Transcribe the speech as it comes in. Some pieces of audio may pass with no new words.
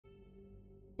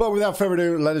But without further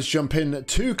ado, let us jump in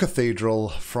to Cathedral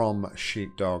from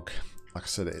Sheepdog. Like I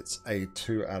said, it's a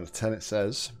 2 out of 10, it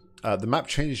says. The map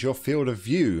changes your field of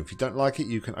view. If you don't like it,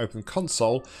 you can open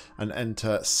console and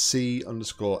enter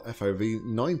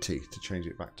C_FOV90 to change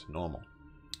it back to normal.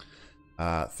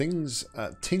 Things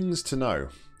to know.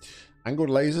 Angled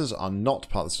lasers are not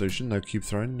part of the solution. No cube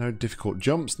throwing, no difficult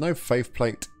jumps, no faith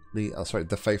plate.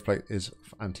 The faith plate is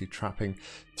anti-trapping.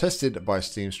 Tested by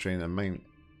Steam Stream, and main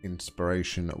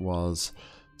inspiration was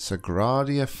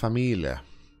Sagrada Familia.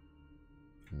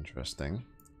 Interesting.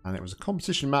 And it was a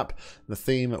competition map. The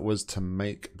theme was to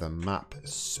make the map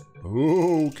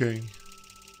spooky.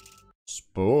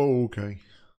 Spooky.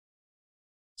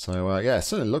 So, yeah, it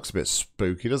certainly looks a bit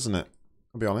spooky, doesn't it?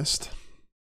 I'll be honest.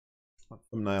 That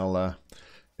thumbnail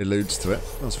alludes to it,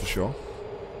 that's for sure.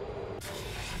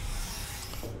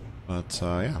 But,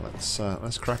 yeah, let's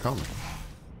crack on.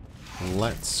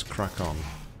 Let's crack on.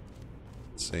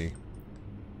 Let's see.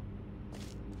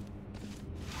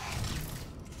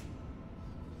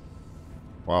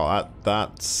 Wow,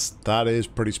 that is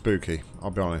pretty spooky, I'll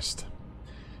be honest.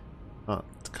 That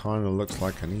kind of looks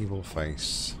like an evil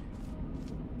face.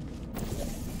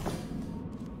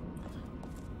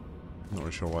 Not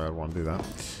really sure why I'd want to do that.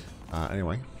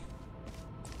 Anyway.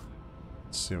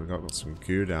 Let's see, we've got some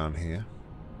goo down here.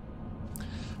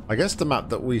 I guess the map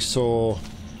that we saw,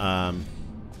 yeah.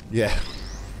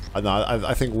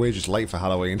 I think we're just late for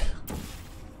Halloween.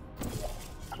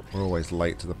 We're always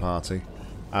late to the party.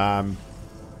 I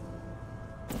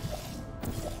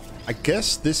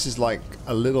guess this is like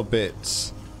a little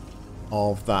bit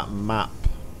of that map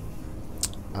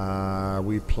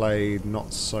we played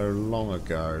not so long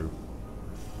ago.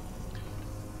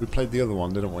 We played the other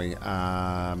one, didn't we?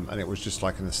 And it was just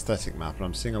like an aesthetic map, and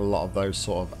I'm seeing a lot of those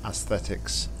sort of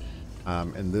aesthetics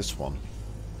in this one,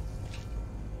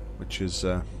 which is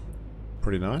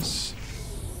pretty nice.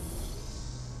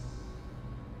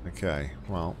 Okay,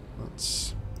 well,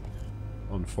 that's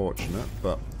unfortunate,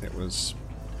 but it was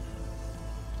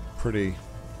pretty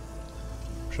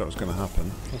sure it was going to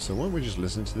happen. Also, weren't we just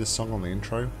listening to this song on the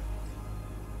intro?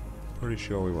 Pretty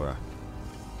sure we were.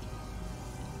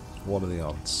 What are the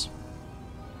odds?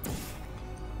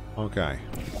 Okay.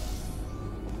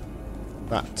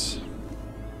 That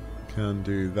can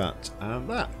do that and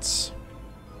that,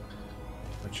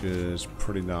 which is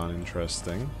pretty darn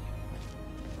interesting.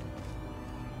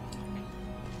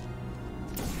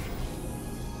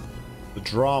 The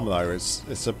drama, though,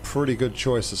 it's a pretty good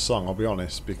choice of song, I'll be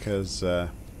honest, because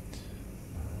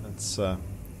it's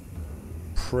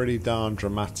pretty darn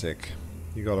dramatic,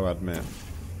 you got to admit.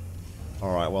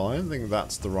 Alright, well, I don't think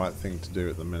that's the right thing to do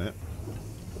at the minute.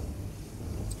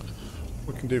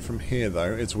 What we can do from here,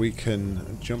 though, is we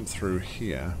can jump through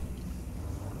here.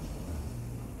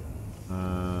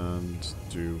 And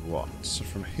do what? So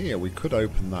from here, we could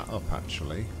open that up,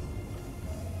 actually.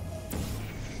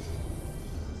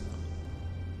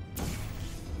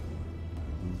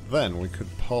 And then we could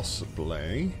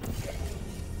possibly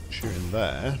shoot in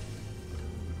there.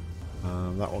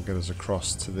 That will get us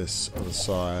across to this other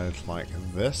side like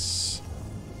this.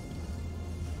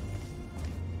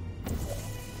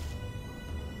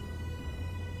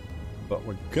 But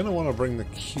we're going to want to bring the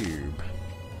cube,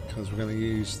 because we're going to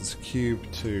use this cube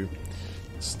to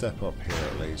step up here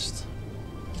at least.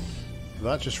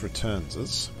 That just returns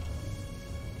us.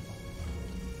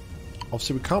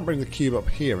 Obviously we can't bring the cube up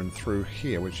here and through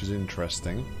here, which is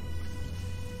interesting.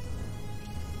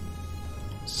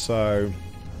 So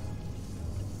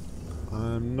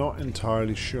I'm not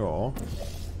entirely sure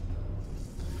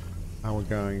how we're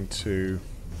going to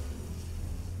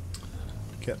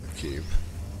get the cube.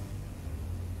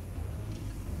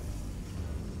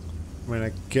 I mean,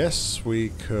 I guess we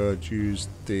could use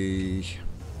the...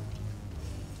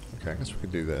 Okay, I guess we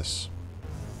could do this.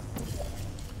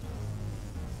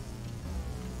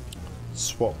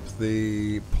 Swap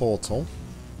the portal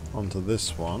onto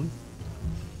this one.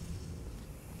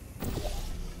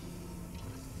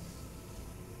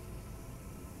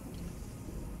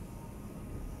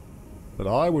 But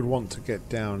I would want to get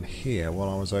down here while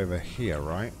I was over here,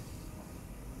 right?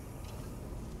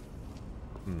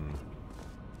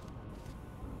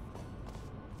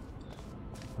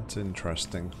 That's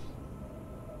interesting.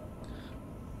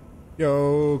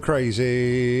 Yo,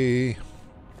 crazy!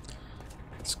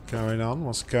 What's going on?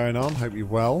 What's going on? Hope you're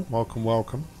well. Welcome,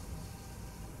 welcome.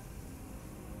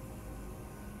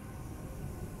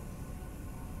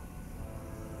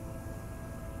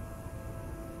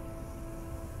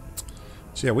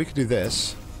 So yeah, we could do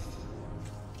this,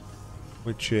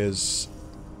 which is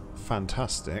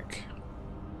fantastic.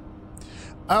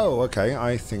 Oh, okay.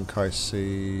 I think I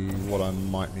see what I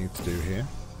might need to do here.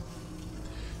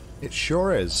 It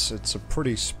sure is. It's a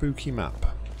pretty spooky map.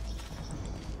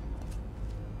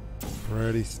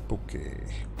 Pretty spooky.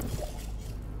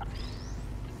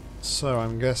 So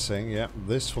I'm guessing, yep,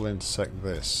 this will intersect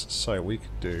this. So we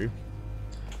could do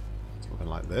something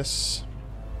like this.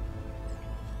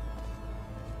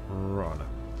 Run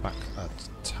back a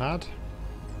tad.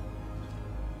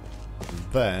 And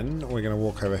then we're going to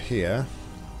walk over here.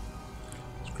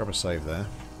 Let's grab a save there.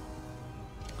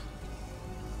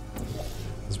 I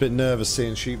was a bit nervous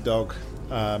seeing Sheepdog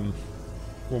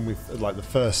when we, like, the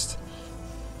first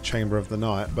chamber of the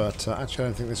night, but actually I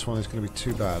don't think this one is going to be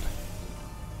too bad.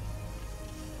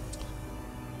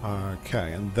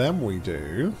 Okay, and then we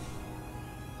do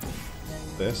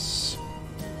this.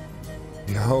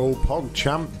 Yo,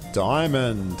 PogChamp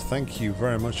Diamond, thank you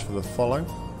very much for the follow.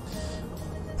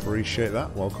 Appreciate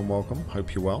that. Welcome, welcome.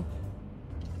 Hope you're well.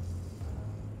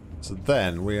 So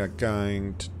then we are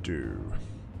going to do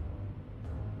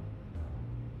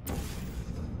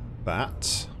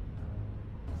that.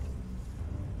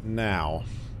 Now,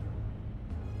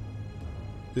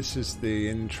 this is the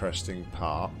interesting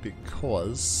part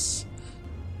because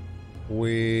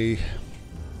we...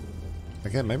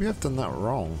 Again, maybe I've done that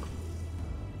wrong.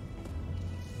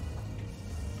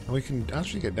 And we can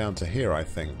actually get down to here, I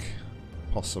think.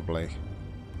 Possibly.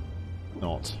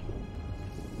 Not.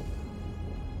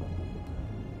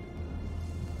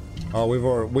 Oh, we've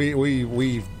already...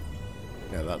 We've...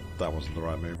 Yeah, that wasn't the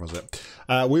right move, was it?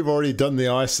 We've already done the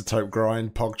isotope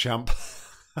grind, PogChamp.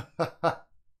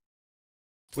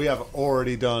 We have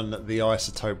already done the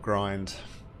isotope grind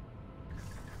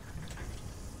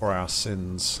for our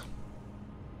sins.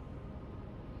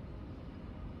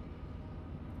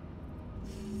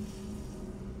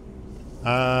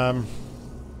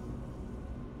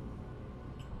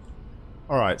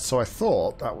 Alright, so I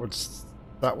thought that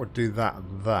would do that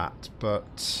and that,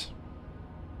 but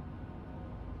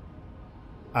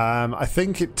I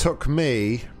think it took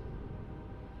me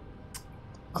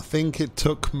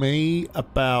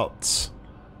about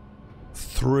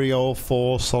 3 or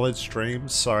 4 solid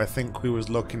streams, so I think we was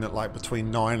looking at like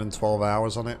between 9 and 12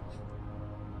 hours on it.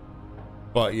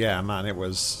 But yeah, man, it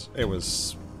was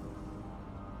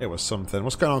something.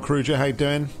 What's going on, Kruger? How you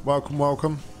doing? Welcome,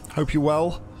 welcome. Hope you're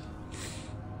well.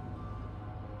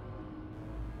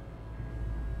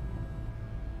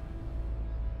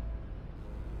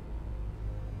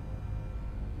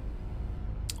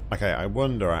 Okay, I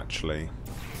wonder actually.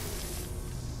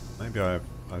 Maybe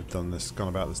I've done this, gone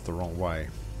about this the wrong way.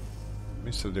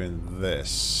 Instead of doing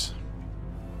this.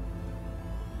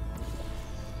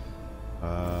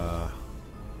 Oh,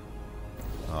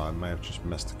 I may have just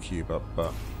messed the cube up,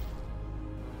 but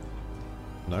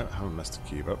no, I haven't messed the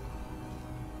cube up.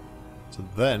 So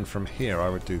then from here I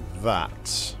would do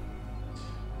that.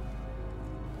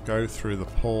 Go through the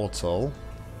portal.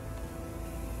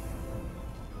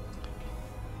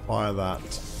 Fire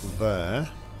that there.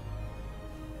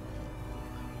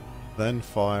 Then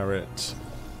fire it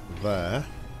there.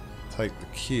 Take the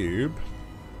cube.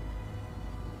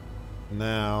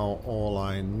 Now all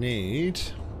I need,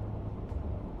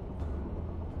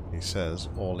 he says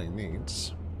all he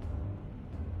needs,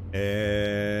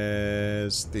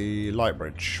 is the light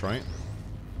bridge, right?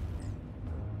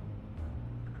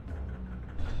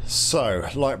 So,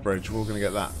 light bridge, we're going to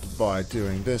get that by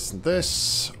doing this and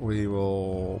this. We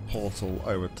will portal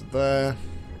over to there,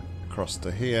 across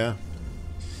to here.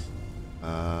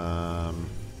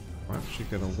 We're actually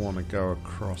going to want to go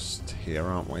across to here,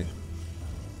 aren't we?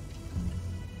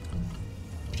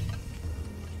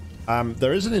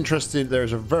 There is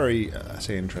a very, I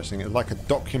say interesting, like a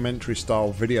documentary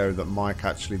style video that Mike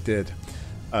actually did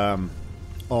on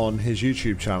his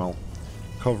YouTube channel,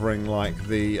 covering like I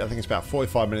think it's about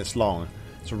 45 minutes long.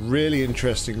 It's a really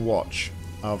interesting watch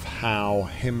of how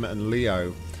him and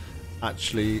Leo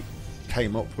actually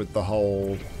came up with the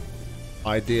whole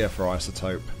idea for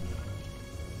Isotope.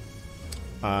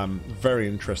 Very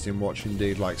interesting watch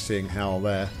indeed, like seeing how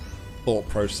their thought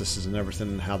processes and everything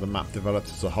and how the map developed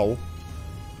as a whole.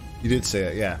 You did see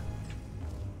it, yeah.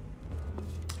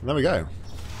 And there we go.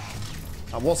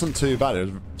 That wasn't too bad. It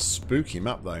was a spooky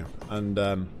map though, and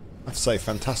I have to say,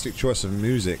 fantastic choice of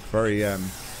music. Very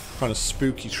kind of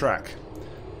spooky track.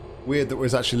 Weird that we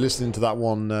was actually listening to that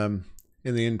one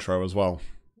in the intro as well,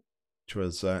 which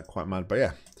was quite mad. But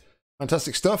yeah,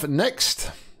 fantastic stuff.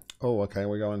 Next, oh okay,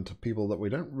 we're going to people that we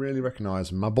don't really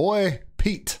recognise. My boy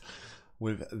Pete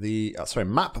with the sorry,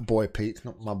 MapBoi Pete,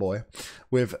 not my boy,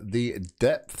 with the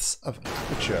Depths of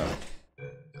Aperture.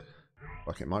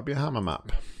 Like it might be a hammer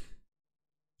map.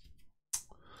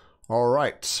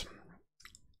 Alright.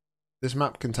 This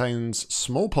map contains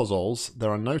small puzzles.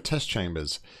 There are no test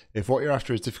chambers. If what you're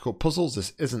after is difficult puzzles,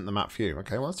 this isn't the map for you.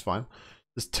 Okay, well, that's fine.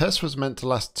 This test was meant to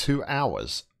last 2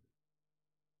 hours.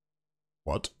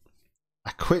 What?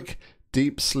 A quick,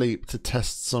 deep sleep to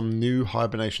test some new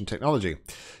hibernation technology.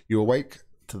 You awake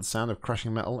to the sound of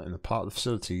crashing metal in the part of the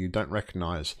facility you don't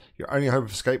recognize. Your only hope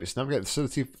of escape is to navigate the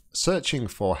facility, searching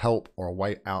for help or a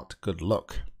way out. Good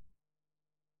luck.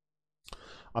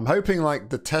 I'm hoping like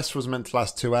the test was meant to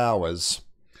last 2 hours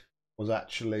was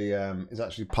actually is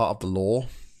actually part of the lore,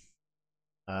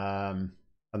 and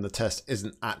the test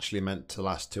isn't actually meant to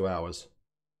last 2 hours.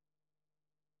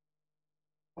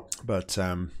 But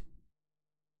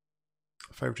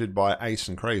favorited by Ace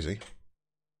and Crazy.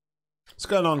 What's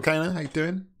going on, Kana? How you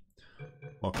doing?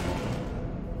 Welcome.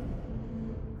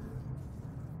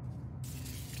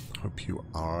 Hope you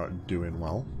are doing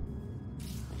well.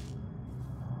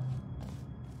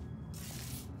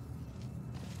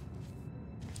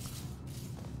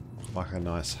 Like a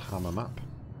nice hammer map.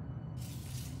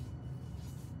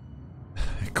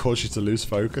 It caused you to lose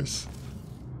focus.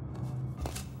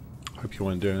 Hope you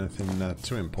weren't doing anything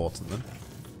too important then.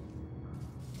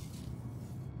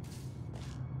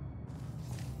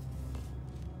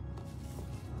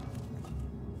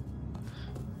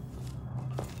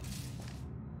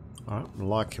 Alright, I'm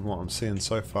liking what I'm seeing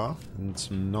so far, and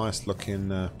some nice looking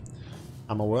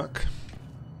hammer work.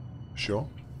 Sure.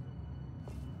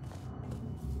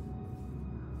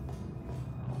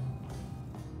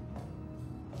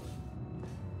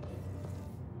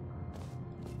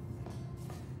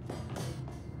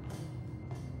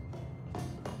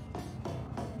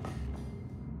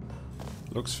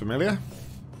 Looks familiar.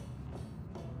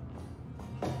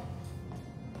 Okay,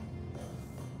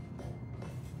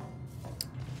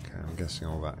 I'm guessing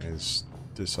all that is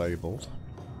disabled.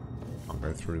 I'll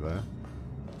go through there.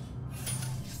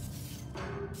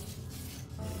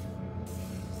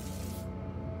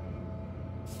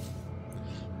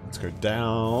 Let's go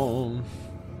down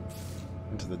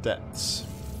into the depths.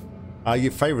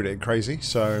 You favoured it, Crazy,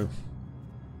 so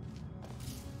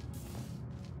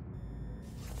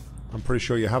I'm pretty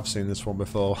sure you have seen this one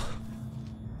before.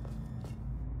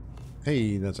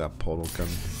 Hey, there's our portal gun.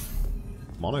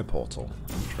 Mono portal.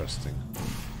 Interesting.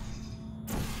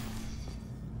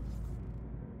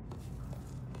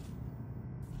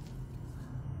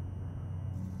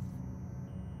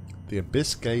 The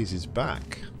Abyss Gaze is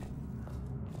back.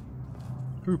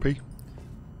 Hoopy.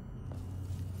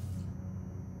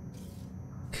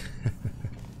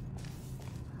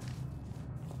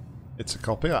 It's a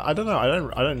copy. I don't know.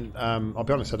 I'll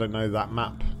be honest. I don't know that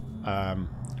map,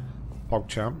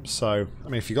 PogChamp. So, I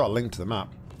mean, if you got a link to the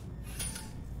map,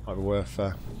 might be worth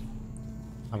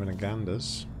having a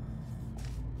ganders.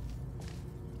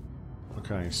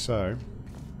 Okay, so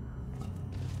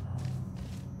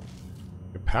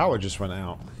your power just went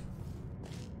out.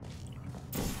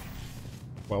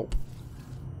 Welp.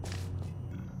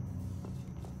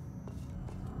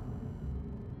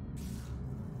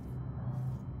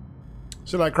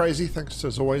 So like Crazy, thanks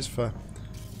as always for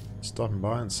stopping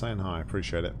by and saying hi.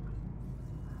 Appreciate it.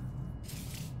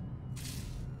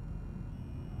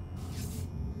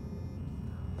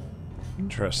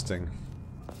 Interesting.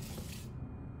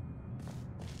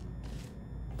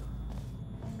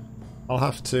 I'll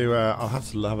have to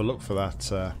have a look for that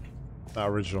that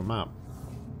original map.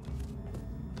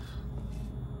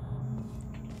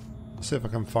 I'll see if I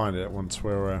can find it once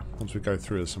we go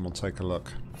through this, and we'll take a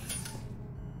look.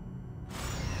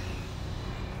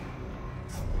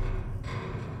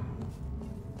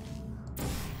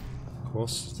 Of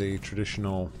course, the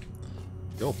traditional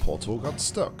your portal got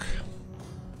stuck.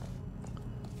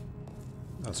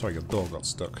 Oh, sorry, your door got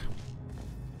stuck.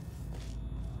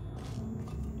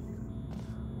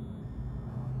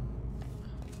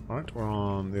 Alright, we're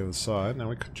on the other side. Now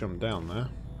we could jump down there.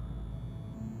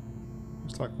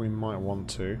 Looks like we might want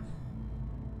to.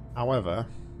 However,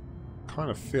 I kind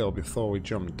of feel before we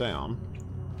jump down,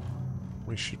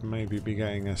 we should maybe be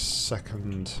getting a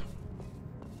second...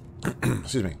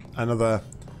 excuse me, another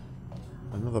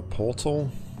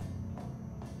portal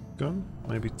gun,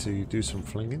 maybe to do some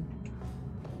flinging.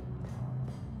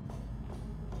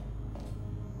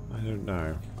 I don't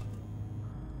know.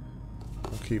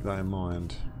 I'll keep that in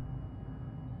mind.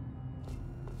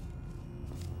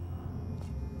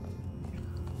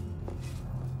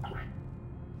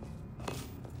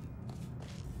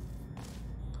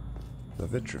 The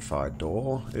vitrified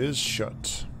door is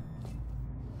shut.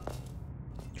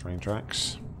 Train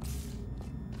tracks.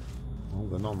 Oh,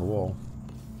 they're not on the wall.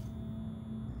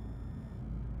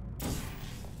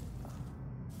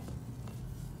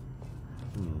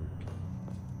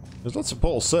 There's lots of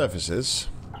portal surfaces,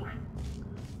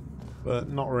 but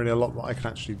not really a lot that I can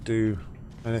actually do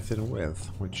anything with,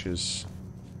 which is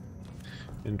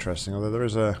interesting. Although there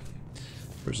is a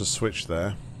switch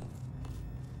there.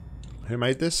 Who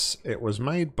made this? It was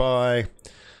made by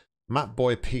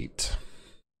MapBoi Pete.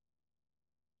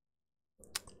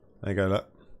 There you go, look.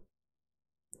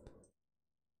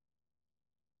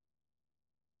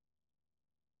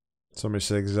 Somebody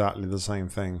said exactly the same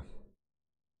thing.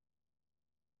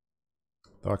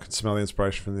 Though I can smell the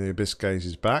inspiration from the Abyss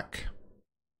Gaze's back.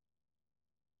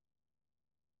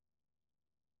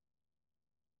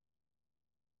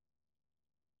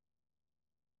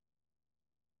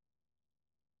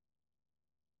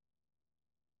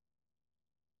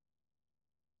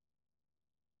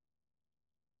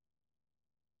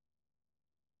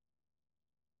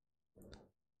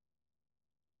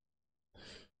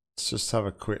 Let's just have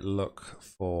a quick look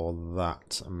for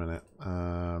that a minute. Let's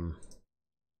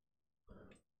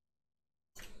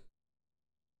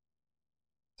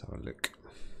have a look.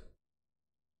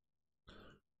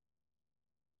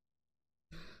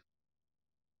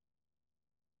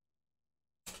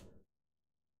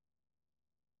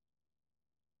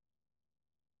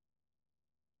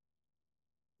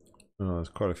 Oh, there's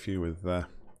quite a few with there.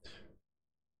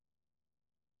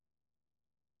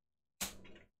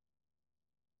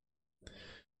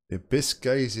 The Abyss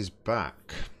Gaze is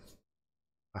back.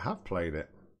 I have played it.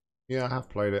 Yeah, I have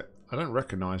played it. I don't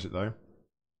recognise it though.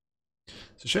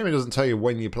 It's a shame it doesn't tell you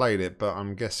when you played it, but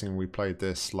I'm guessing we played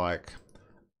this like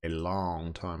a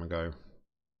long time ago.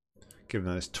 Given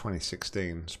that it's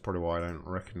 2016, it's probably why I don't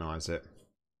recognise it.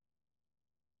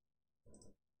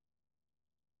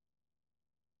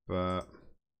 But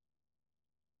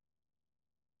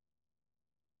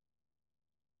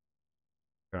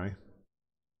okay.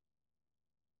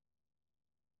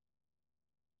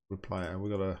 Reply it. We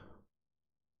got a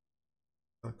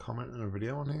comment and a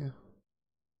video on here.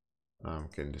 Oh, I'm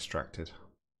getting distracted.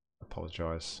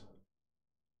 Apologise.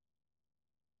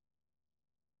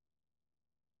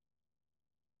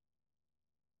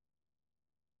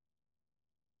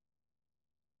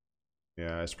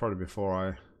 Yeah, it's probably before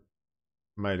I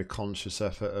made a conscious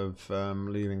effort of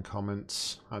leaving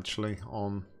comments actually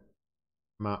on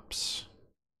maps.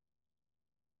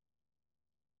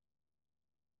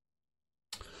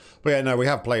 But yeah, no, we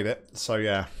have played it, so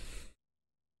yeah.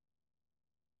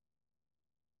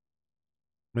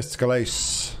 Mystical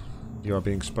Ace, you are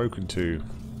being spoken to,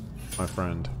 my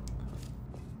friend.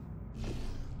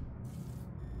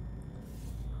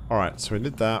 Alright, so we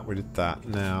did that.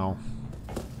 Now,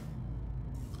 I'm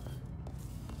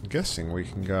guessing we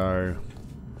can go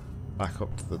back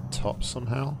up to the top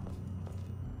somehow.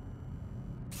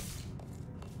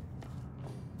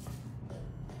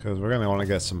 Because we're going to want to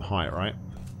get some height, right?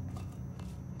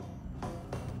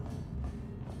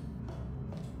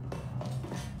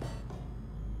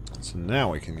 So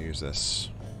now we can use this.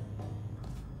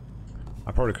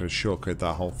 I probably could have shortcut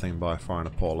that whole thing by firing a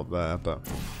portal up there, but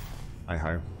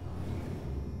hey-ho.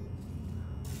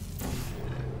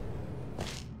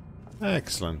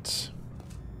 Excellent.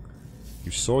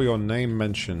 You saw your name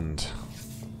mentioned.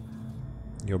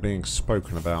 You're being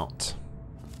spoken about.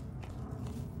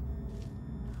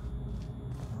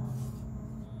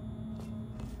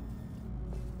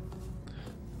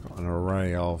 Got an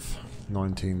array of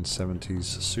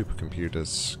 1970s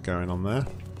supercomputers going on there.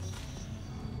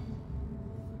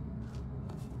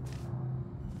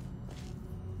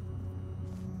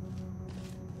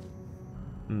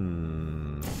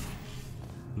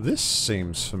 This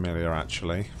seems familiar,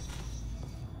 actually.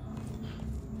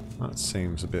 That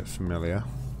seems a bit familiar.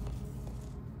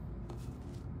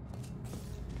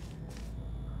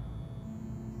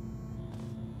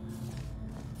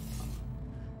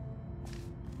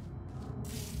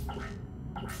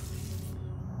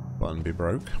 Button be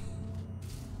broke.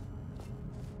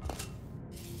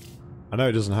 I know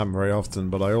it doesn't happen very often,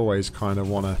 but I always kind of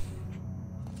want to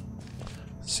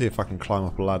see if I can climb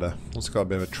up a ladder. Also got a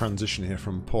bit of a transition here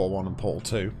from Portal 1 and Portal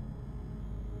 2.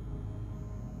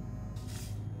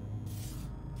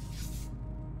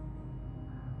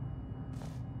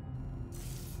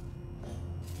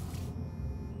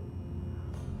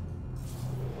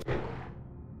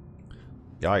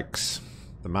 Yikes.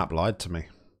 The map lied to me.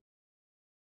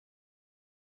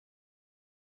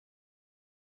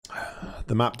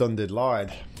 The map done did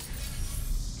lied.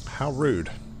 How rude.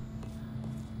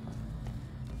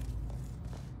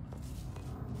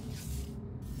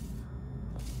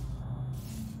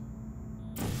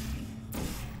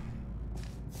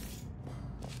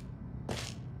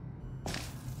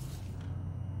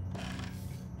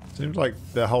 Seems like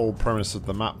the whole premise of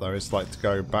the map, though, is like to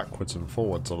go backwards and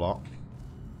forwards a lot.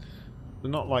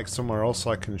 But not like somewhere else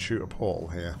I can shoot a portal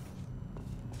here.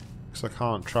 Because I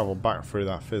can't travel back through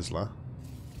that fizzler.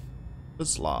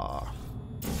 Fizzler.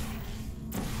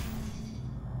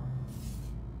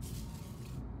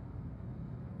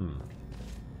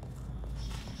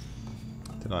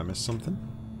 Did I miss something?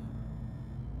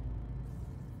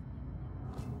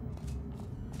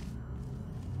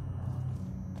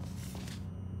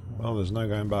 Well, there's no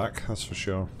going back, that's for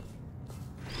sure.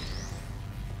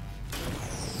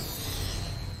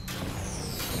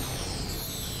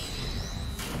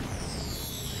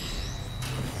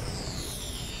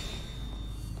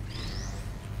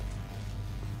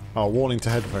 Oh, warning to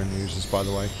headphone users, by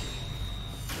the way.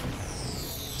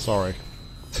 Sorry.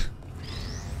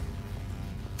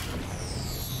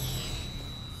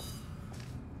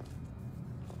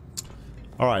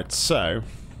 Alright, so...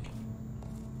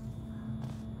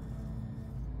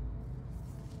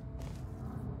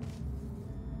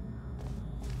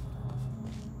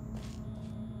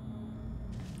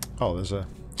 Oh, there's a...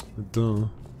 Duh.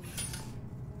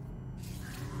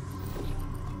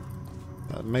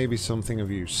 That may be something of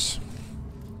use.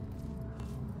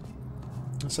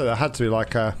 So there had to be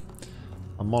like a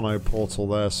mono portal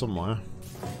there somewhere.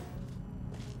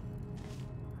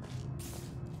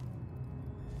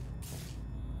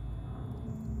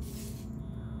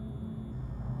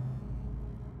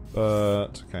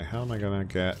 But, okay, how am I going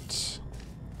to get...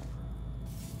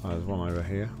 Oh, there's one over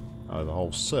here. Oh, the whole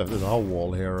there's a whole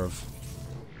wall here of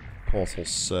portal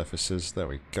surfaces. There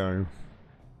we go.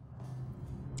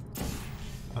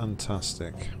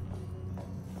 Fantastic.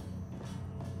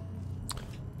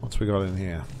 What's we got in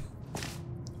here?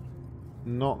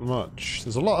 Not much.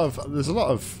 There's a lot of I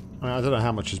mean, I don't know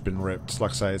how much has been ripped.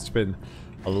 Like I say, it's been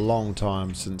a long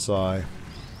time since I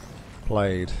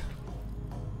played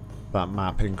that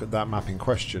map in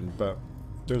question, but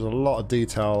there's a lot of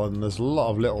detail and there's a lot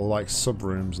of little like sub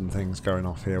rooms and things going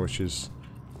off here, which is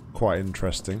quite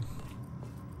interesting.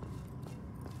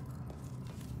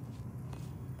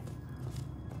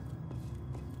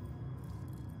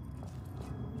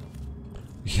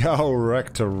 Yo,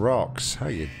 Rector Rocks, how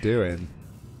you doing?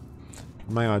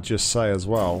 May I just say as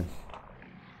well,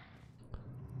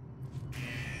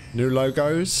 new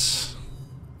logos,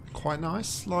 quite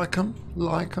nice, like 'em,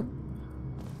 like 'em.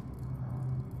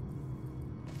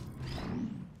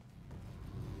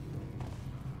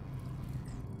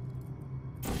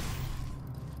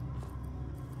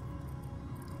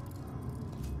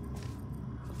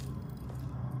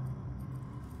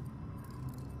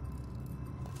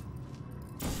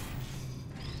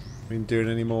 Been doing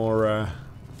any more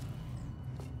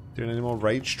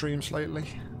Rage streams lately?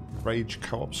 Rage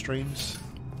co-op streams?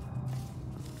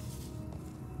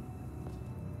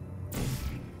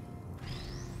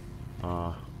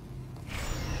 Ah.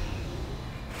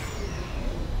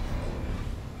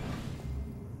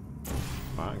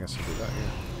 Right, I guess I'll do that,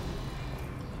 yeah.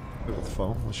 Look at the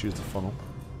funnel. Let's use the funnel,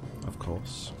 of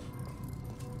course.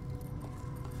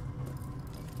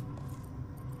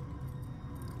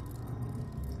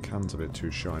 Can's a bit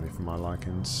too shiny for my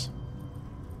likings.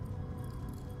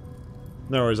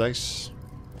 No worries, Ace.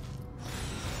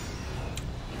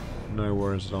 No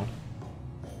worries at all.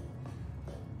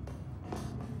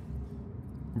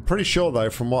 I'm pretty sure, though,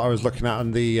 from what I was looking at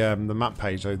on the map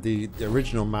page, though, the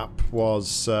original map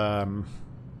was oh,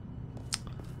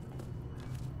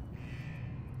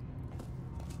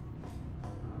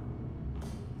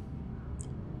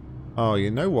 you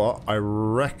know what? I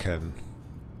reckon.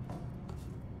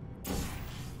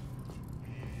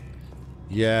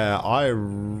 Yeah, I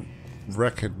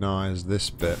recognize this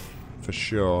bit for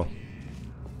sure.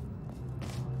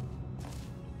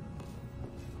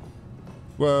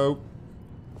 Whoa.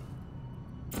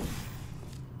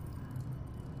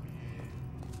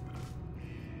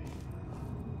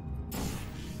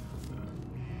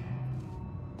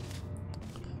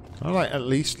 Can I like at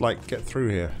least like get through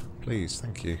here? Please,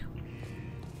 thank you.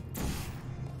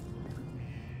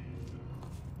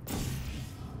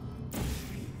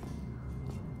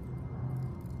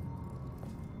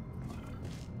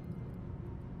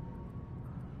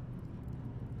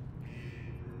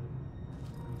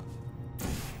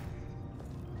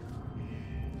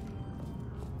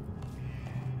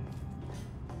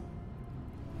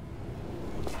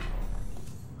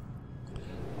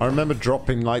 I remember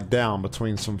dropping like down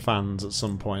between some fans at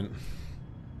some point.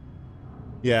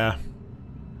 Yeah.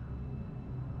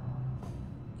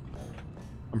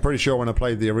 I'm pretty sure when I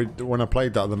played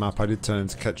that other map, I did turn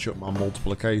into ketchup on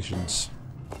multiple occasions.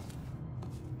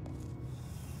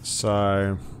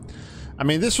 So, I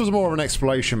mean, this was more of an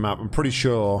exploration map. I'm pretty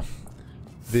sure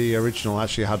the original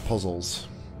actually had puzzles.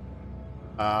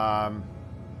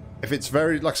 If it's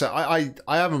very, like I said,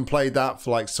 I haven't played that for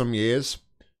like some years.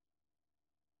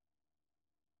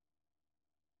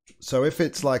 So if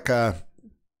it's like the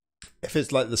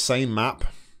same map,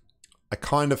 I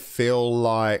kind of feel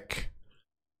like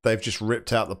they've just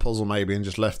ripped out the puzzle maybe and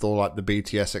just left all like the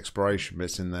BTS exploration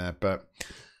bits in there. But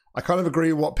I kind of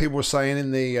agree with what people were saying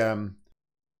in the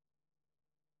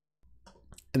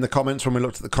comments when we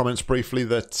looked at the comments briefly,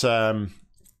 that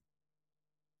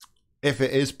if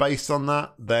it is based on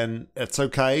that, then it's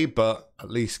okay, but at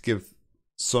least give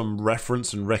some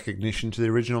reference and recognition to the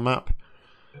original map.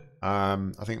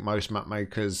 I think most map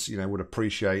makers, you know, would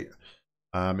appreciate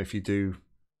if you do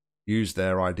use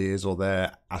their ideas or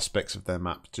their aspects of their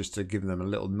map, just to give them a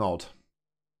little nod.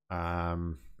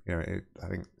 You know, I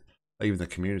think even the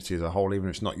community as a whole, even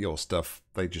if it's not your stuff,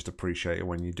 they just appreciate it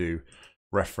when you do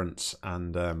reference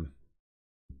and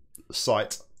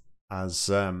cite as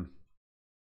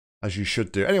you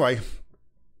should do. Anyway,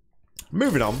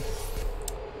 moving on.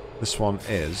 This one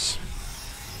is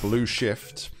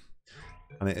Blueshift,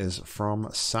 and it is from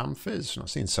samfizz. Not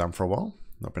seen Sam for a while,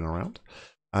 not been around.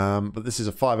 But this is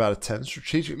a 5 out of 10.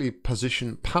 Strategically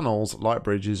position panels, light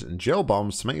bridges, and gel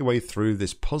bombs to make your way through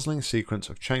this puzzling sequence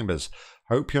of chambers.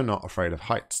 Hope you're not afraid of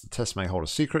heights. The test may hold a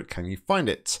secret. Can you find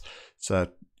it?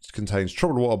 It contains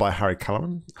Troubled Water by Harry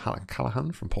Callahan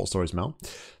from Paul Story's Mel.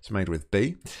 It's made with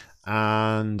B.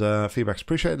 And feedback's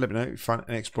appreciated. Let me know if you find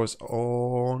any exploits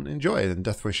or enjoy it. And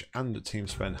Deathwish and Team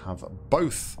Spend have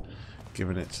both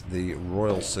given it the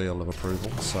royal seal of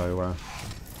approval. So,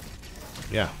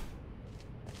 yeah.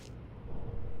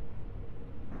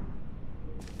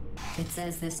 It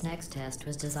says this next test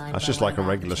was designed That's by just like a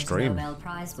regular stream. Nobel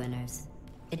Prize winners.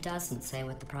 It doesn't say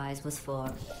what the prize was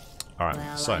for. Alright,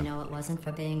 well, so I know it wasn't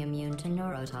for being immune to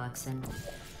neurotoxin.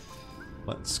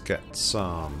 let's get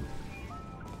some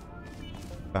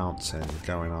bouncing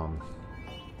going on.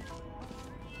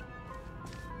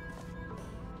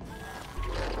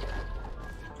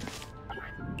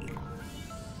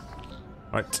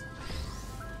 Right.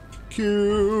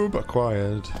 Cube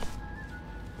acquired.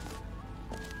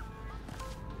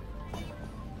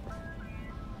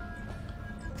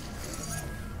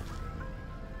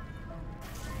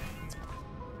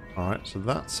 Alright, so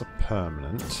that's a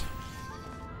permanent.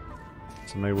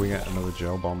 So maybe we get another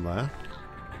gel bomb there.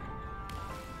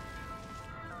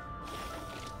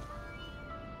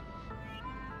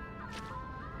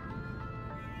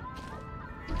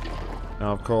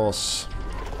 Now, of course,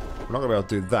 we're not going to be able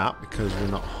to do that because we're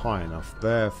not high enough.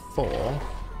 Therefore,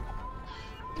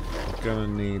 we're going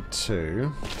to need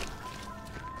to...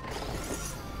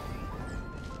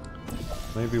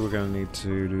 maybe we're going to need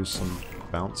to do some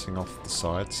bouncing off the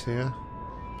sides here.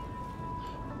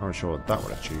 I'm not sure what that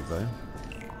would achieve though.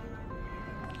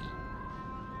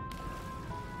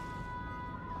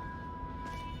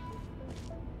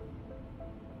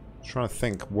 Trying to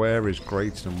think where is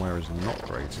grated and where is not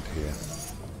grated here.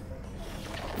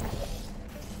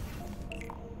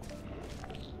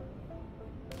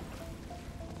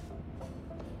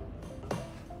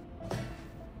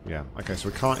 Yeah, okay, so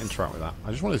we can't interact with that.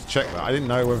 I just wanted to check that. I didn't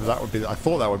know whether that would be... I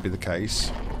thought that would be the case.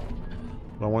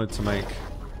 But I wanted to make...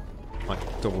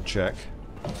 like, double check.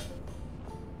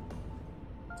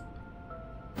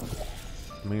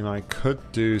 I mean, I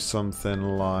could do something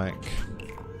like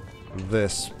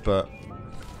this, but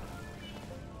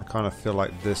I kind of feel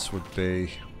like this would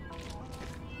be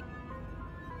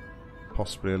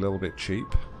possibly a little bit cheap.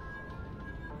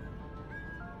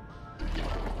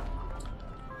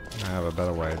 I have a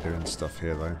better way of doing stuff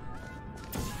here, though.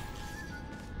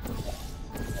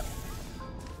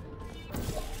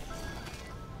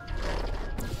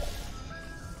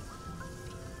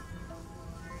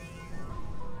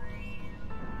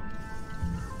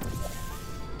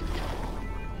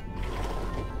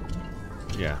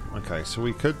 Yeah, okay, so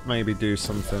we could maybe do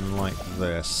something like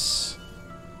this.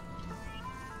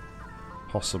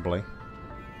 Possibly.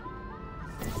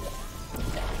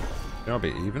 That would be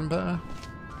even better.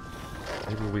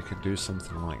 Maybe we could do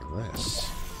something like this.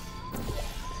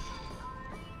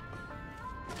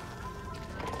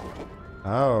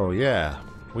 Oh, yeah.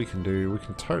 We can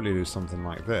totally do something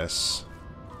like this.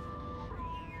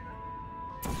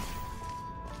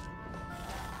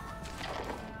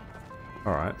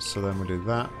 Alright, so then we'll do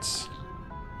that.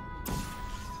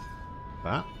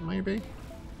 That, maybe?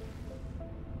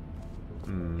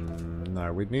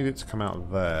 No, we'd need it to come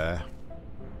out there.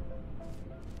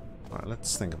 Alright,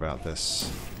 let's think about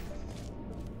this.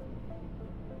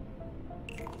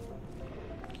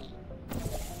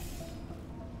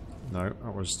 No,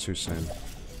 that was too soon.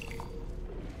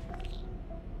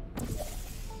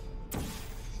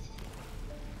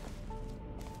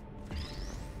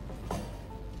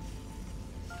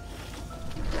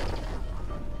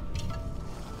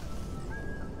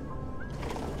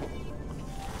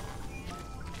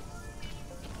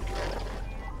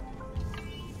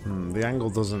 The angle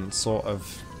doesn't sort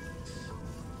of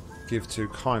give too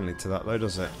kindly to that though,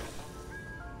 does it?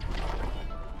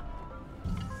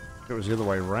 If it was the other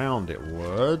way around it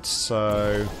would,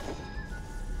 so...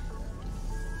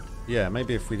 yeah,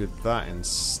 maybe if we did that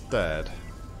instead.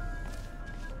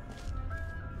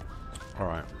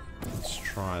 Alright, let's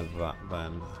try that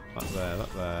then. That there,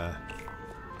 that there.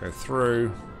 Go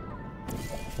through.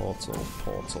 Portal,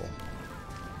 portal.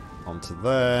 Onto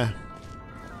there.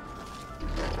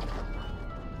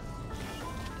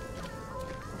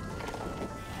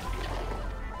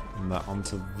 And that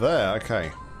onto there,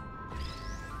 okay.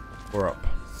 We're up.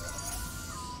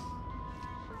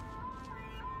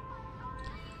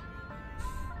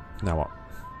 Now what?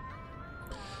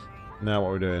 Now what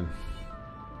are we doing?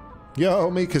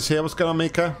 Yo, Mika's here. What's going on,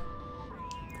 Mika?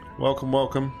 Welcome,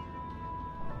 welcome.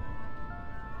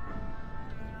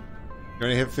 You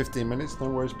only have 15 minutes. No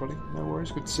worries, buddy. No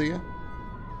worries. Good to see you.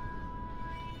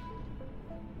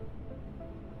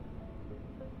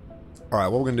 Alright,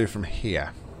 what we're going to do from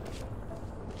here?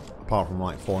 Apart from,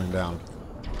 like, falling down.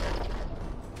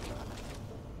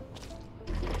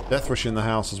 Deathwish in the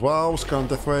house as well. What's going on,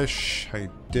 Deathwish? How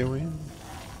you doing?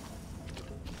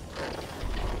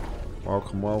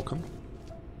 Welcome, welcome.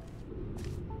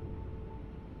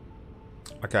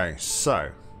 Okay,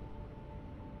 so.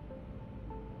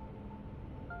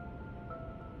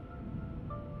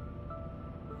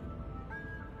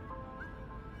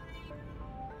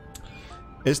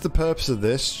 Is the purpose of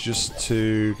this just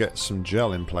to get some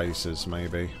gel in places,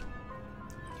 maybe?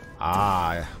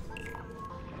 Ah,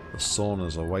 the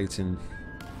saunas are waiting.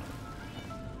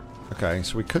 Okay,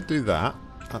 so we could do that.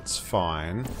 That's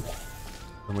fine.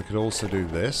 And we could also do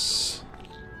this.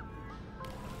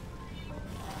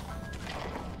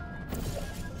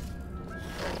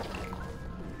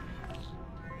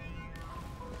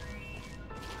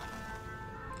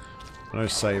 I know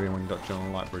saving when you've got gel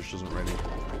on the light bridge doesn't really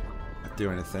do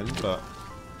anything, but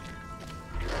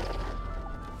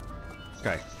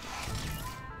okay,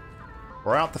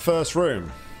 we're out the first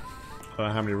room. I don't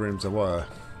know how many rooms there were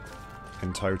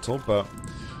in total, but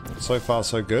so far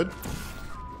so good.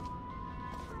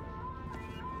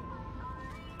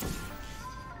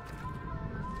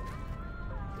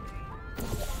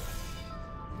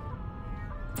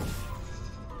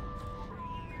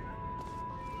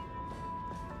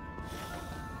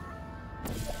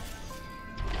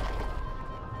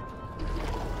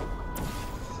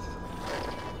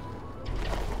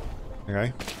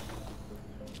 Okay.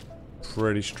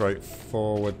 Pretty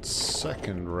straightforward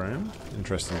second room.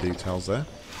 Interesting details there.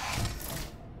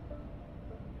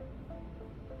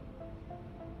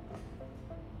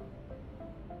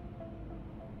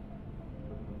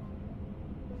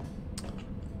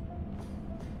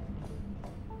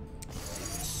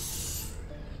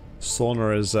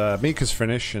 Sauna is Mika's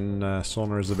finish, and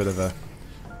sauna is a bit of a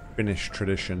Finnish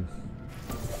tradition.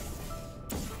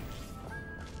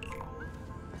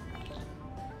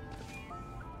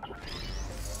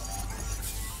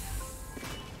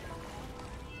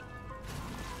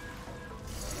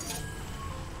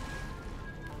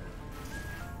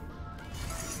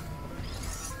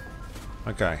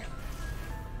 Okay.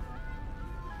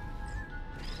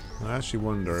 I actually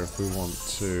wonder if we want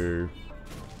to...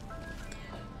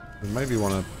 we maybe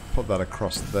want to put that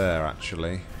across there,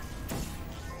 actually.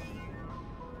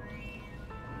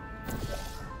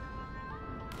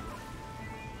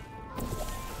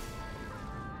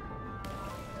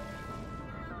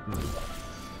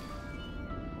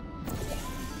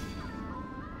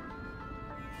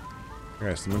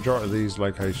 Okay, so the majority of these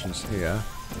locations here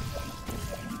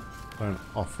don't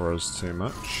offer us too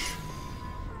much.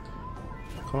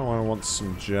 Kind of want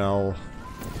some gel.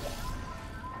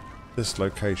 This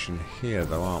location here,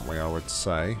 though, aren't we? I would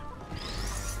say.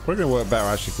 We're going to work better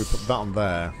actually if we put that on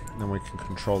there, then we can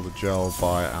control the gel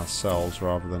by ourselves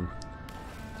rather than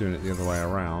doing it the other way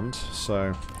around.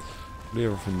 So,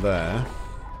 leave everything there.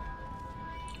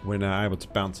 We're now able to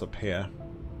bounce up here.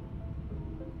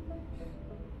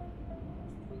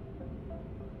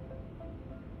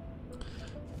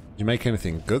 Did you make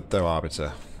anything good though,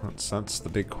 Arbiter? That's the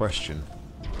big question.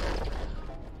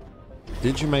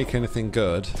 Did you make anything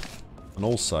good? And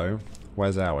also,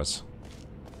 where's ours?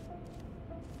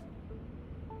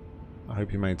 I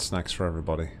hope you made snacks for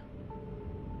everybody.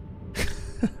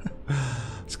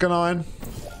 What's going on?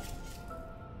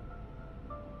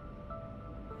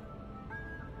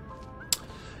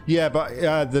 Yeah,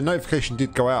 but the notification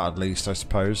did go out at least, I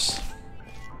suppose.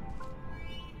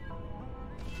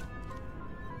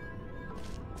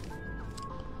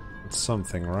 It's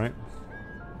something, right?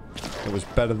 It was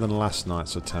better than last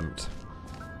night's attempt.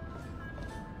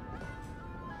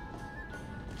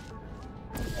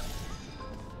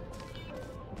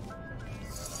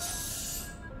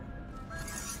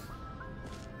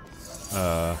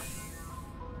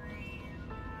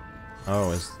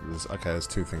 Oh, okay, there's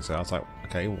two things there. I was like,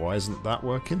 okay, why isn't that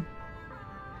working?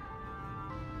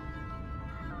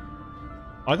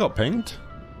 I got pinged.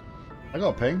 I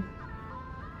got a ping.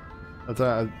 I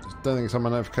don't think it's on my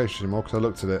notification anymore because I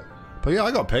looked at it. But yeah,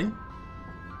 I got a ping.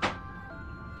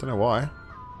 Don't know why.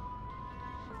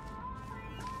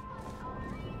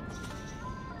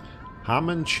 Ham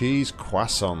and cheese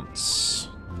croissants.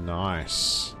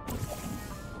 Nice.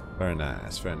 Very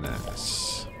nice, very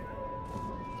nice.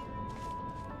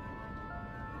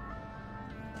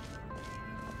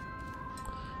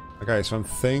 Okay, so I'm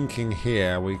thinking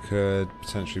here we could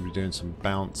potentially be doing some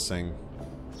bouncing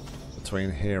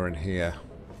between here and here.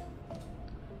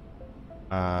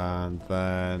 And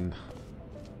then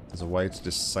there's a way to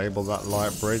disable that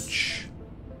light bridge.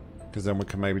 Because then we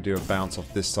can maybe do a bounce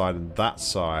off this side and that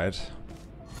side.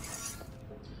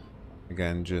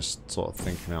 Again, just sort of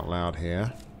thinking out loud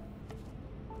here.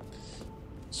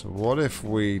 So what if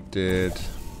we did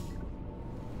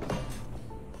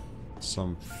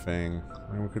something?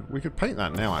 I mean, we could paint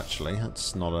that now. Actually,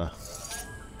 that's not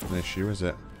an issue, is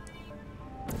it?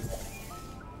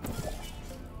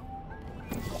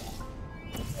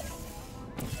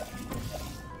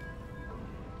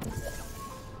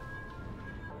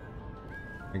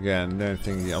 Again, the only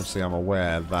thing, obviously, I'm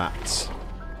aware that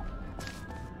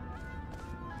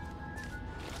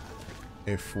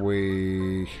if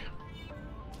we...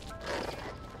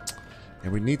 Yeah,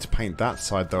 we need to paint that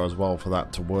side, though, as well, for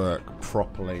that to work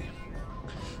properly.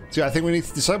 So, yeah, I think we need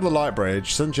to disable the light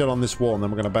bridge, send gel on this wall, and then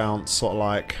we're going to bounce sort of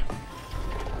like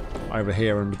over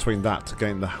here and between that to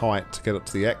gain the height to get up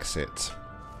to the exit.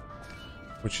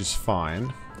 Which is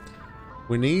fine.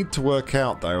 We need to work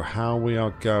out, though, how we are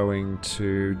going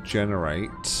to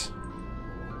generate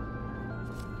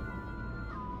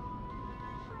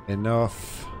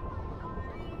enough...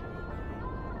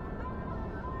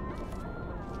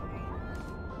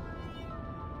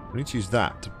 We need to use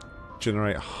that to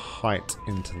generate height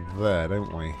into there,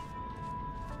 don't we?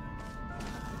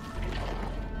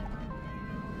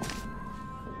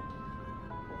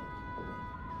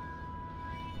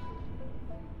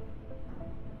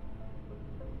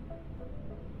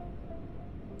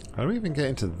 How do we even get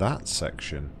into that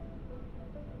section?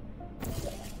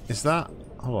 Is that...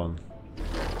 Hold on.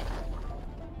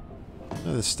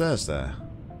 No, there's stairs there.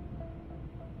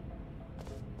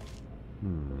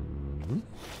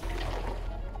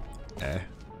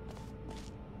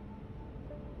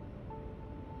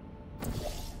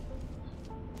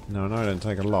 No, I don't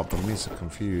take a lot, but Mies are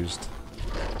confused.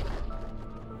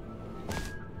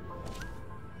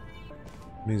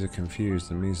 Mies are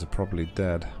confused and Mies are probably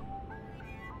dead.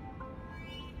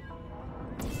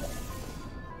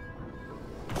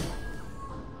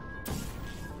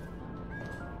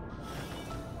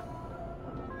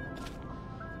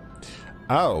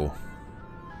 Oh.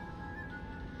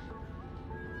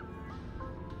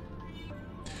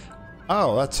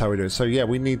 Oh, that's how we do it. So yeah,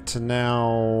 we need to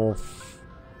now...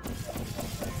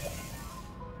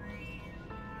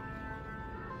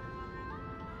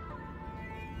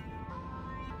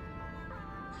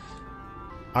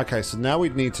 Okay, so now we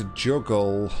need to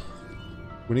juggle...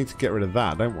 We need to get rid of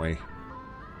that, don't we?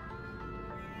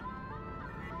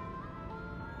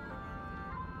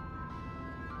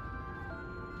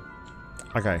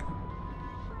 Okay.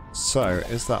 So,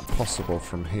 is that possible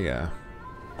from here?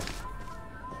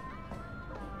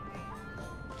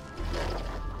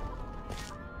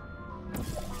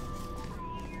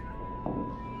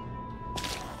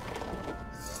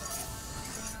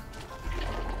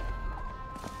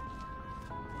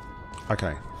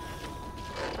 Okay.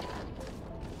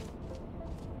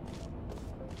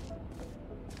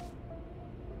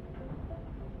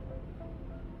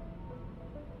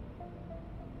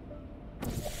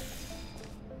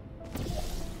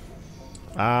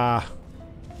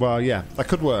 Well, yeah, that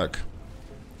could work.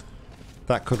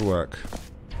 That could work.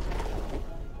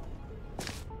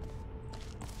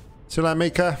 See you later,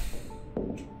 Mika.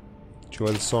 Enjoy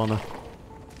the sauna.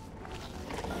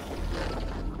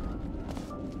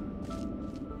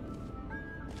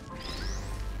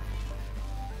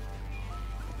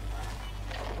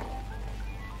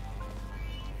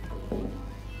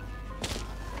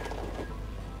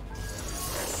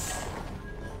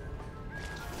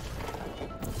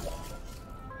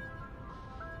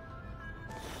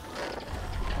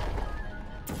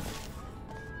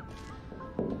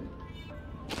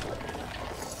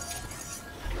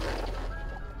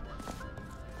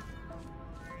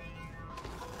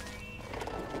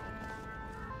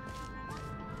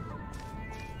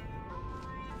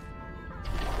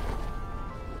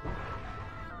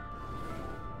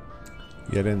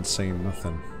 You didn't see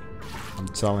nothing. I'm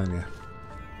telling you.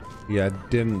 You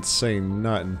didn't see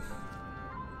nothing.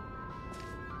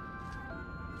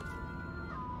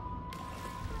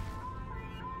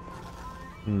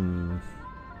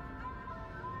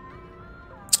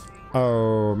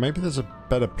 Oh, maybe there's a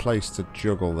better place to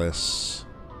juggle this.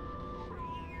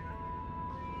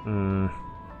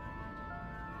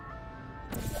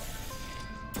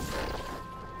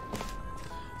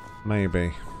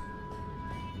 Maybe.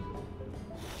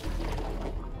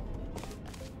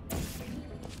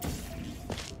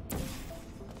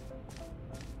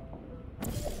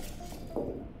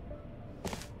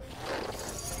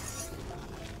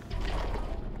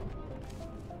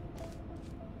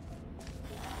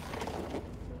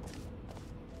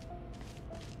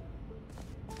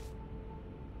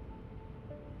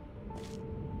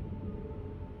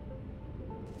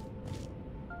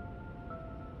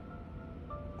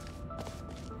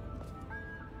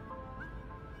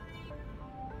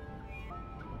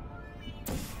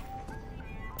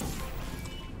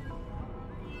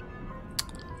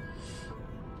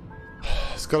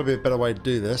 There's got to be a better way to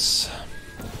do this.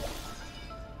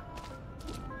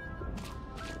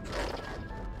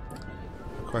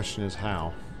 The question is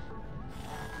how.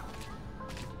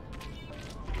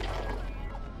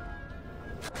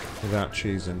 Without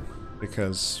cheesing,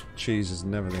 because cheese is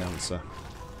never the answer.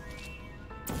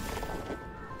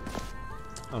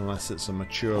 Unless it's a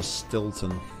mature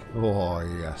Stilton. Oh,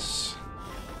 yes.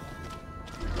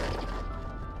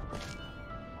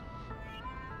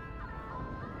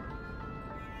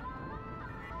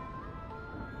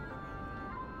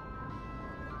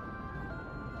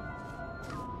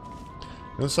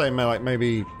 I was saying, like,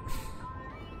 maybe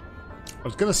I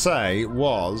was gonna say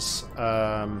was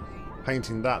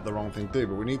painting that the wrong thing to do,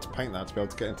 but we need to paint that to be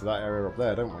able to get into that area up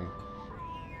there, don't we?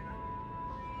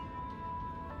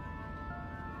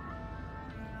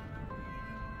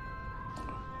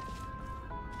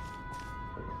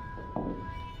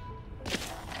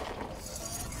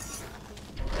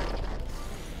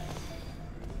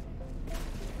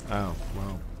 Oh,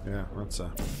 well, yeah, that's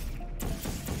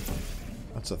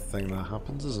a thing that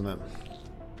happens, isn't it?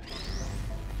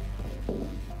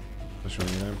 Especially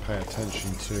when you don't pay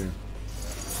attention to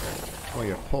how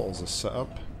your portals are set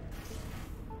up.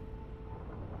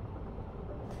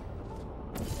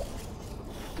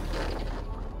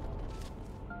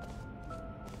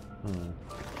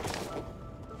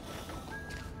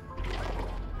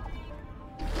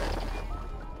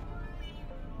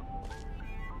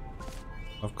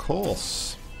 Of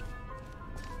course.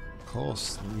 Of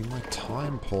course, my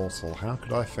time portal. How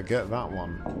could I forget that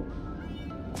one?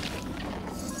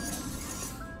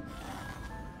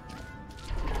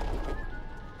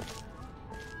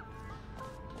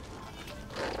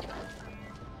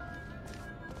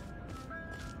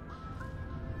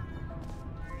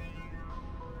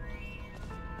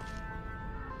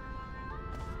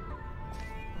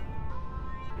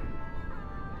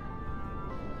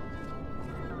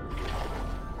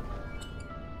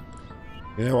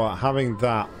 You know what, having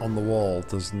that on the wall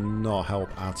does not help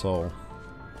at all.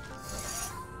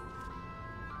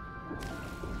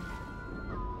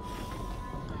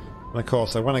 And of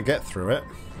course, when I get through it,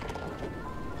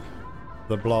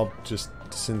 the blob just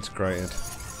disintegrated.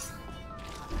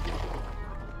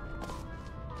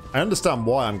 I understand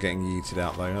why I'm getting yeeted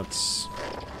out though, that's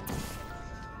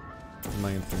the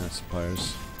main thing I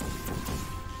suppose.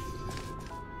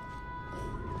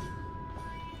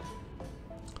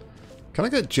 Can I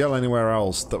get gel anywhere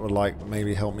else that would, like,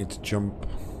 maybe help me to jump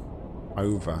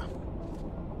over?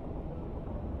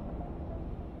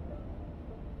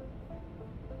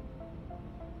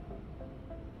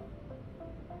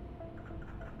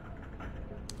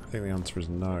 I think the answer is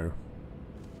no.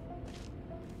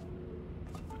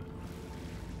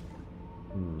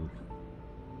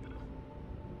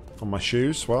 On my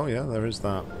shoes? Well, yeah, there is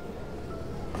that.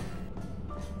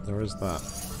 There is that.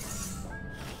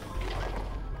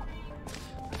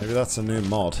 Maybe that's a new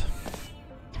mod.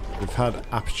 We've had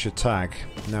Aperture tag.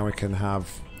 Now we can have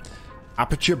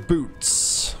Aperture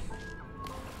boots.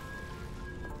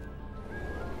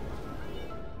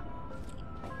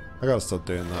 I gotta stop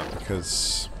doing that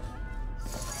because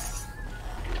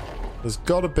there's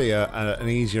gotta be an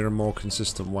easier and more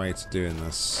consistent way to doing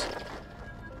this.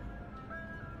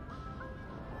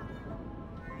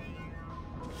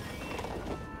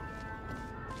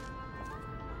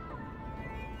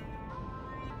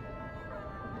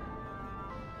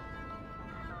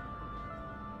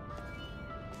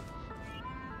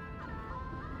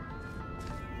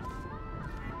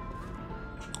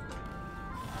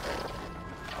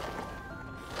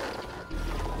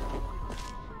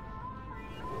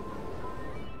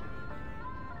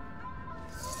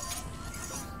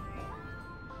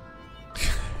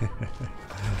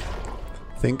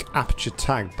 Think Aperture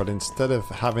tag, but instead of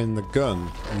having the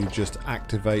gun, you just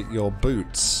activate your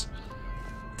boots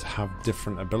to have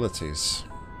different abilities.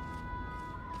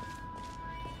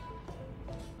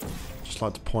 Just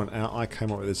like to point out, I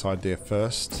came up with this idea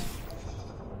first.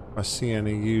 If I see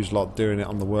any yous lot doing it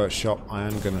on the workshop, I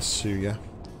am going to sue you.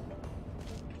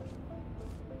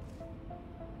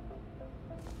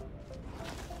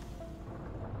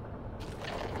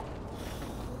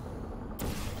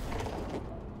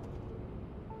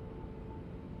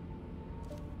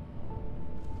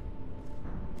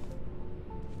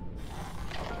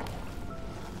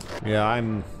 Yeah,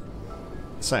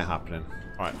 this ain't happening.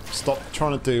 Alright, stop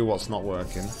trying to do what's not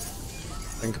working.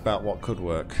 Think about what could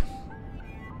work.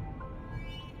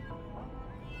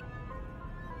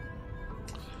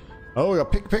 Oh, we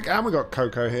got Pick and we got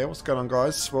Coco here. What's going on,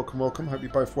 guys? Welcome, welcome. Hope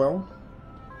you're both well.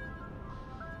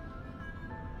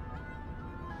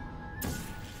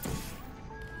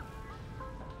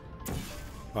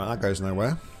 Right, that goes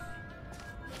nowhere.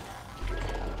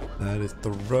 That is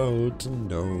the road to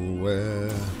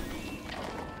nowhere.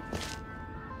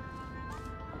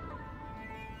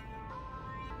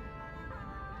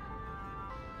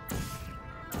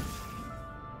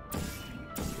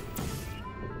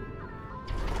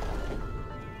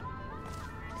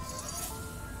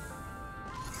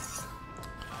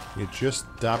 You're just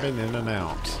dabbing in and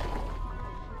out.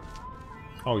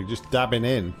 Oh, you're just dabbing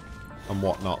in and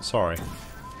whatnot, sorry.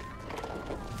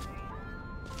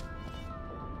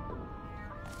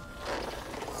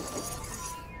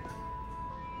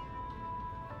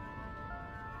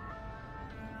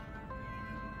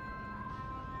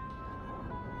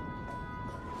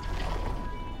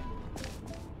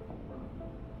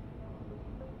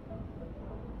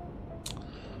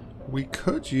 We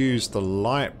could use the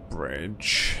light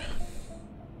bridge.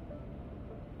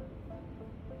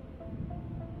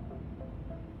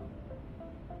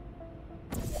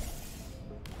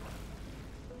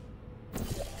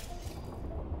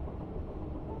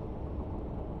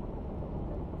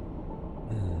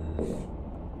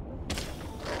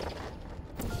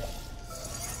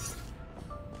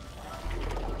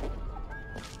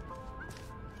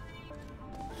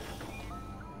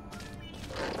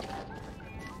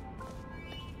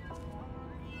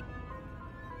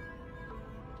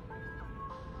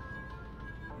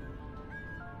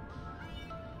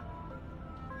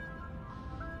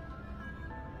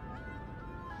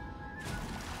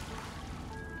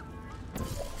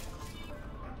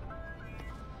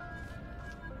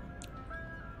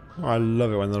 I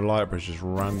love it when the light bridge just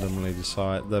randomly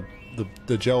decide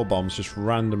the gel bombs just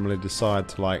randomly decide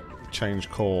to like change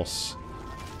course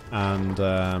and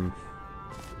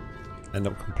end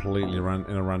up completely in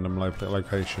a random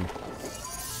location.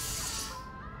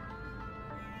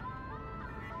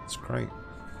 It's great.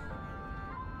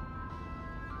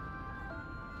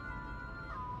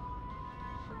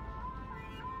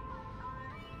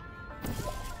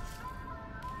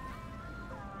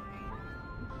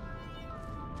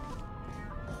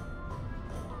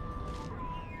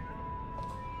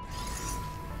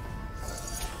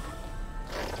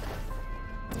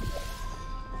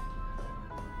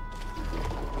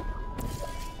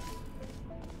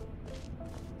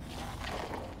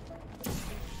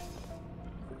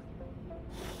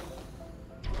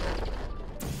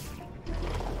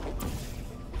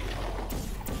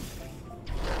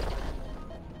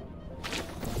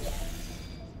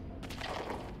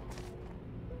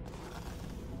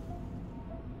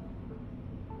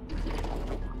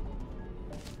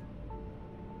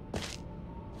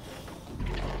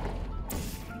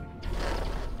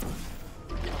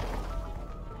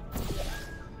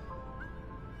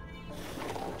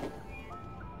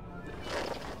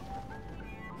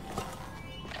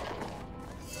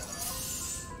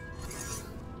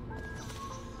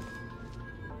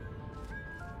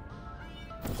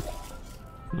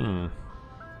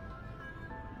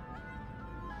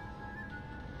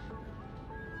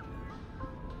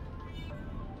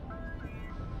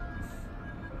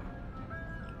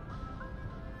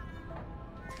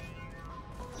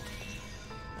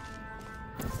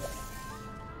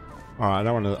 Alright, I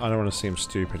don't want to seem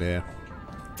stupid here.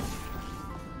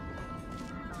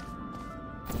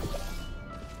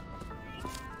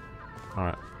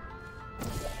 Alright.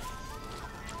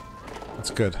 That's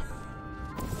good.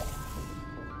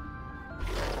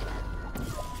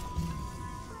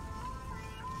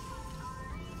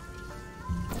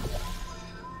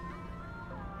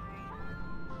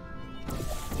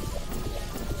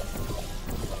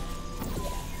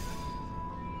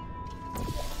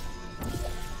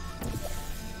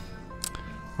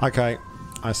 Okay,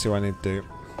 I see what I need to do.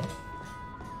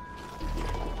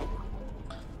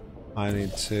 I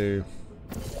need to...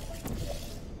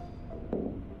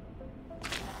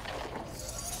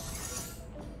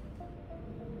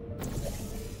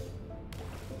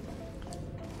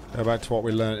 go back to what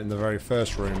we learnt in the very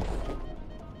first room.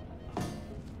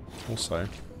 Also,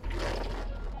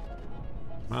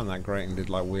 man, that grating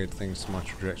did like weird things to my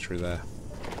trajectory there.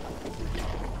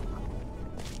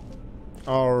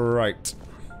 Alright.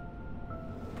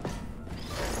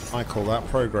 I call that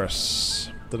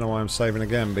progress. Don't know why I'm saving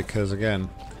again, because again,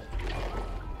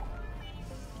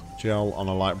 gel on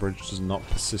a light bridge does not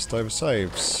persist over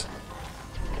saves.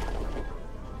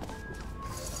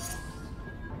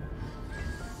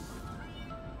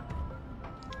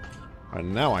 Right,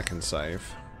 now I can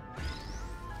save.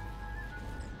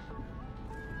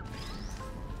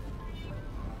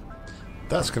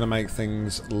 That's going to make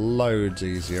things loads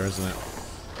easier, isn't it?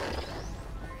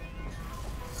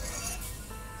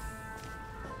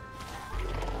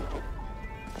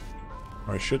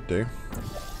 Or I should do.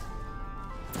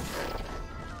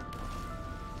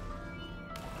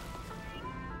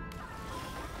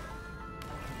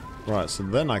 Right, so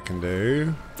then I can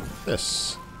do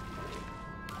this.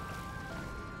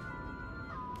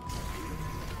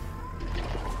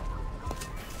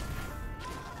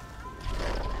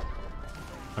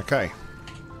 Okay.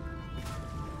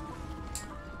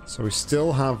 So we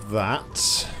still have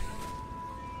that.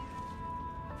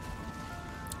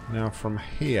 Now from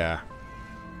here,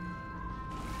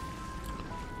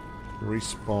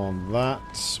 respawn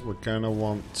that. We're going to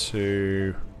want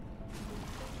to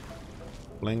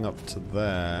bling up to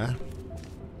there.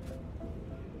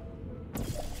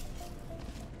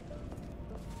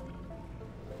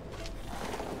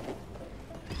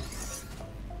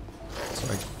 So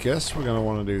I guess we're going to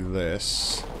want to do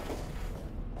this.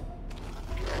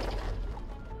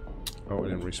 Oh, we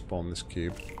didn't respawn this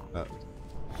cube.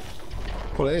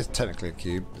 Well, it is technically a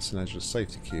cube. It's an edge of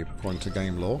safety cube, according to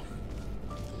game lore.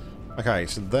 Okay,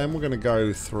 so then we're going to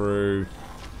go through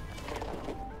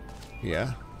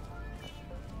here.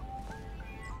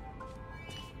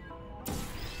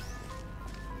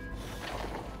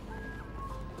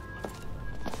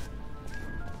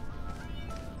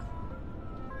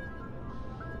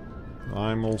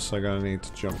 I'm also going to need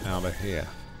to jump out of here.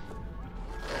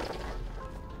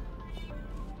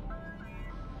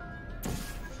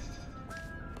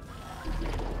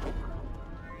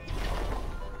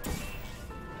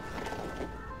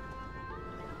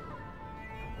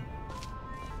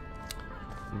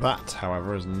 That,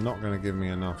 however, is not going to give me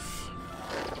enough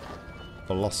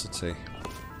velocity.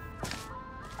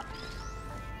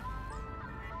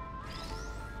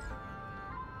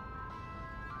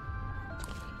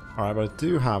 Alright, but I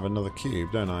do have another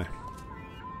cube, don't I?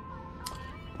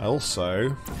 I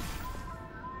also...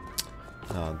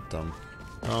 oh, dumb.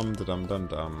 Dum.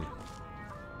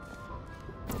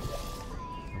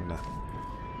 Nah.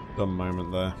 Dumb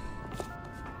moment there.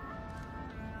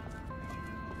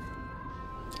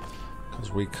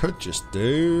 Because we could just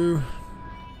do...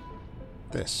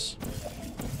 this.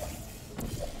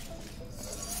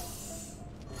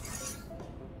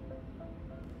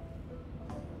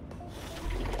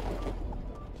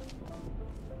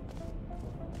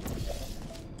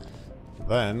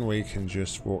 Then we can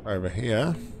just walk over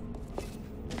here.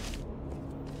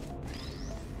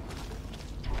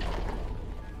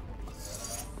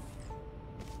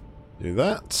 Do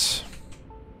that.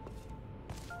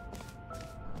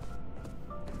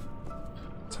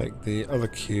 Take the other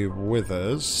cube with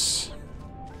us.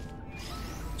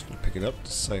 Just gonna pick it up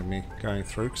to save me going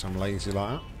through because I'm lazy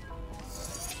like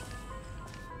that.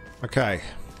 Okay.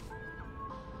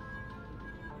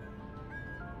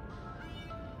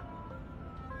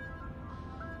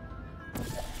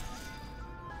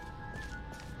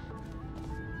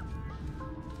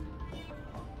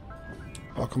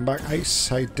 Welcome back, Ace.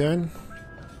 How you doing?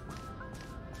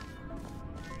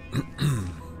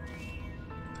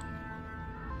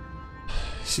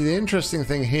 See, the interesting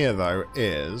thing here, though,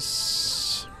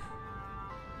 is...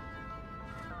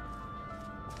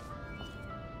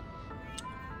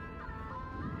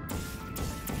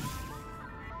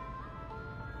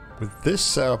 with this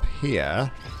setup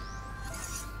here...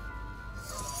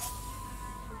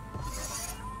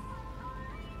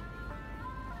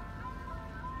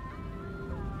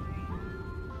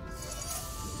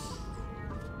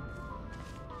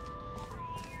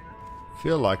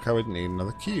 feel like I would need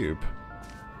another cube.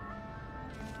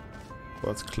 But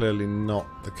that's clearly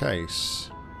not the case.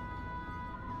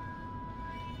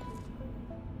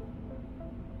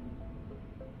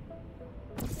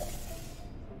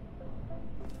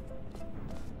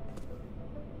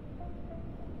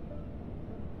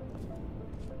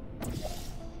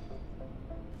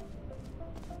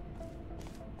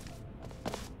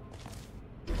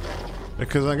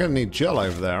 Because I'm going to need gel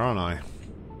over there, aren't I?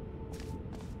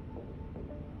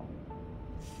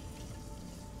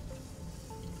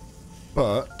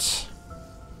 But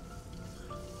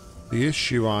the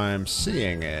issue I'm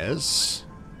seeing is,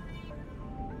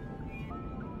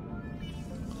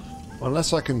 well,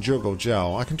 unless I can juggle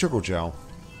gel. I can juggle gel.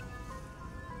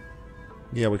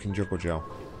 Yeah, we can juggle gel.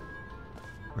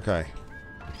 Okay.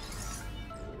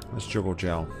 Let's juggle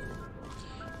gel.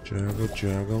 Juggle,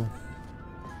 juggle.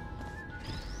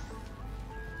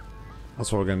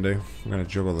 That's what we're going to do. We're going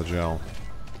to juggle the gel.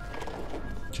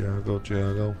 Juggle,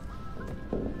 juggle.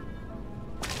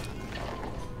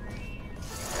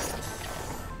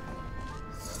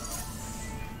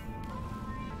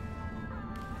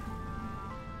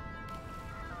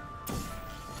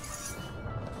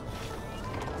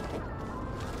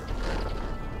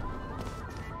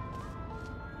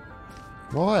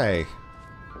 Why?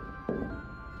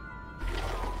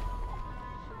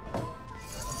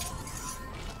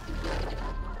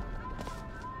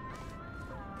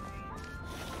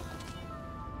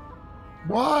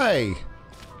 Why?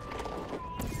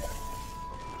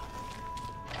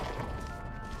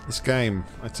 This game,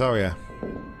 I tell ya.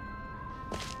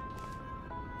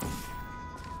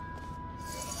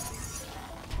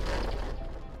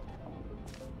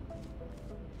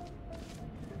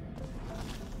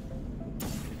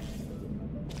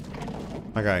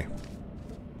 Okay.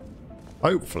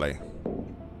 Hopefully.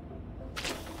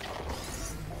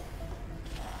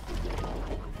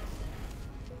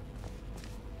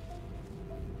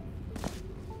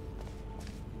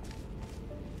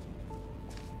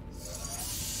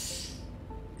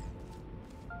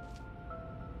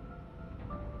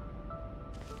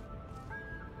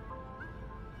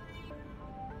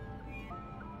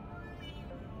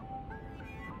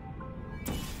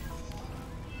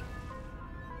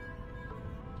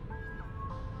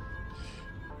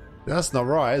 That's not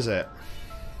right, is it?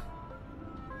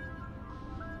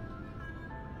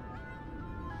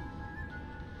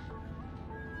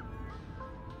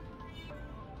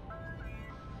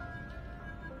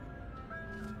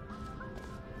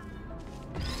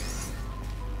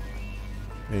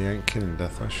 You ain't killing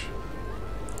Deathwish.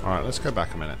 Alright, let's go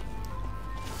back a minute.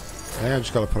 I think I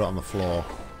just got to put it on the floor.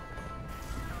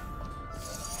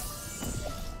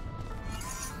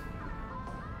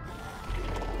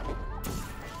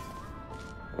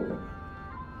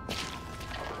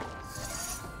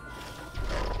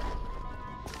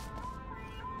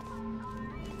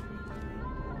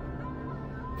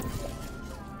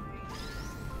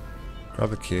 Grab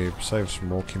the cube, save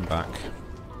some walking back.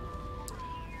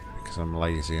 Because I'm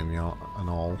lazy and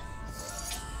all.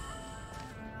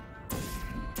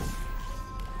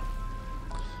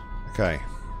 Okay.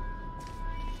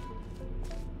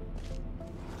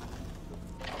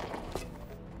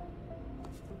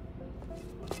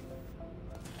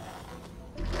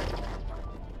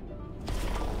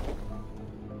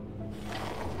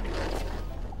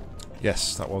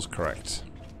 Yes, that was correct.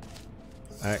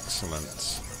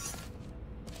 Excellent.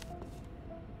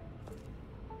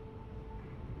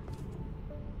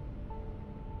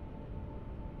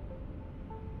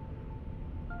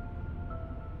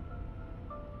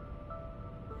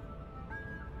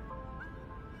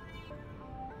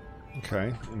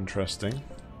 Okay, interesting.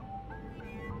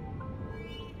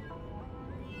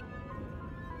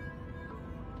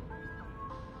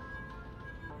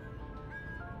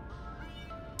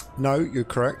 No, you're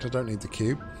correct. I don't need the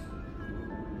cube.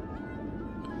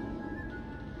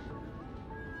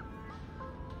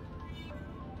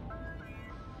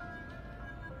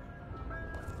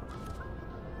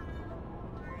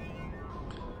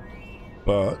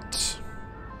 But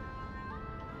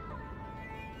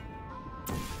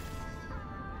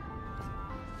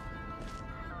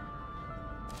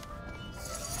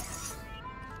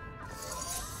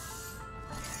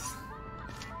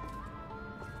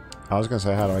I was going to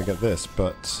say, how do I get this?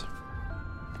 But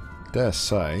dare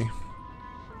say.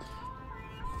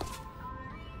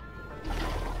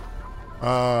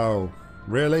 Oh,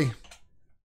 really?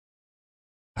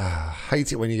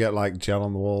 Hate it when you get like gel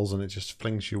on the walls and it just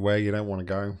flings you where you don't want to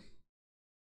go.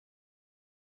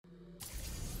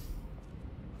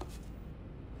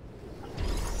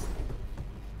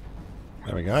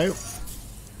 There we go.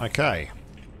 Okay.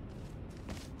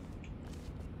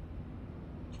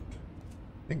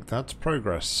 I think that's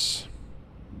progress.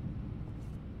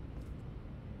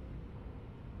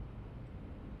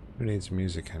 Who needs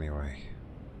music anyway?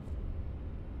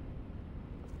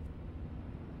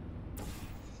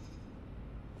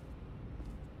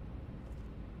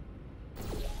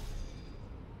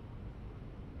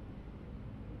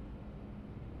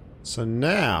 So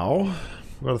now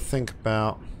we've got to think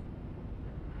about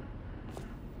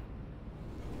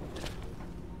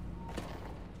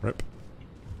Rip.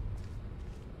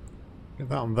 Get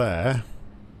that on there.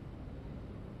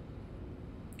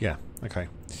 Yeah, okay.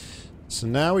 So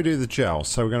now we do the gel.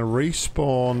 So we're going to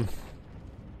respawn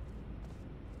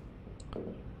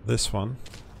this one.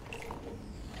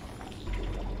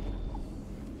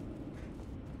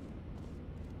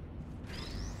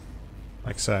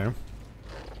 Like so.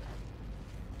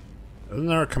 Isn't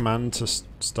there a command to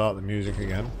start the music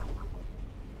again?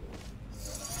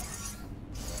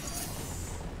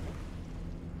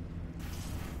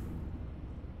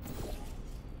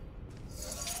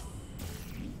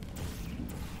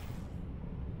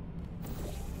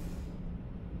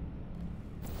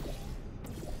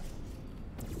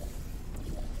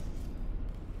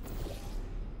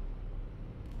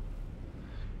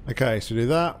 Okay, so we do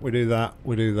that, we do that,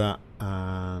 we do that,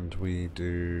 and we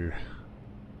do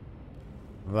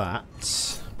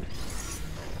that.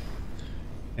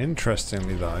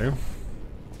 Interestingly though,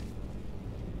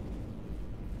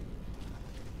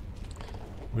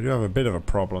 we do have a bit of a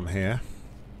problem here.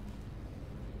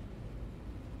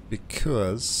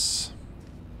 Because...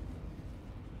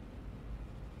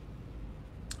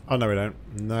 oh no we don't.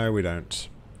 No we don't.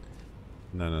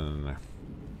 No, no, no, no.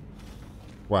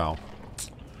 Well...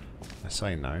 I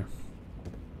say no.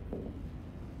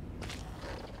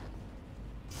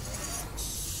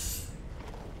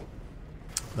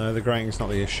 No, the grating's not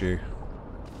the issue.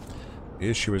 The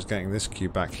issue is getting this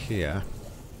cube back here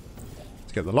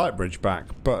to get the light bridge back,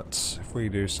 but if we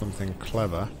do something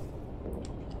clever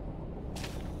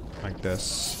like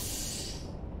this,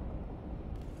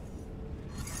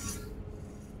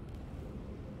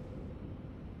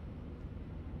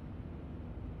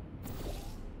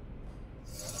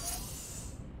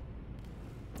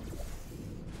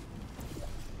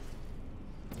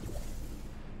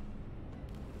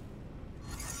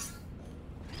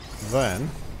 then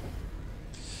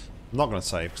I'm not going to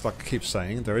save because, like I keep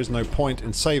saying, there is no point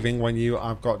in saving when you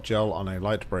have got gel on a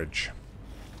light bridge.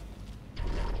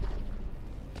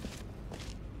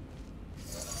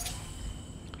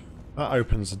 That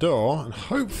opens the door, and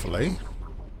hopefully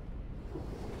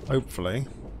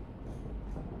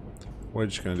we're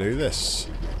just going to do this,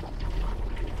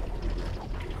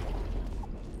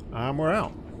 and we're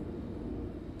out.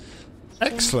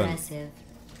 Excellent. Impressive.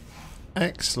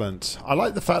 Excellent. I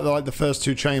like the fact that like the first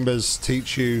two chambers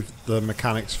teach you the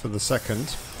mechanics for the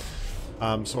second.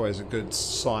 It's always a good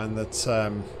sign that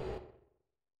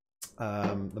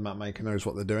the map maker knows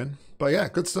what they're doing. But yeah,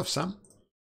 good stuff, Sam.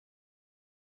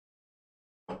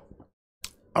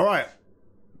 All right.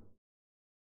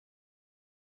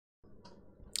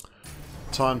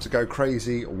 Time to go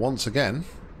crazy once again.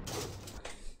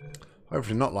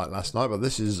 Hopefully not like last night, but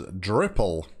this is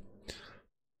Dripple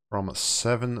from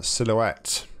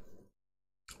SevenSilhouette.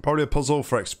 Probably a puzzle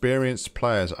for experienced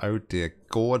players. Oh dear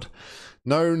God.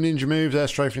 No ninja moves, air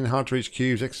strafing, hard to reach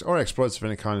cubes, or exploits of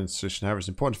any kind in this position. However, it's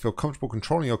important to feel comfortable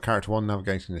controlling your character while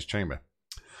navigating this chamber.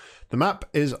 The map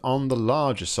is on the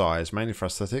larger size, mainly for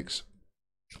aesthetics.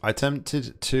 I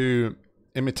attempted to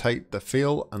imitate the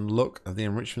feel and look of the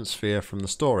enrichment sphere from the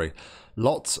story.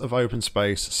 Lots of open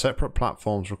space, separate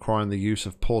platforms requiring the use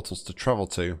of portals to travel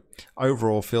to.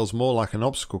 Overall feels more like an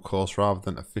obstacle course rather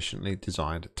than efficiently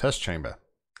designed test chamber.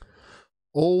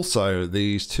 Also,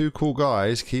 these two cool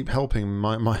guys keep helping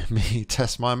me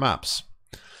test my maps.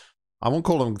 I won't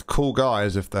call them cool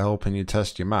guys if they're helping you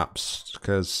test your maps,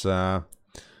 because,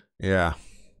 yeah.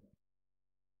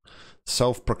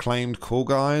 Self-proclaimed cool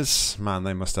guys, man,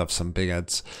 they must have some big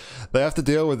heads. They have to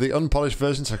deal with the unpolished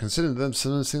version, so consider them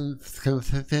sending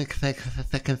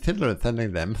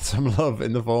them some love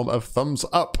in the form of thumbs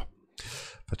up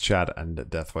for Chad and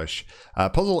Deathwish.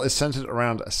 Puzzle is centered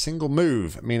around a single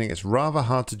move, meaning it's rather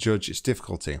hard to judge its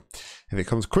difficulty. If it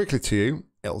comes quickly to you,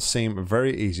 it'll seem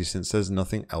very easy since there's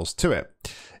nothing else to it.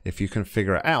 If you can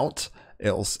figure it out,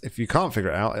 if you can't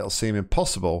figure it out, it'll seem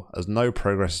impossible as no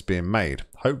progress is being made.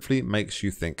 Hopefully it makes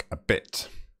you think a bit.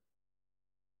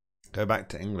 Go back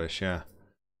to English, yeah.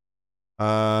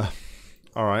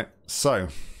 Alright, so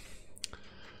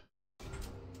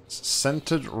it's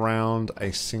centered around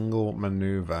a single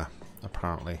maneuver,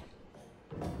 apparently.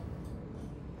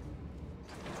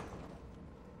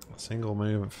 A single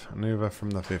maneuver from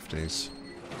the 50s.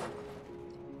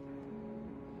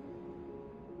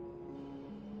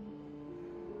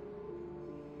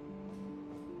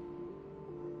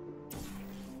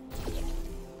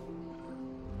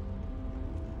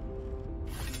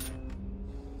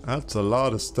 That's a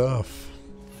lot of stuff.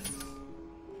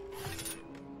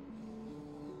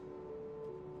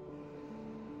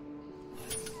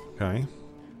 Okay.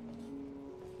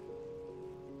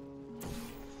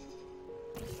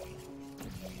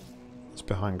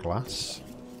 behind glass.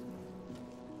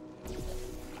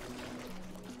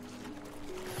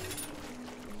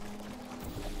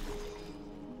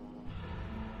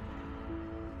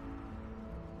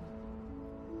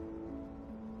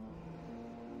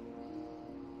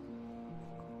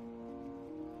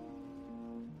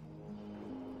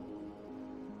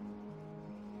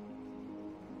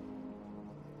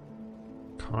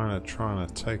 Kind of trying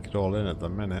to take it all in at the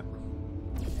minute.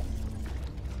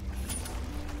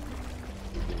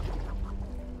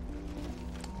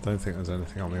 Don't think there's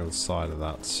anything on the other side of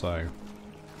that, so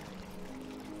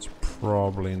it's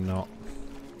probably not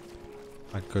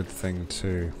a good thing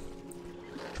to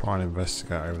try and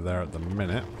investigate over there at the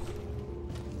minute.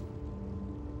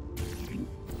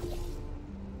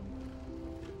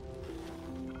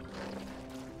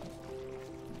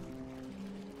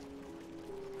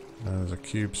 There's a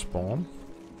cube spawn.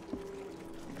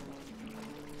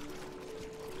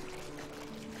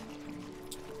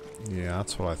 Yeah,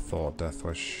 that's what I thought,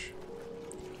 Deathwish.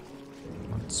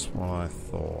 That's what I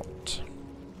thought.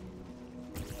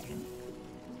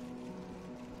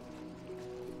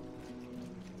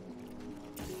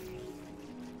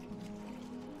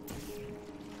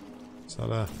 Is that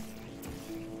a...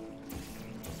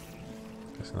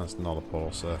 Guessing that's not a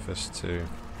portal surface to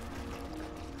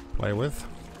play with.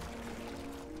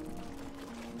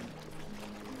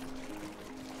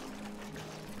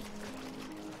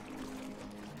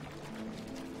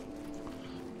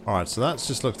 Alright, so that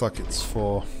just looks like it's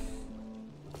for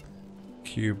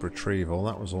cube retrieval.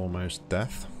 That was almost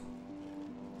death.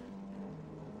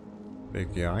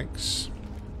 Big yikes.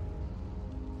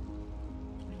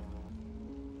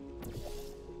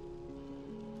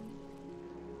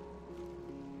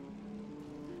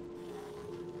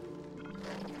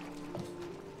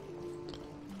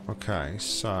 Okay,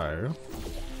 so...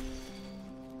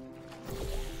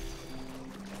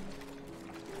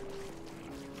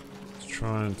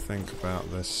 try and think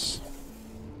about this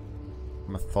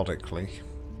methodically.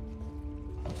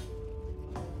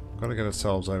 Got to get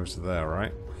ourselves over to there,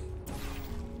 right?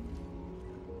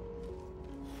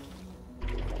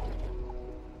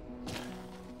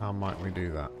 How might we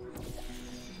do that?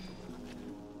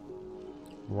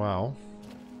 Well,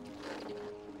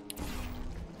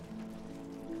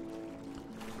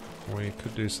 we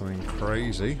could do something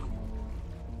crazy.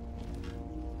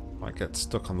 Might get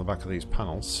stuck on the back of these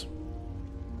panels.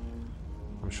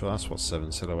 I'm sure that's what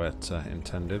SevenSilhouette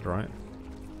intended, right?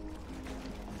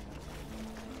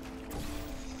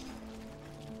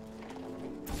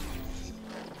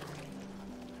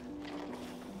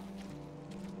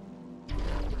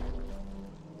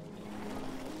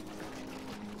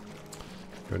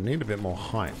 We would need a bit more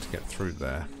height to get through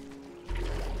there.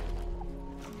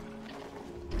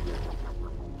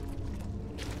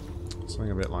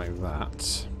 Something a bit like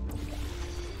that.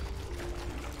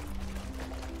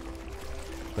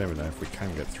 There we know if we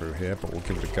can get through here, but we'll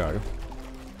give it a go.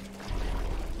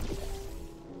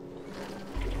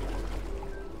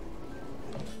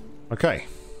 Okay.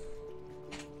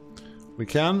 We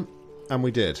can, and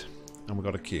we did. And we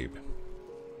got a cube.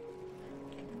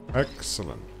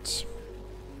 Excellent.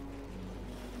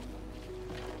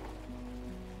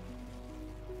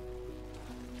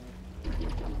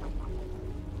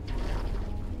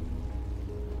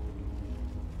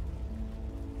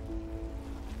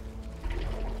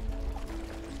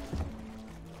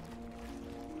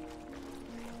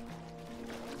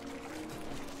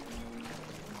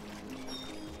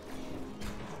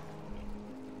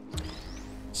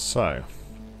 So,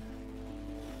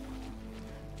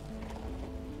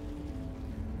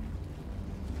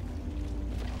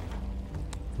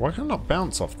 why can I not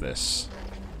bounce off this?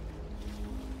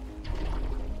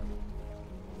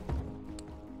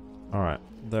 Alright,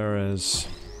 there is...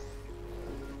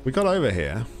 We got over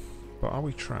here, but are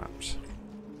we trapped?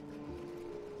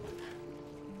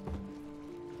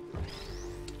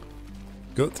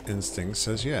 Gut instinct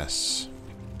says yes.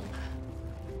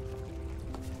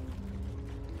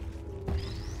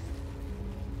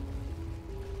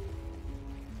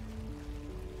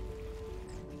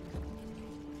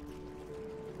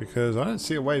 Because I don't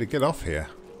see a way to get off here.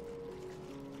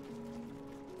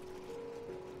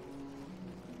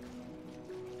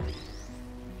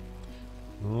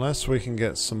 Unless we can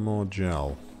get some more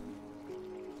gel.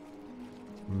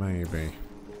 Maybe.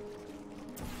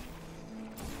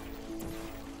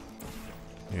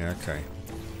 Yeah, okay.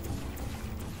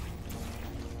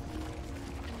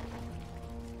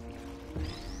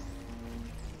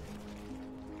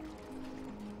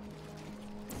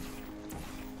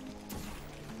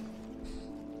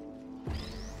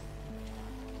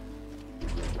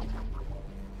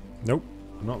 Nope,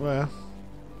 not there.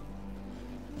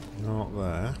 Not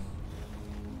there.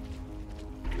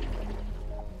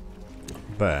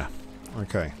 There.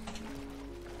 Okay.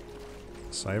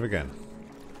 Save again.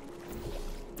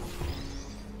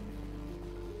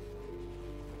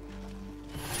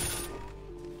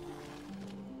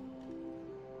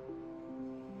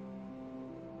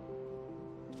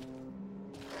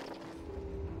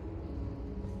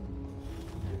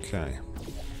 Okay.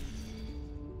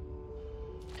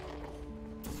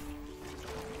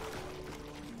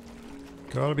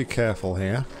 Gotta be careful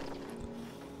here,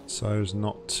 so as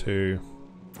not to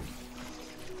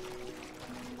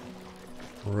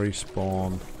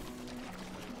respawn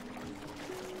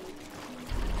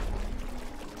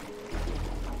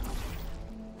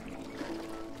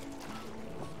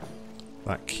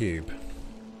that cube.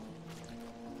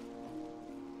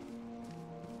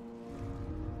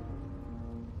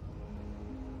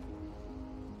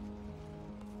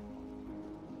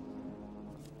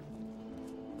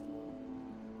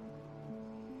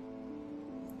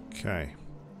 Okay.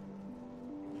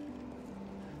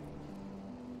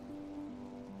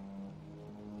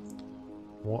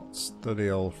 What's the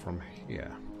deal from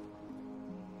here?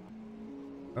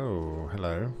 Oh,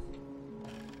 hello.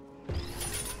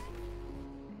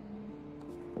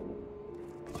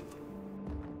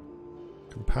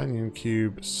 Companion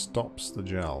cube stops the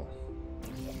gel.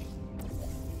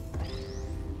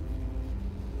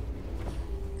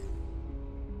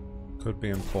 Could be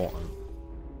important.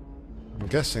 I'm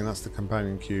guessing that's the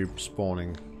companion cube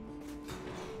spawning.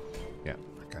 Yeah,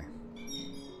 okay.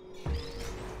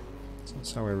 So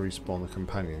that's how we respawn the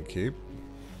companion cube.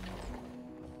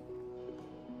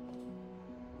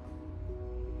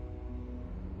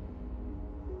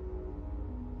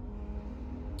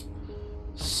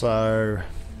 So,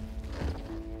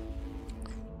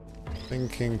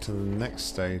 thinking to the next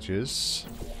stages.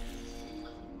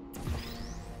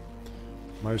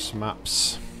 Most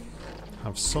maps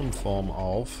have some form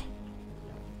of,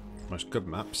 most good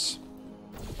maps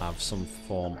have some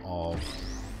form of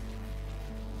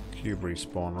cube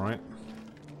respawn, right?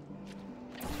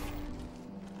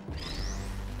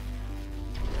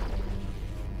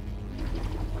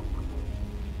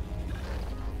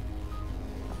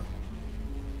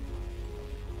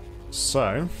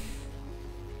 So,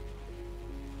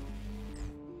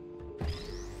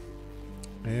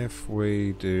 if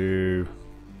we do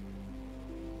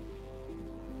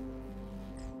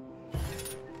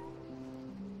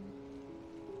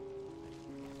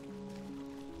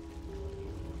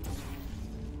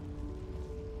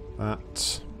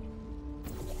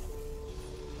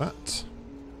that.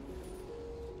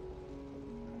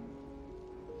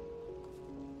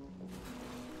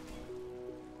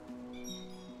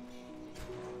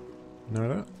 No, I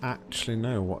don't actually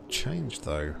know what changed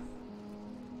though.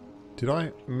 Did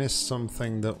I miss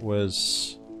something that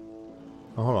was...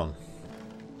 Oh, hold on.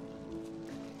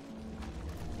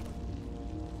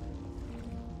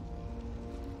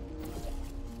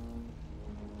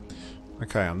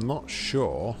 Okay, I'm not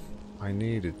sure I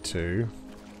needed to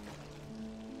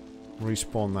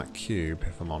respawn that cube,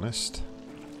 if I'm honest.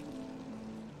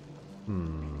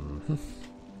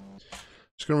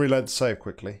 Just going to reload the save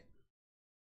quickly.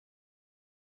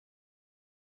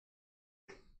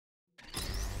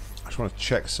 I just want to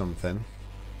check something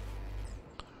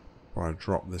before I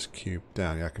drop this cube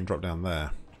down. Yeah, I can drop down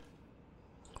there.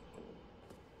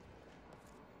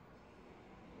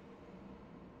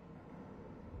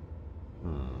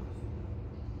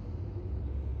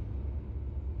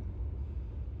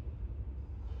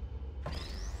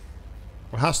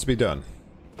 Well, it has to be done.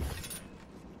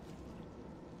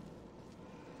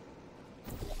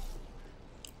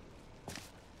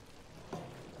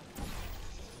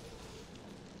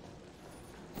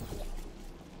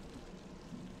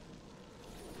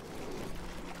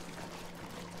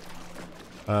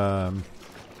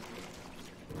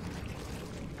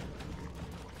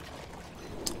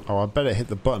 Oh, I bet it hit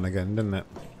the button again, didn't it?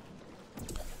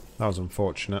 That was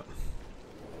unfortunate.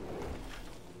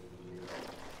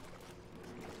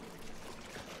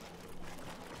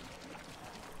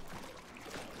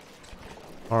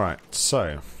 Alright,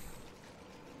 so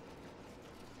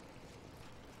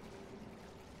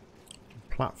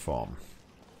platform.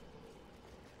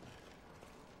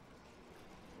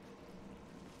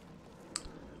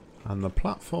 And the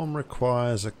platform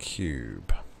requires a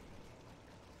cube.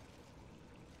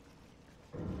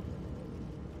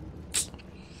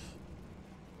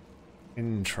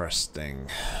 Interesting.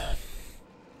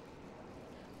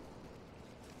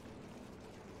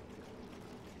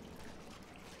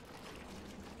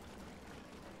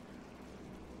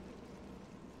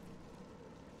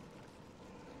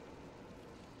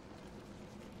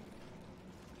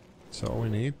 So all we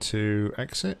need to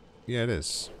exit? Yeah, it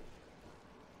is.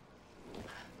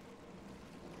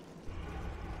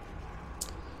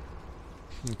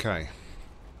 Okay.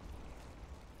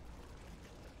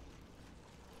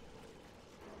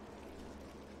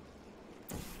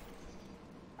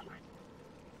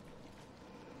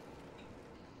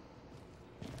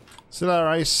 See you later,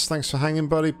 Ace. Thanks for hanging,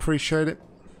 buddy. Appreciate it.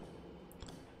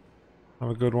 Have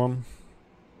a good one.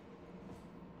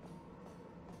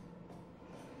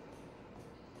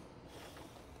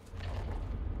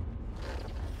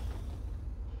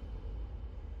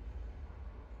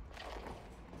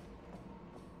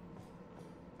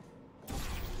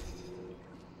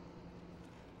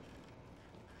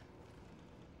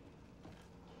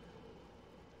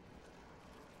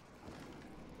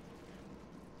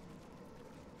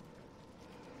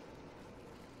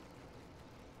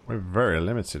 We're very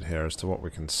limited here as to what we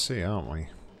can see, aren't we?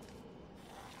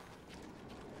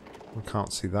 We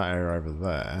can't see that area over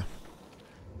there.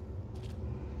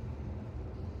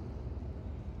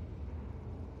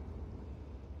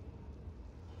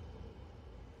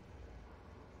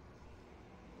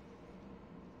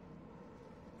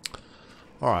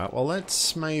 Alright, well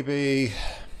let's maybe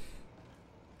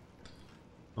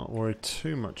not worry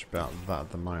too much about that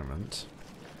at the moment.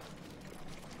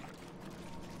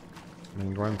 I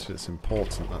mean, granted it's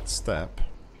important, that step.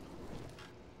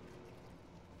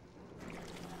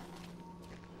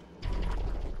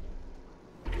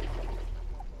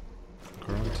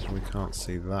 Granted we can't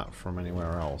see that from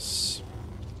anywhere else.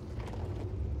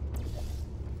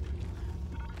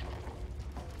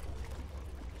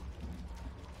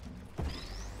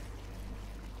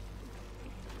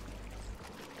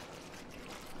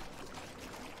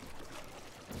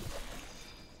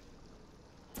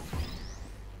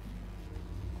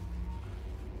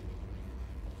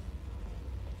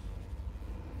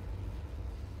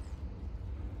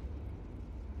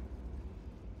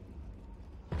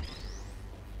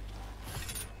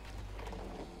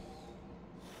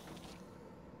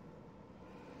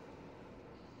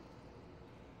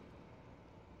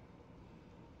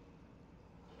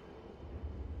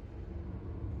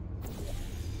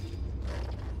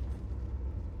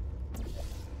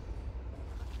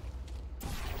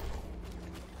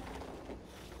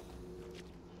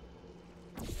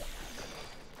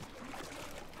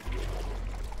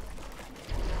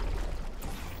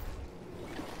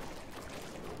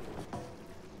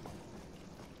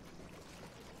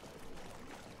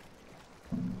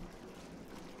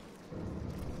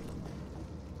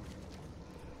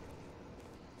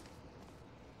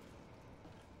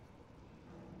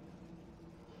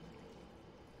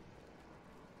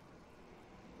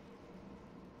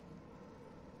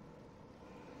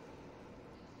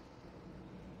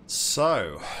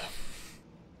 So,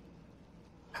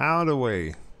 how do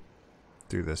we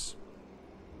do this?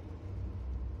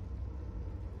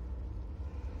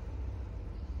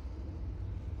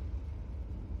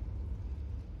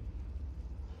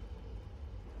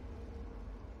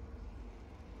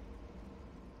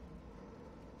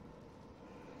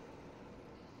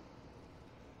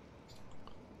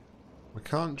 We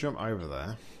can't jump over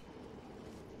there.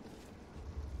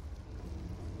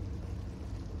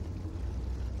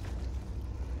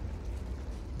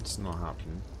 It's not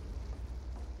happening.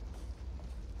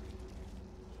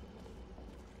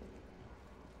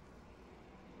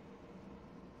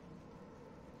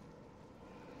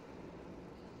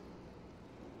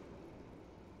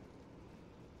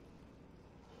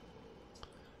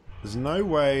 There's no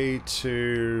way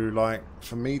to, like,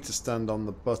 for me to stand on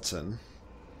the button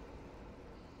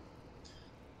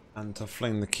and to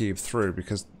fling the cube through,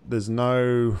 because there's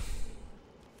no...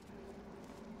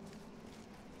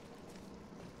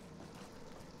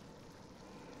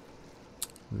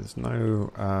 There's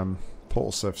no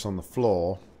portal surface on the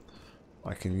floor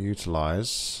I can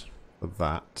utilize for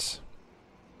that.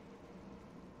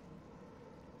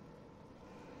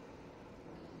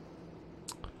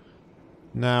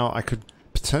 Now I could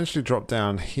potentially drop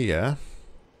down here.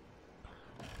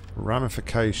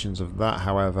 Ramifications of that,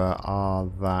 however, are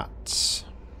that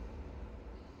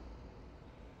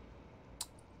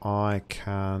I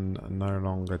can no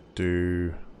longer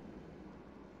do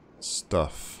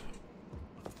stuff.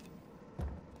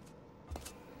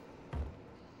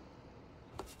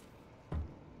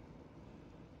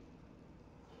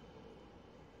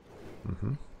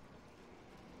 Mm-hmm.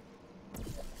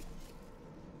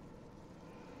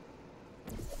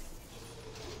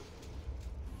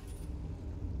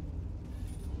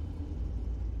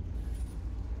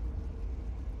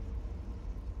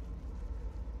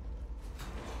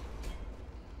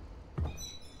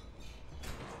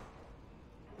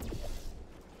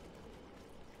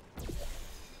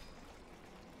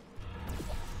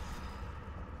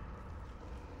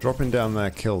 Dropping down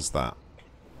there kills that.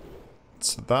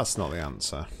 So that's not the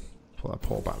answer. Put that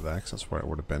portal back there, because that's where it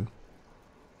would have been.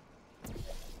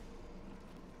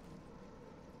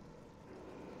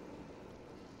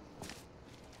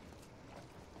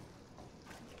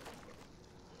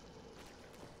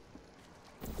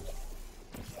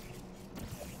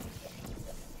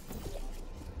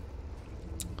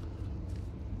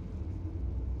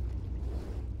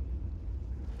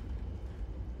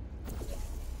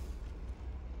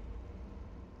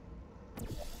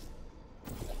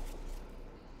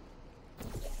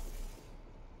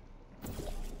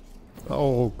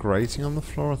 Oh, grating on the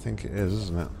floor? I think it is,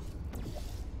 isn't it?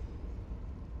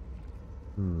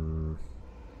 Hmm.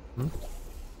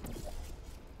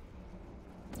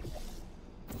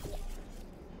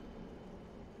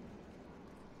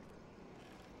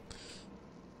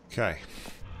 Okay.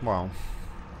 Well.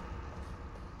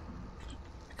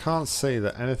 I can't see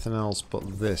that anything else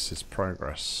but this is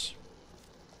progress.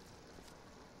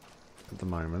 At the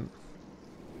moment.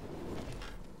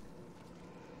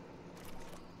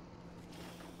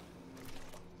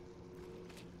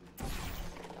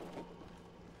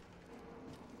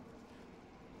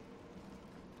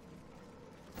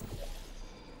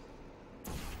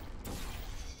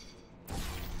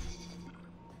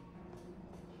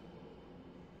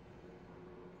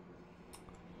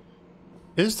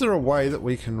 Is there a way that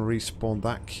we can respawn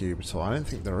that cube at all? I don't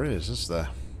think there is there?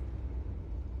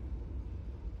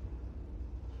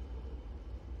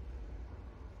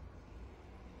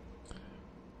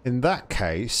 In that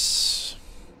case,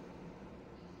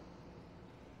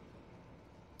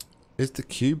 is the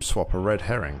cube swap a red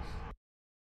herring?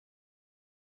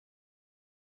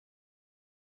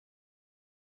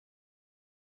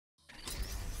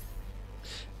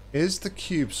 Is the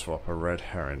cube swap a red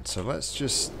herring? So let's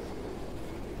just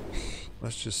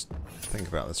think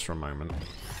about this for a moment.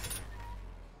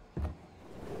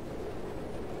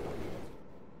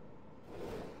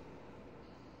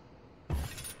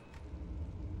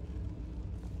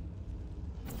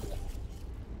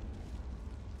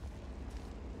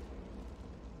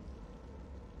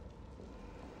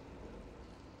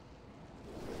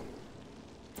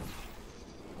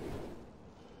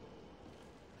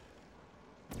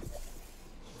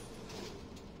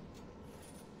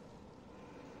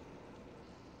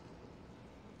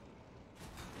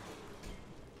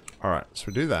 Alright, so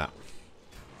we do that.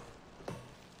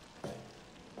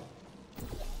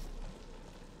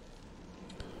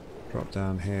 Drop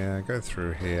down here, go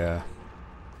through here.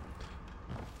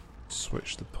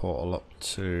 Switch the portal up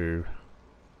to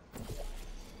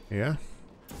here.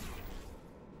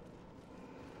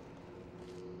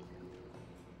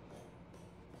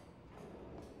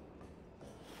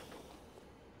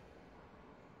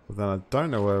 But then I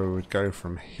don't know where we would go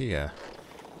from here.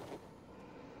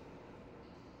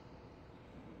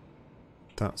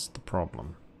 That's the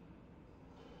problem.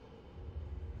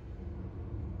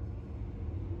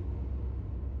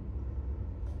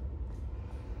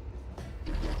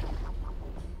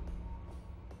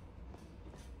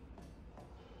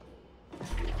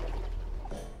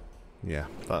 Yeah,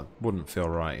 that wouldn't feel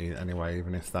right anyway,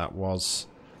 even if that was...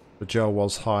 the gel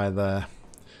was high there.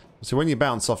 So when you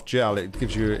bounce off gel, it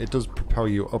gives you... it does propel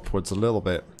you upwards a little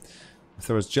bit. If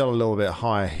there was gel a little bit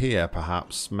higher here,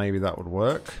 perhaps, maybe that would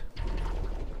work.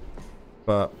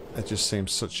 But it just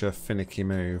seems such a finicky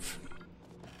move.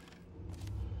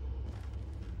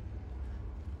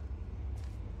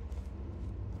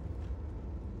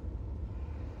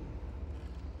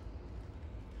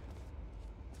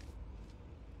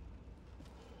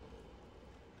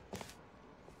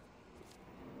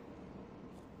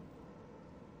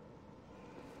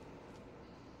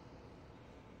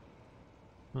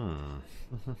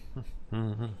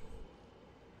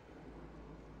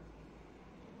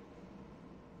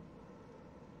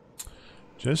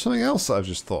 Do you know something else that I've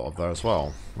just thought of there as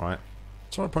well? Right.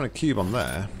 So I'm putting a cube on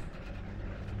there.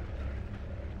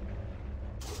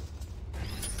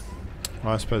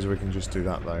 Well, I suppose we can just do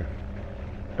that though.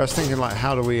 I was thinking, like,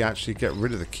 how do we actually get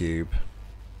rid of the cube?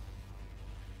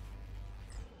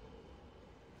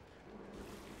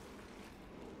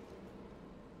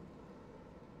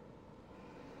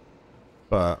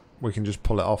 But we can just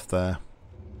pull it off there.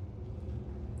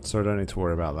 So I don't need to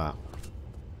worry about that.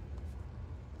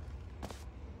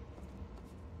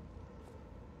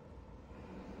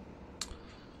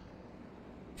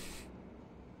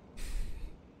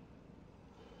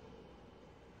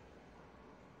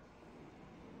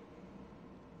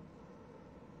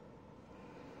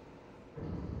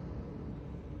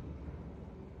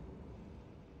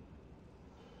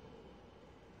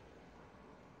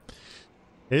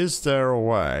 Is there a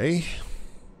way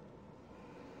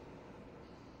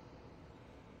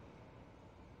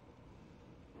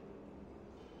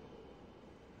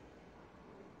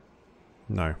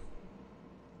No.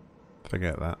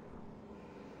 Forget that.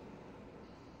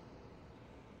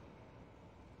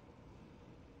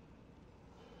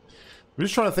 I'm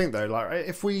just trying to think though, like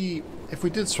if we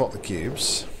did swap the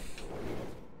cubes.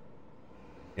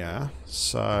 Yeah,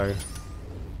 so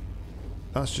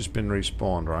that's just been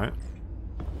respawned, right?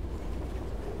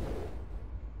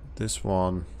 This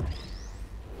one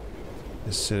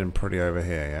is sitting pretty over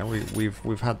here, yeah?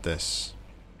 We've had this.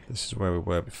 This is where we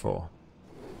were before.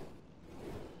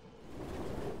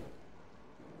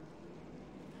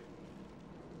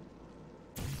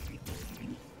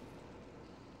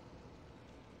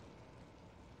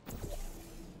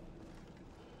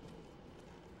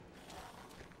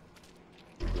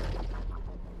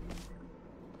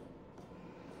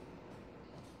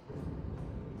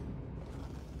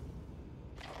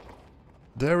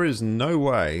 There is no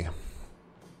way.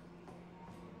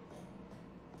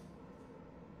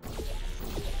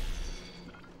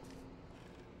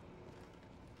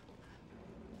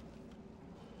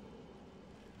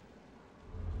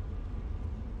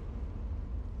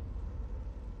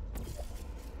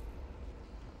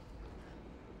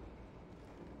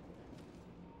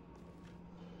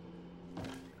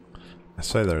 I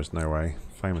say there is no way.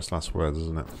 Famous last words,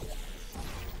 isn't it?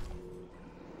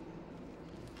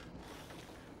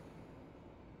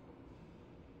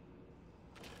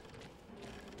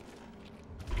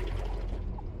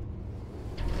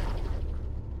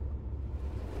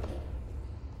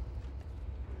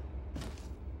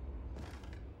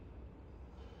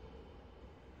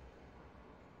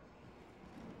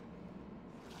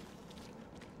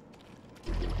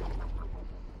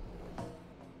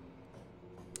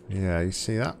 Yeah, you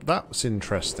see that's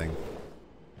interesting.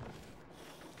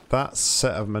 That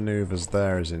set of maneuvers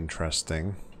there is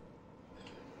interesting.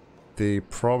 The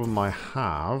problem I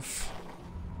have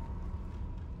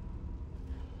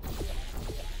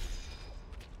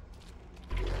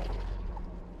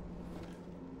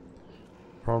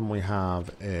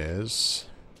is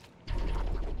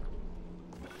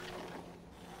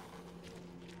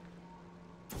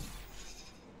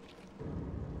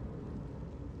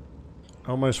I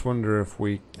almost wonder if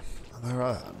we...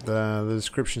 The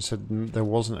description said there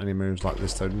wasn't any moves like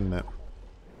this though, didn't it?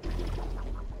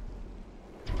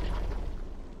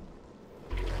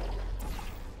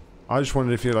 I just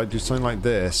wondered if you like do something like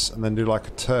this and then do like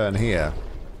a turn here.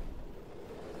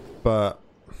 But...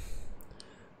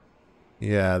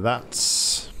 yeah,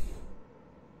 that's...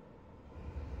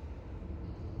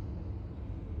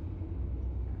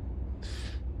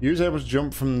 You was able to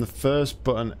jump from the first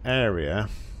button area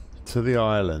to the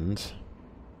island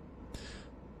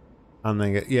and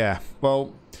then get... yeah,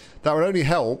 well, that would only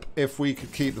help if we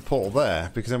could keep the portal there,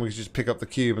 because then we could just pick up the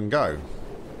cube and go.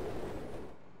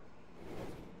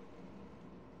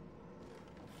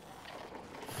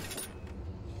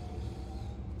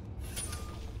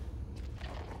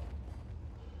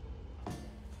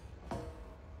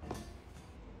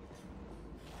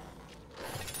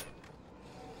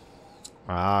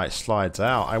 Ah, it slides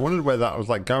out. I wondered where that was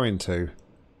like going to.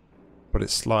 But it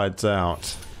slides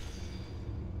out.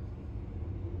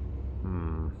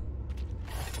 Hmm.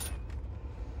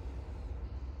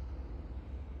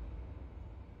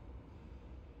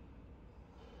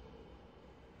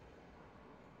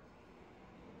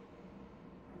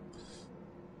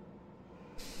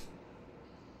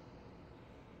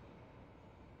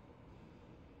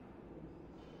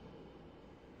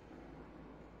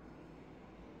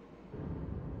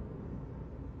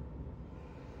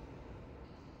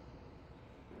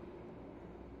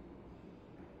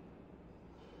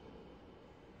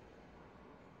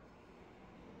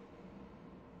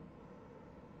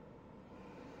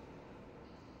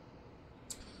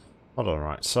 Hold on,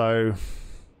 right, so...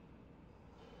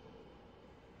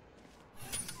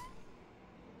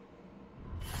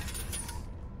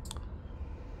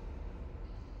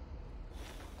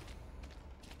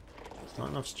 it's not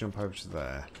enough to jump over to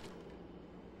there.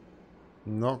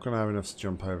 Not going to have enough to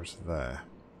jump over to there.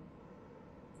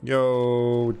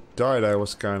 Yo, Dido,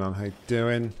 what's going on? How you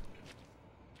doing?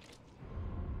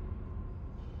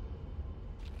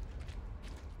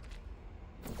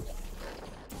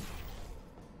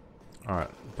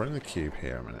 Alright, bring the cube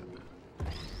here a minute.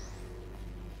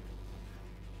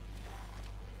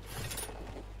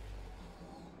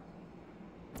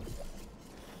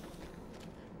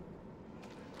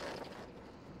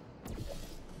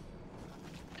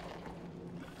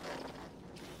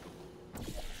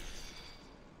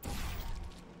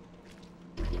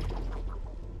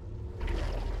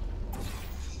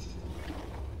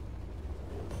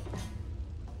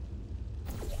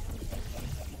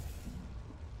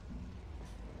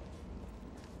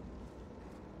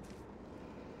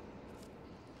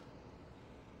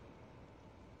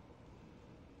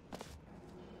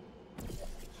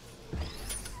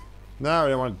 No, I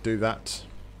don't want to do that.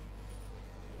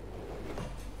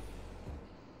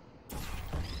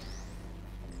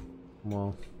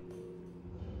 Well,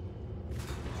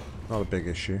 not a big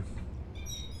issue.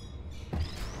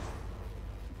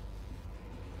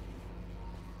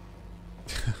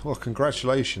 Well,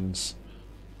 congratulations.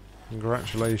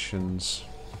 Congratulations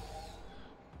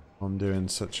on doing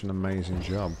such an amazing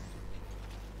job.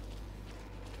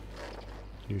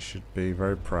 You should be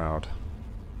very proud.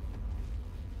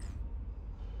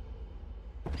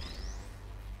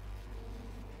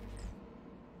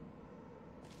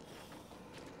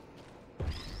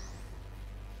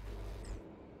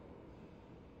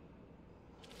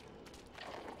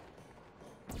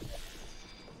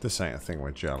 This ain't a thing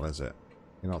with gel, is it?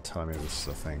 You're not telling me this is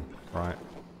a thing, right?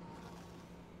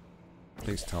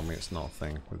 Please tell me it's not a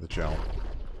thing with the gel.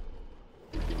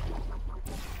 I'm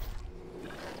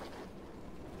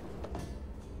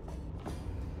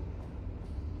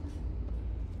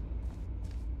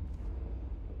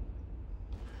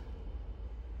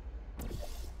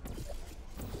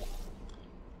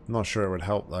not sure it would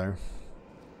help though.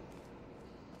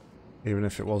 Even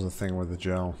if it was a thing with the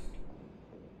gel.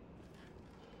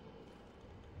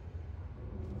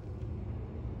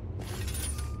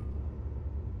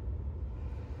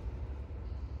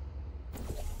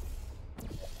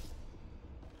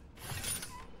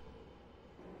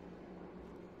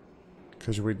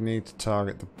 Because we'd need to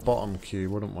target the bottom queue,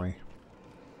 wouldn't we?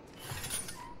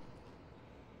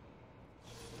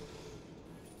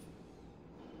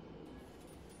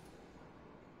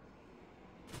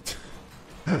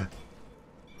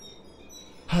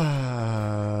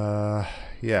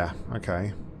 Yeah,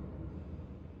 okay.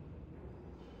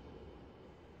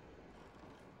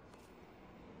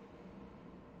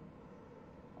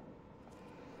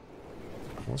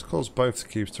 Let's cause both the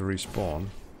cubes to respawn.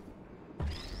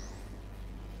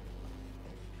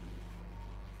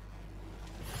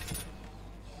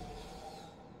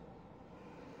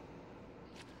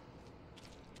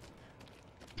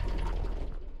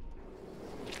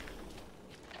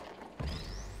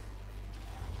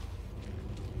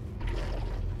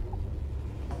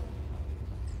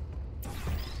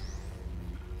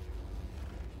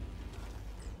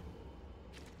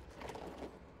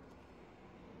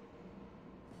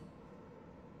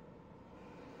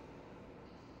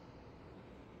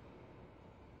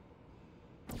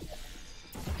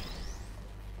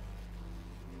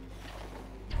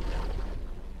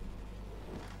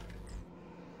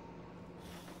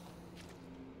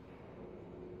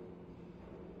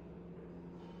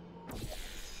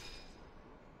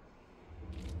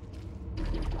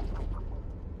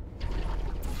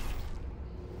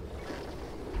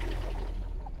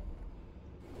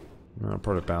 That'll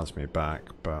probably bounce me back,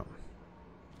 but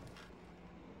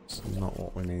it's not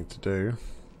what we need to do.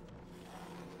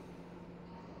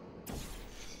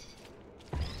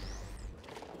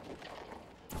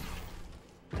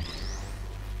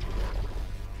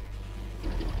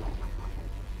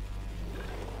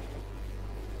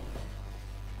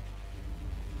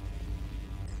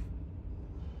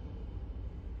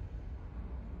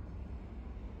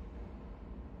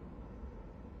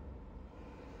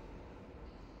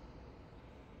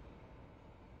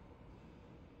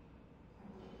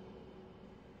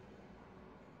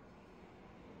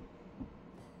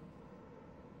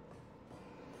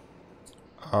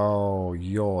 Oh,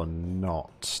 you're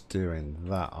not doing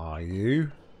that, are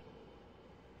you?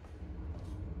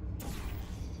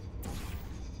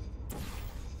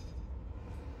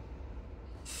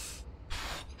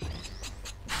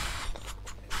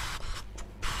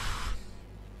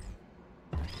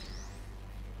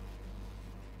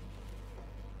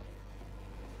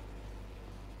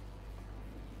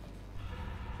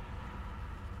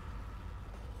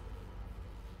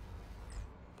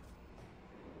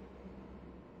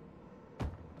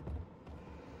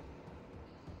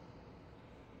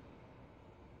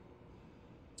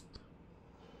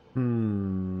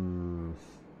 Hmm.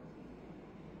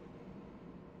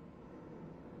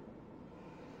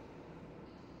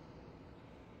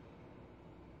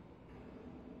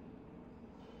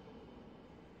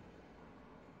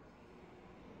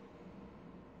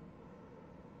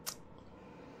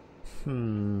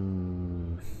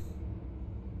 Hmm.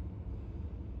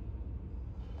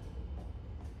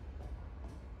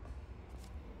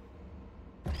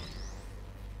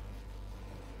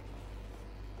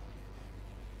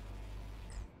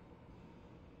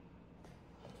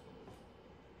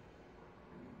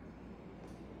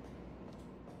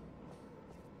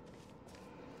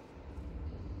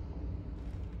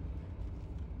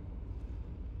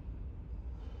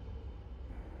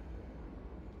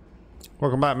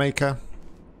 Welcome back, Maker.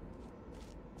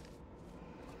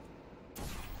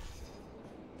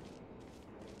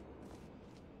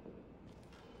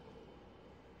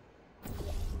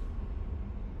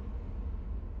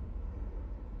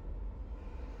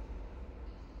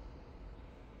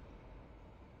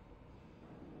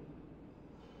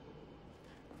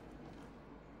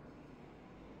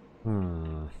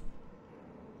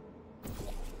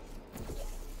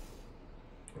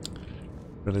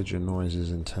 Villager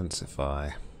noises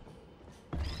intensify.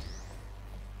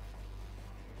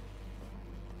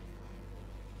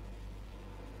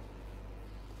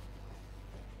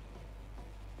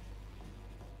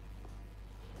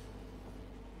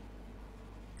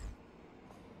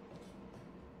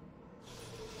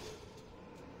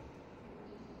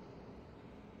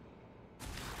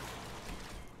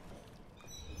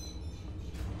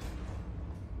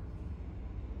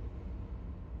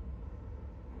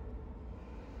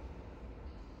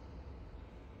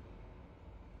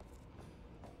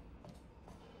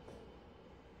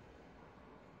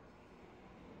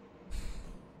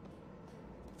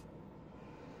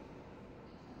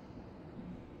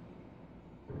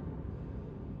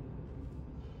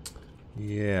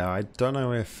 Yeah, I don't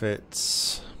know if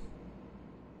it's...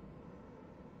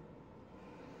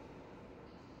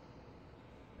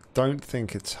 Don't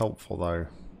think it's helpful though.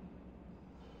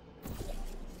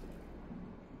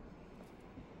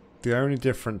 The only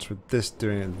difference with this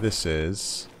doing it this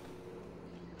is...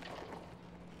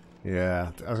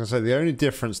 Yeah, I was gonna say the only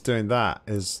difference doing that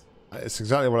is it's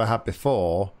exactly what I had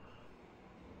before,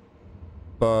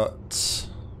 but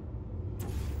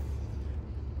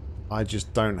I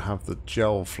just don't have the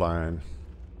gel flowing.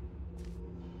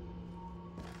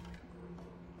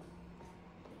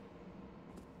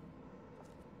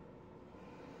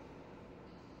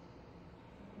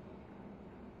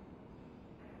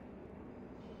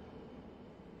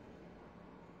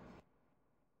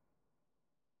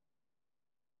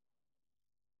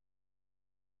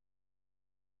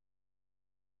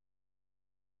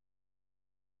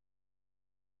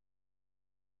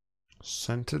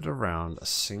 Centered around a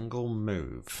single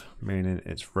move, meaning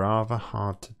it's rather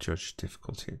hard to judge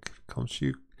difficulty.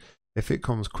 If it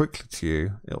comes quickly to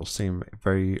you, it'll seem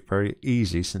very, very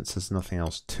easy since there's nothing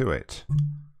else to it.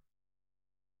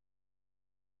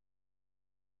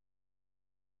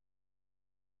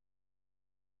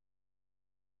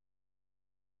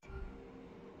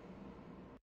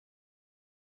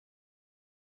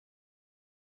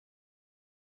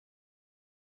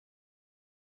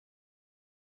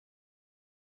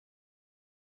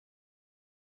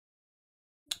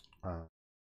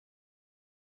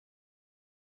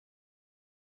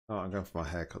 Oh, I'm going for my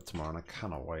haircut tomorrow and I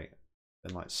cannot wait. It's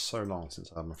been like so long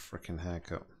since I had my freaking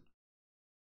haircut.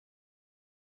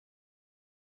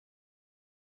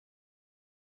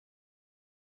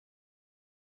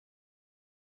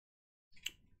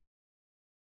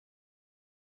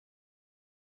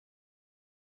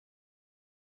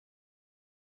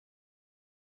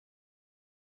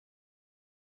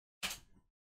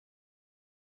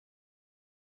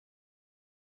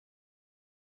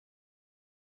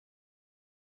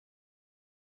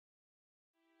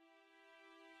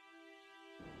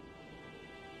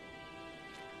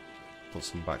 Put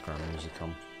some background music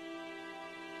on.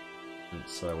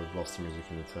 Since we've lost the music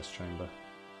in the test chamber.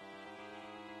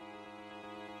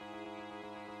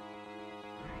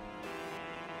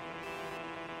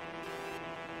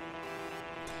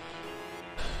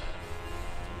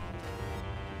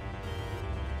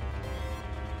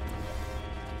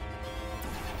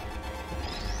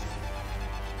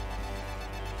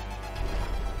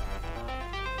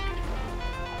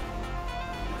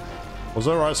 Was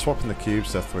it alright swapping the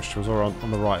cubes, Deathwish? Was alright on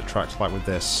the right tracks like with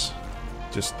this?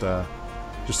 Just so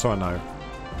I know.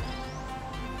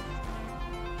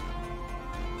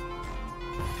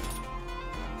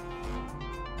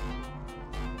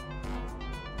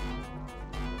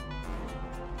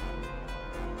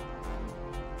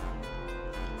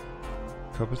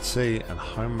 Cup of tea and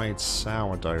homemade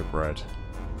sourdough bread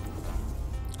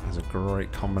is a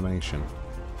great combination.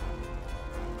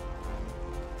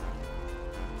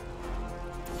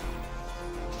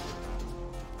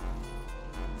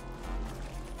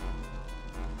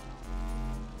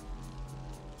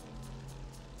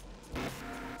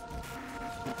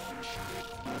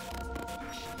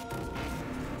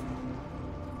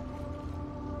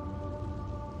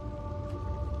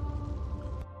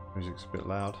 Music's a bit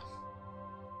loud.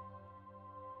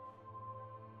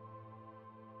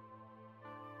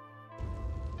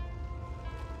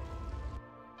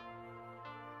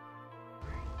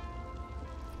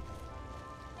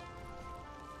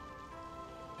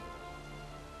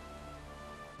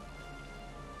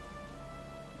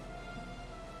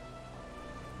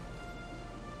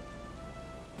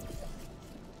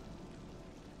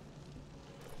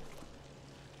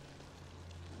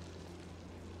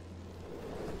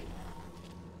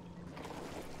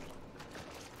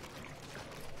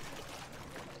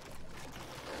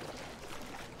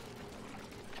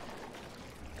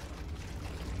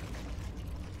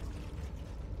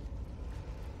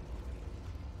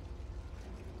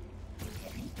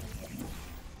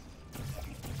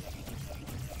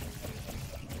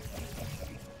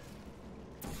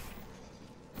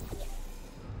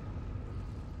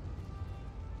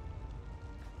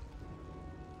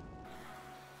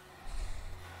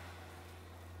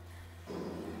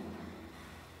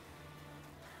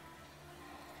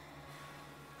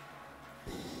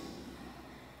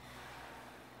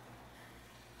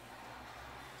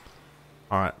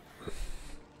 Alright.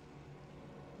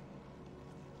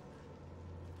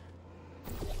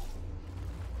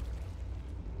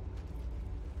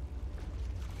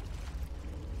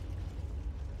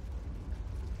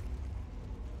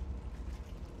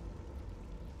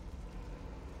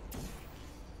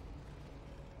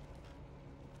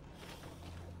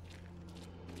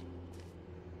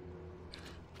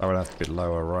 That would have to be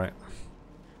lower, right?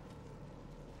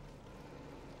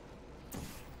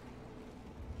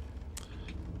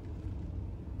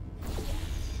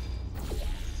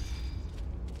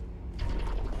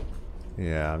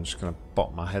 Yeah, I'm just gonna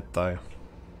bop my head though.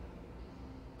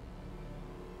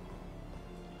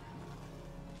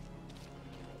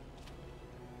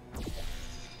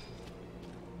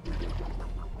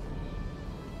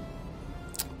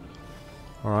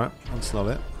 Alright, that's not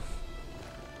it.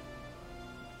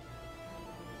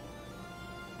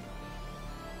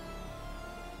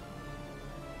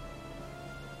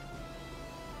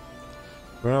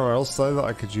 Where else though that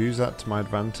I could use that to my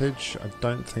advantage? I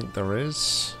don't think there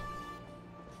is.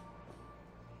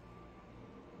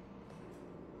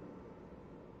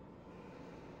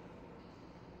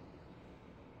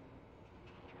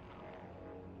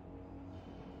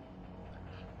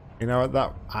 You know what,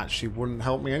 that actually wouldn't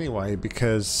help me anyway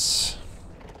because...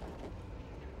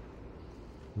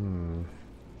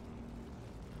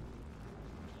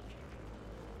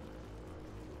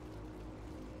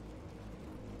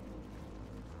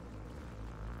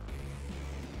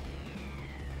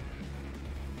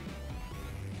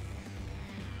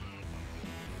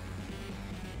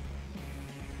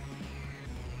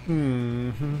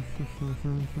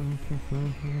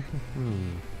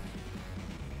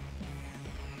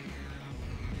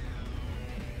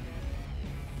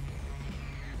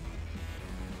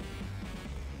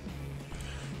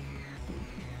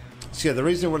 So yeah, the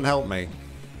reason it wouldn't help me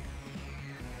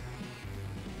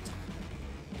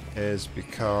is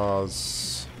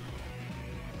because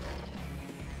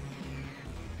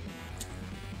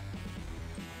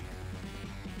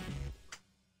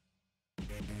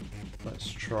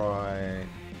let's try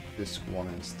this one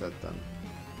instead then.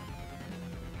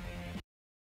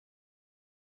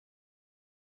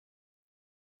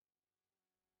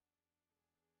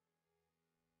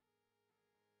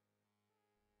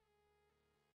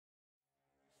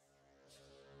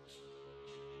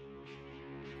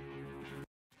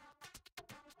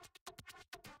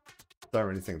 Don't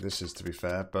really think this is, to be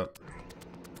fair, but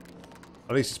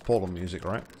at least it's Portal music,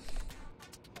 right?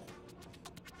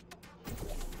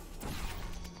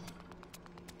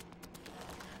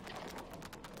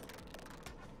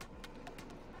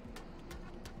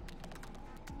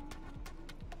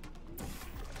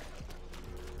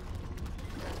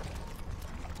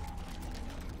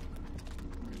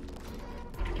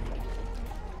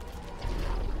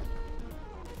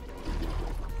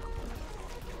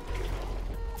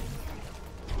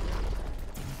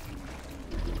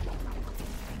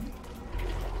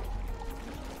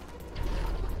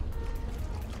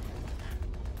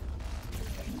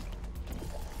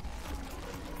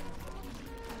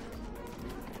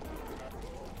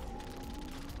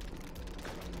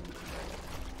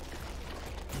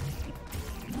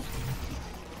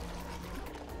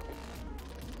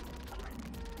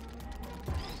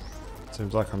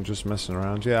 Seems like I'm just messing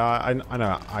around. Yeah, I know.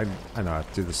 I know how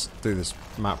to do this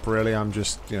map. Really, I'm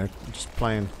just, you know, just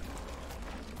playing.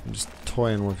 I'm just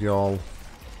toying with y'all.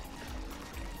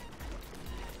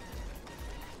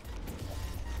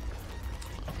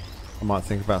 I might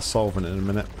think about solving it in a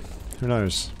minute. Who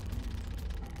knows?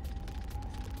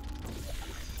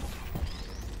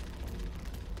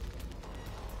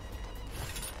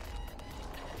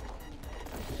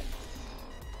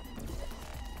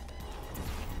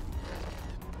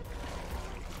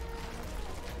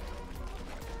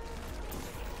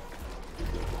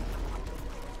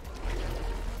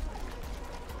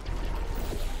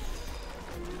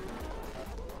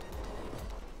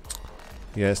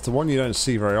 Yeah, it's the one you don't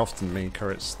see very often, Mika.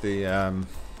 It's the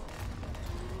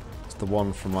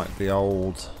one from like the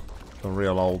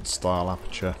real old style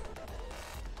Aperture.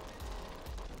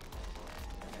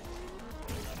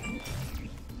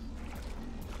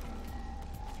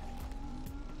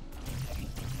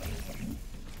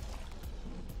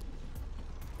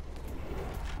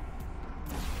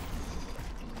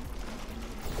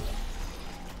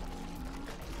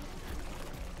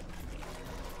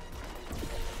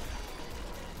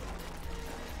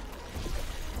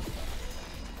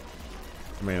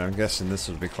 I mean, I'm guessing this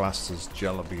would be classed as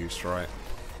gel abuse, right?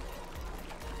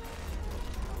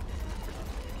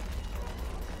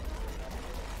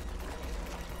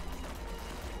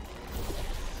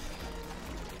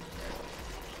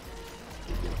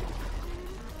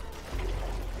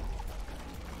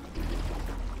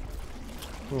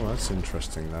 Oh, that's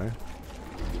interesting though.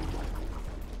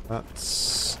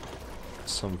 That's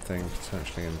something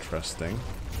potentially interesting.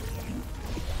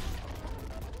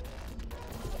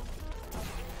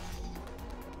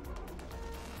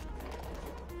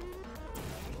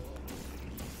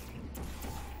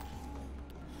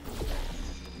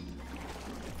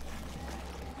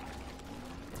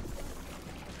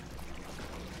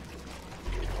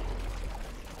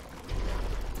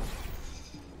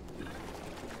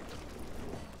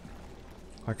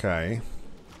 Okay.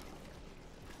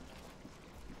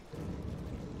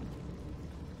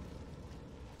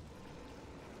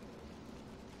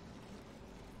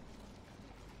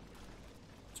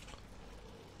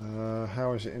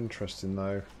 How is it interesting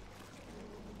though?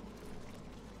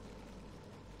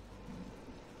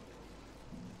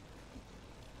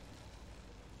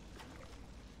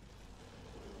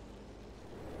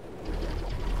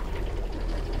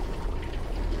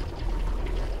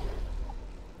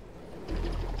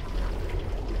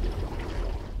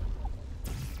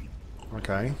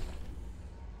 Okay.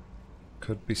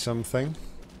 Could be something.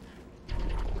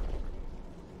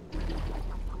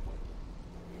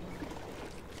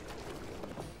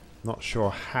 Not sure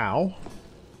how.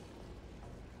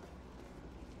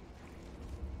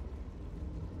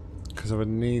 Because I would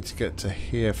need to get to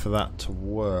here for that to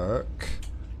work.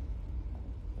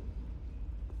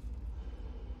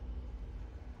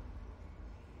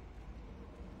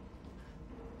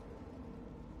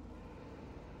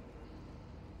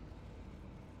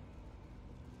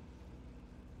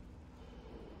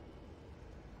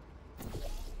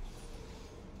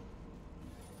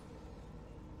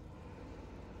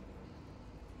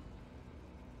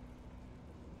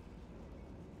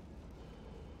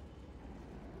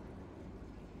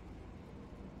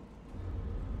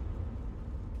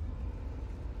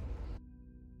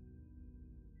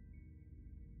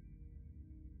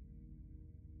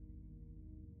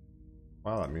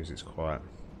 Wow, that music's quiet.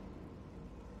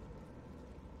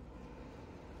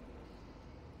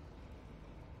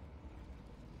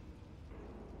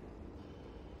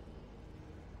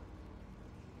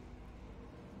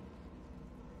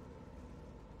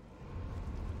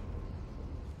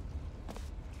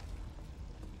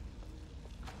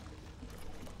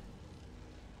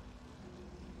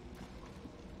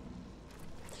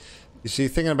 You see,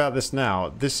 thinking about this now,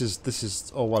 this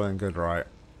is all well and good, right?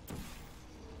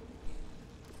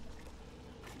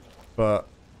 But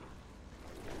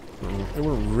it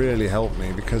wouldn't really help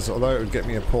me, because although it would get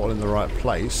me a portal in the right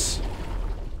place,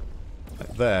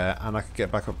 like there, and I could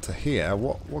get back up to here,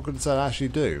 what good does that actually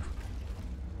do?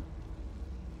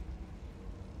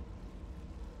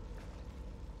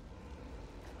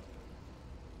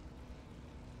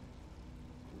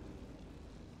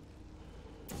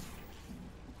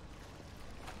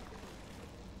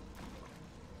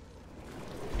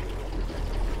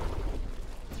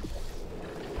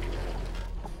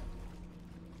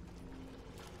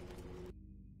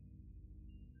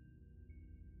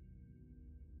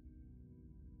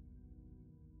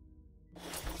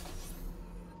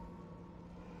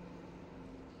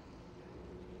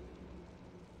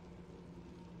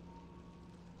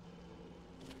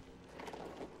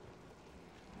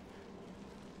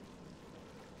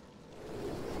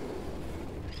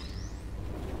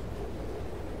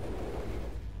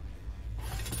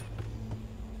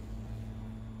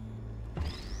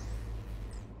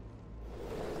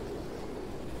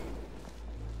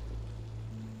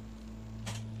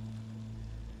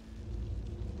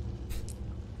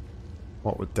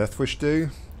 What would Deathwish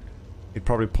do? He'd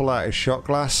probably pull out his shot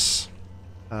glass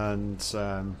and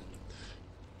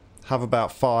have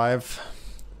about 5.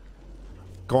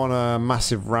 Go on a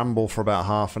massive ramble for about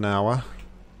half an hour.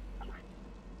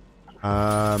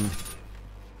 And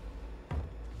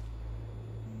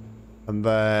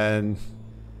then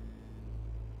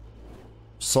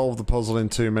solve the puzzle in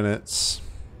 2 minutes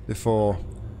before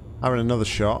having another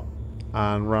shot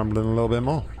and rambling a little bit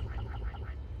more.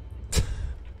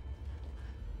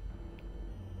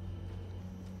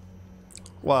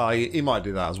 Well, he might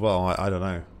do that as well. I don't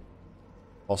know.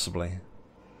 Possibly.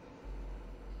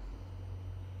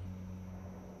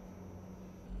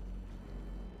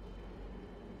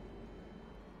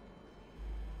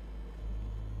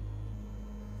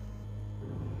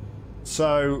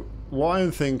 So, what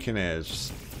I'm thinking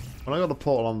is, when I got the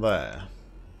portal on there,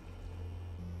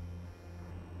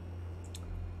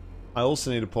 I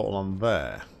also need a portal on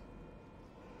there.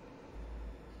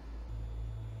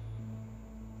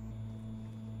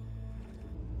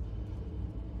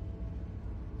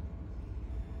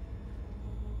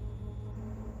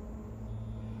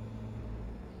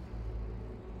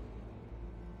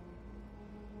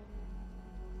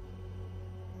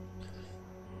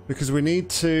 Because we need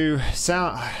to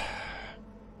sound.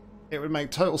 It would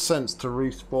make total sense to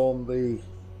respawn the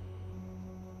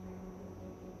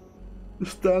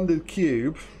standard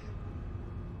cube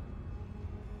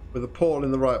with a portal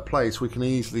in the right place. We can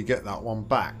easily get that one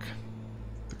back.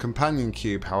 The companion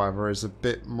cube, however, is a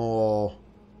bit more.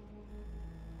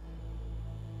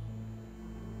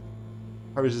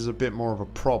 Poses a bit more of a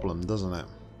problem, doesn't it?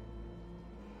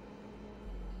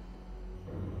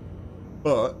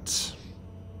 But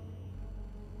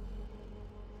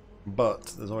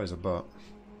there's always a but.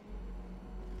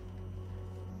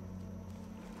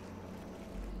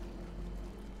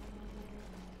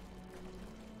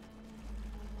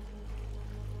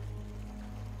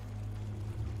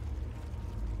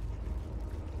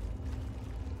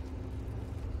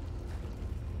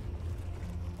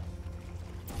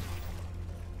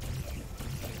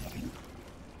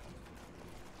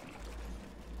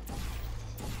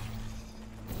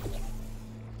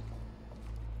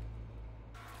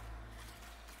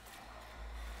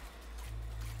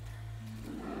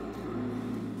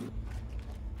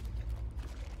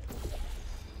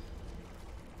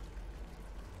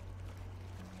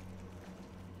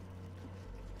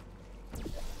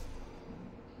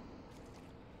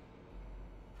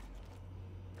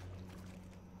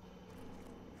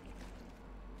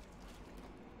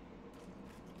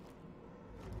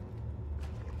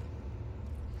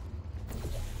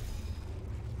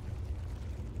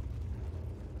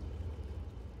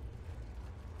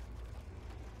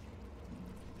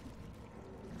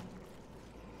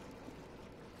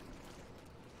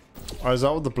 Oh, is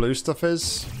that what the blue stuff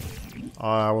is? Oh,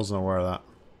 I wasn't aware of that.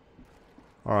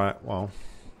 Alright, well.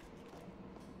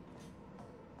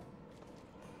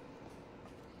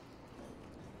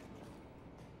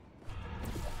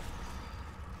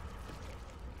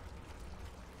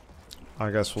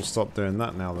 I guess we'll stop doing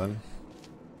that now then.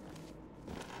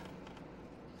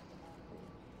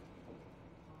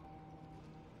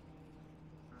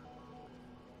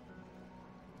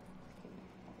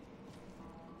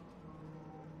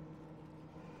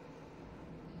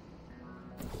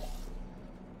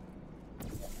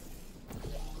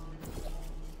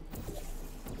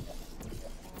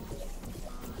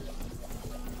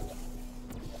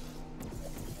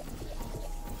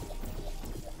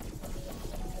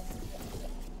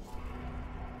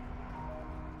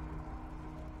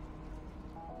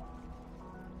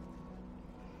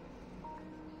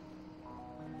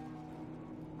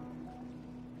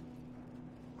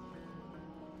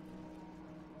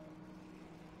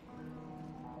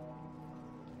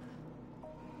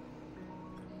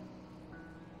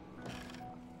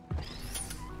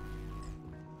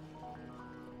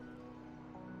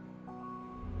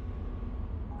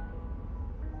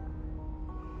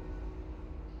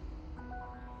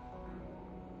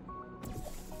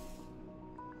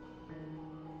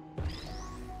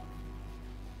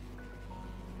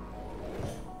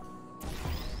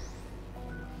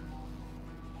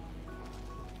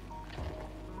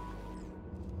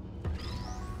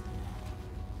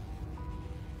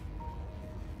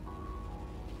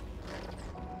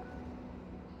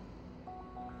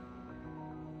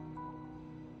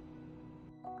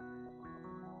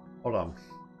 Hold on.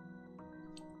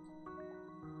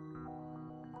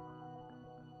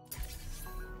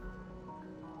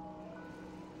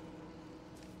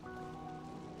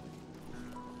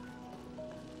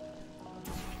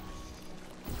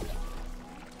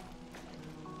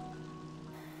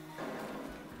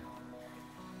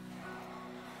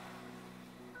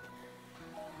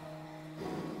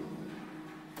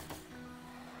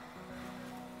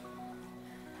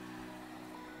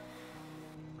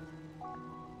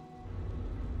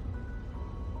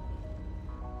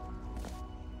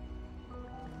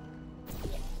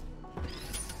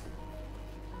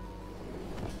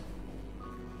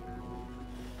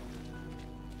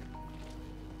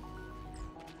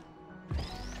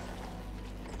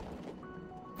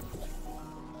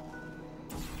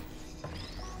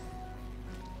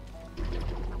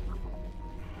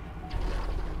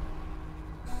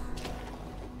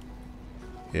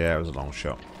 Yeah, it was a long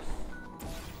shot.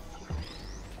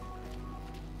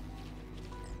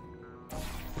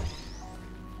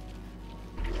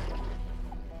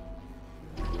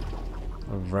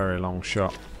 A very long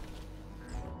shot.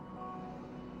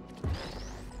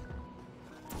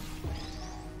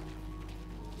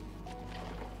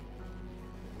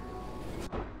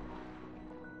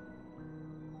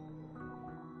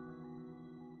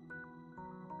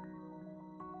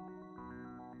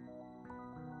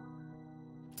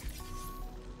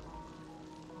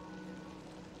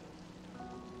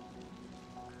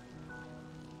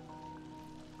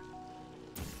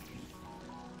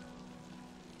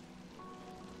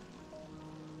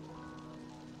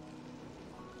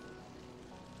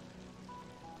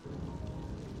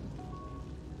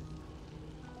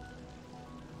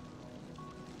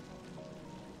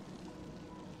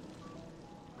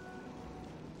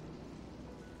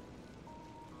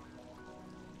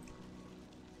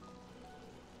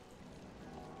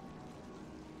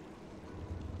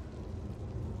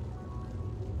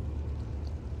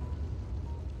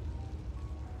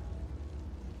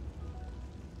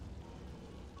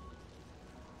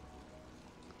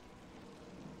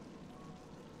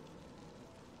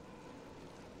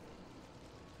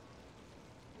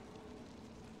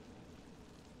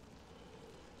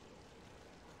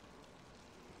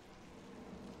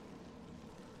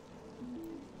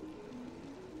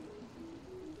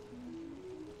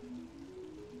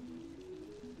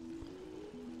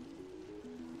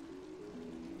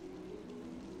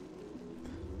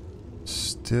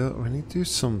 to do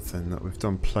something that we've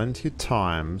done plenty of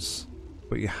times,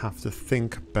 but you have to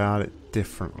think about it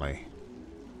differently.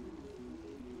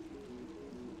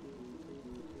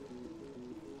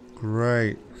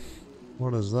 Great.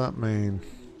 What does that mean?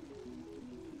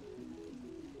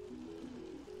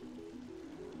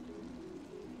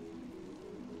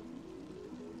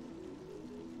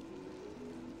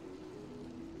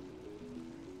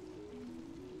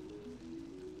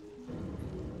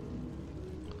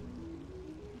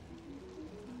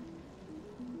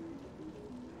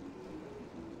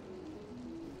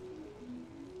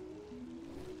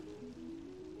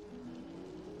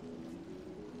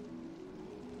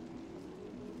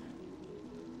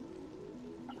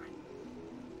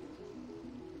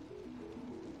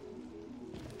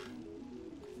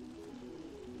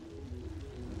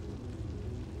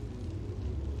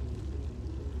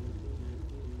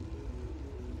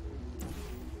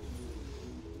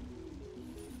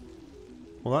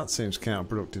 Well, that seems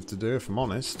counterproductive to do, if I'm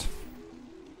honest.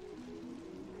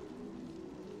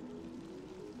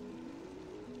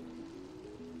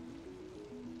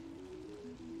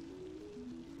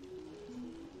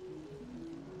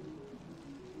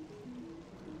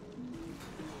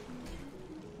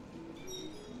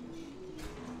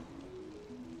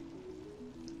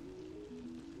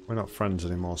 We're not friends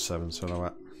anymore,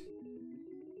 SevenSilhouette.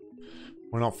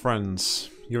 We're not friends.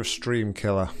 You're a stream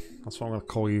killer. That's what I'm going to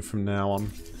call you from now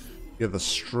on. You're the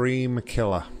stream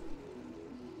killer.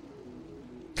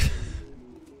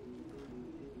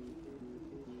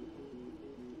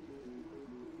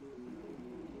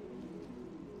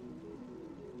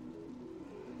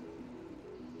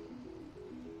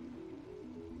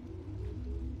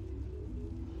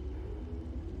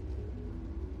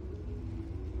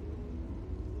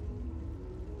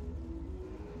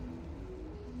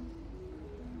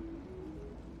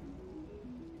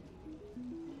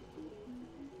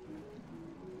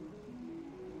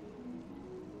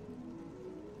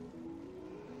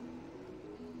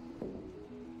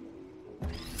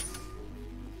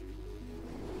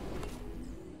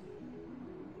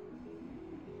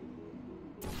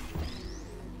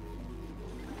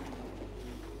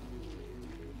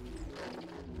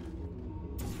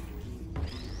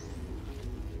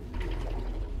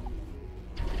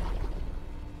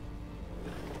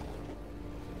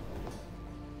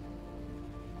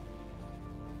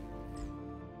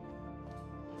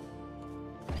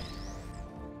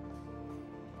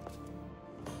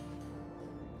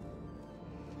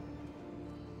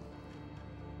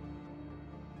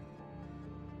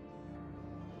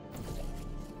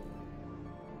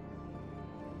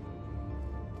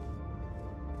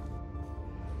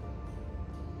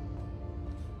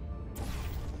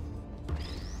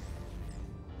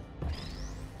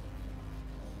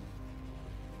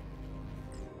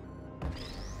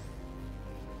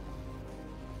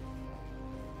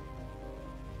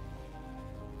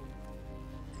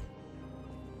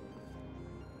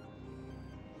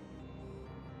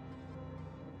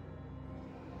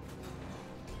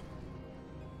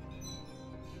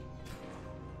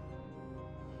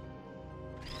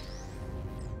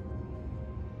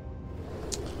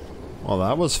 Well,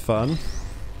 that was fun.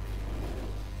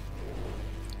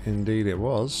 Indeed it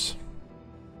was.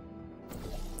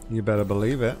 You better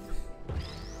believe it.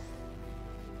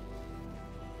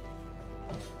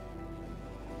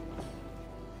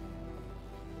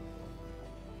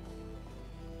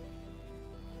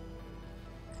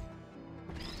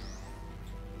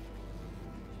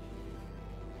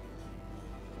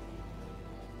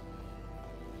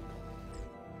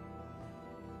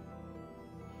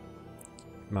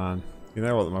 Man, you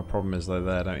know what my problem is though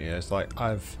there, don't you? It's like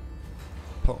I've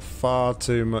put far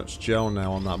too much gel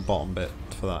now on that bottom bit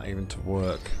for that even to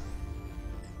work.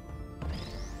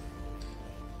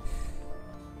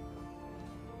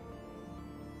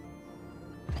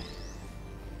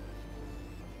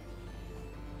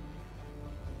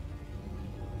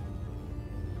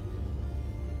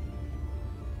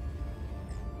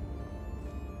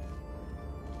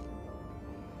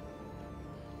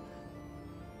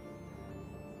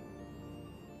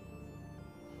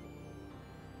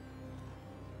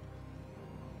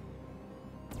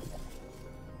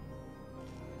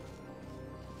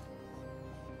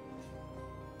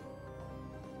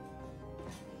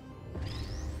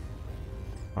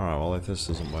 Alright, well if this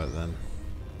doesn't work then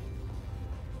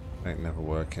it ain't never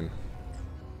working.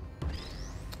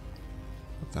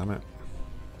 Damn it.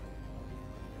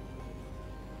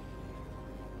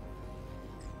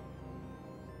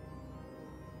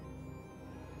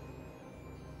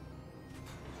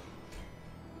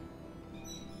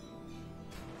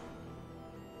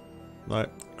 Right,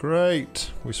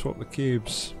 great! We swapped the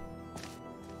cubes.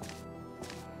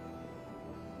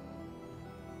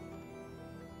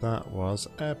 That was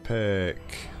epic.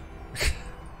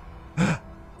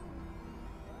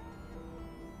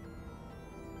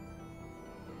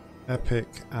 Epic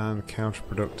and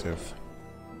counterproductive,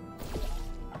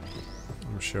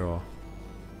 I'm sure.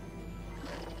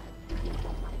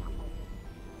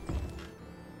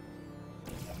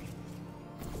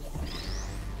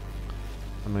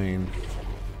 I mean,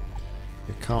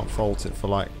 you can't fault it for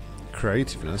like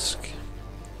creativeness.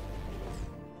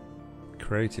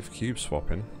 Creative cube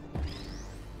swapping.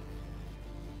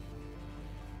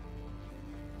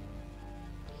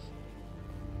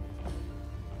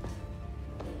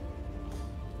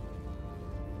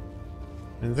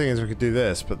 And the thing is, we could do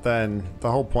this, but then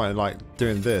the whole point of like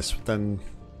doing this, then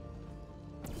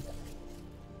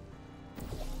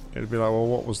it'd be like, well,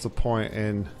 what was the point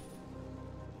in?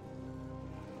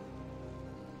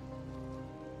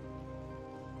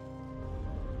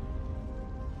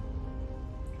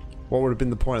 What would have been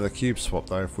the point of the cube swap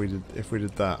though if we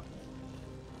did that?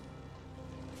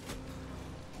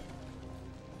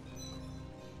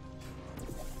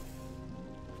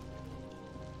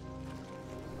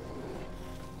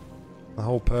 The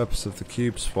whole purpose of the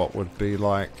cube swap would be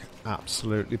like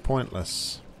absolutely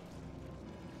pointless.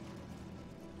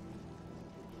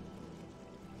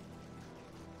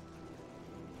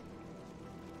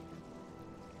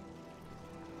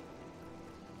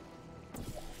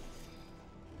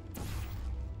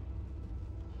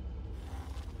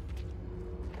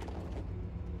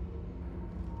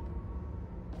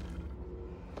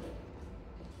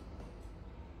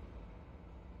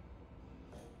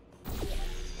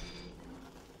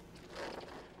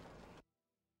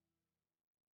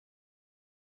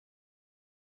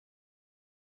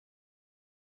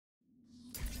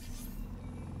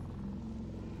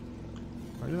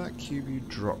 Why did that cube you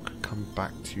dropped come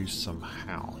back to you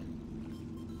somehow?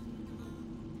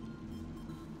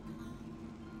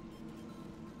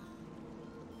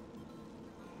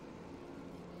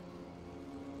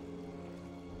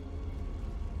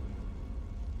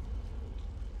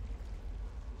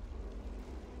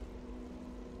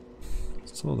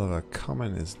 What sort of a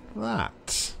comment is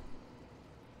that?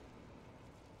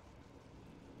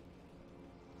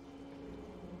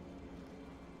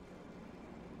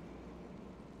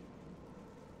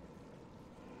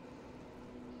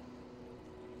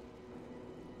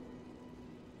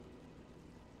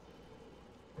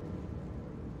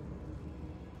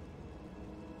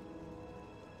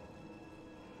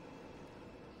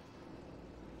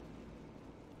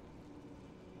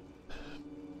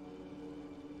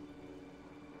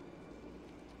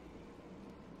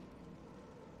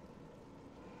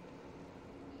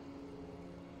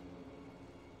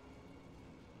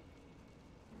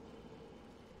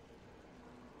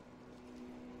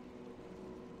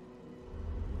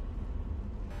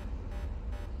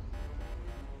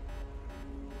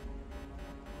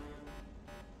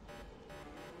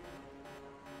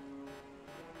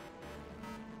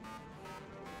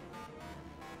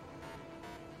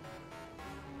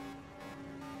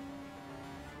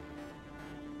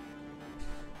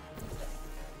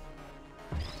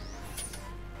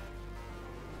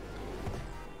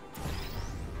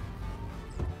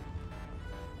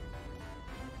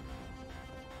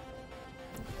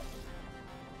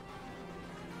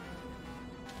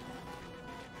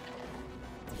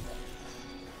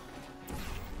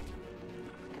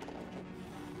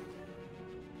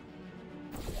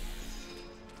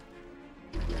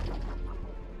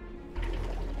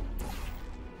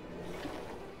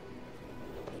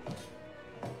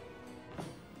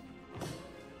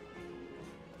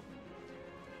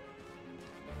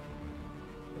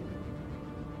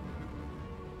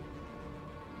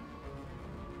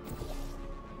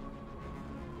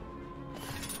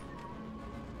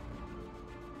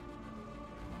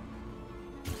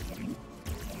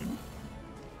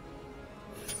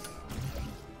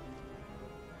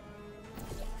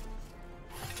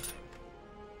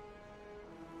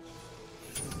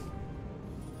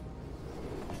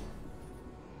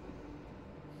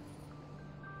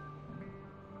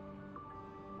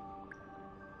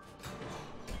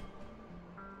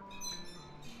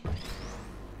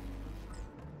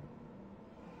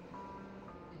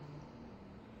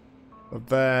 But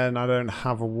then I don't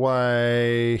have a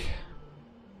way.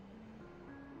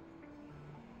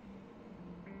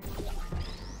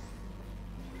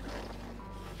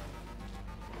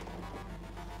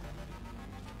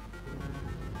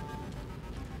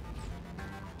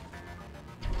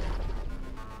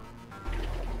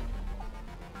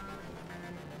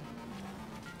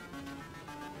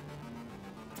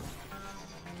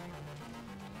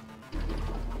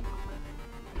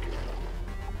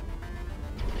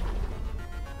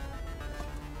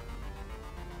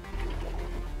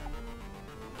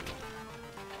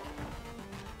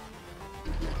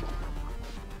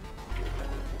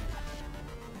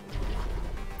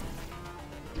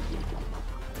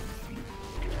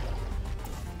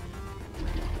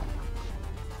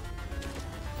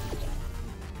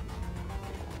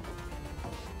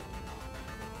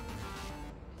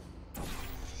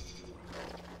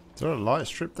 there a light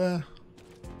strip there?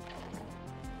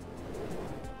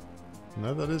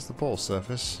 No, that is the portal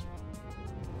surface.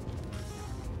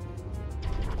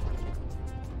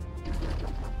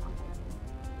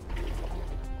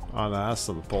 Oh no, that's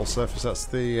not the portal surface, that's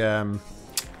the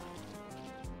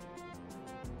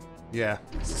yeah,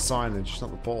 it's the signage,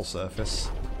 not the portal surface.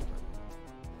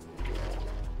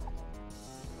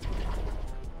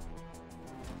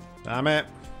 Damn it!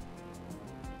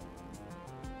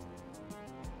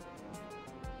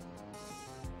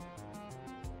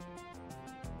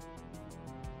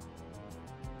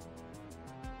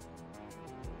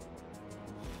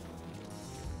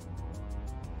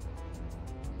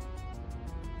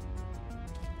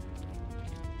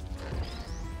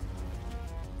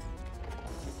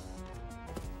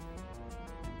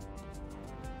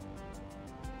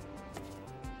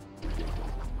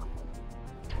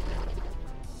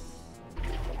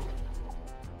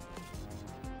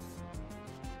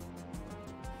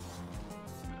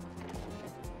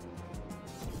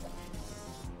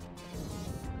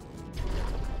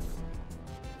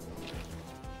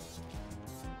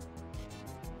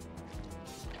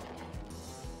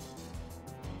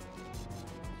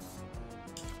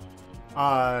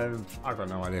 I've got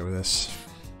no idea with this,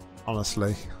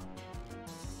 honestly.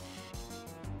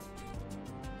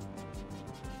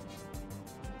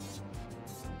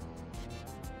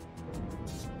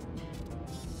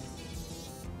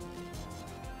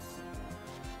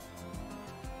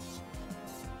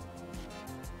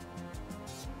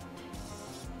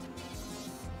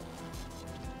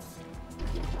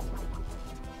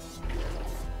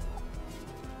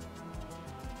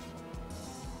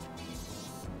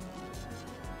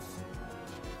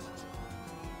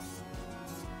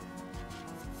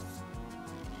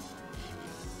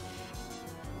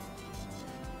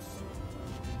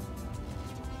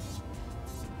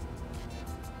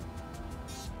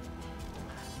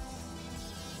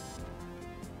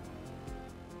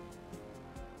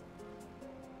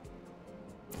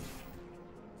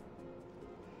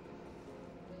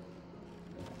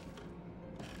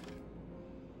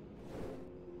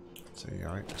 So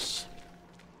yikes.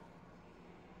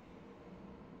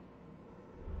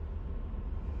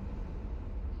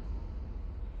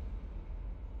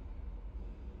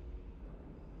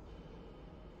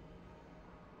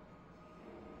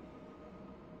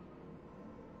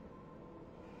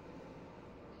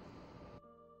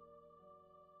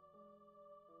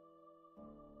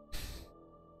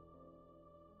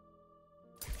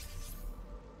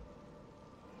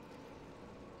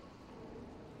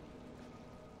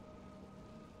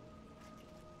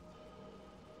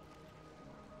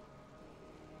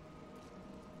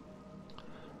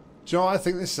 Do you know what? I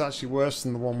think this is actually worse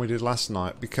than the one we did last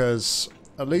night, because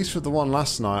at least with the one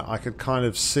last night I could kind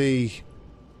of see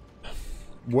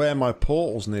where my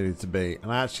portals needed to be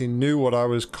and I actually knew what I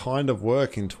was kind of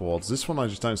working towards. This one I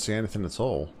just don't see anything at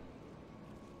all.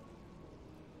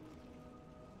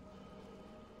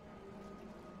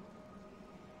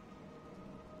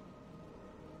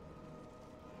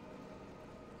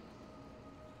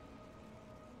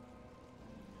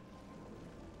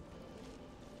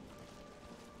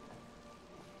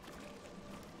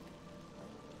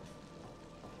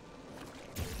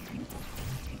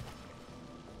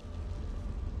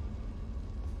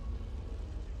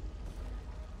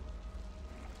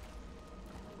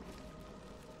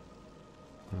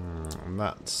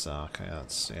 That's okay,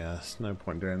 that's, yeah, there's no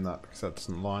point doing that because that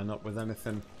doesn't line up with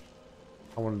anything.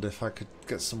 I wondered if I could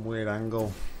get some weird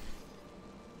angle.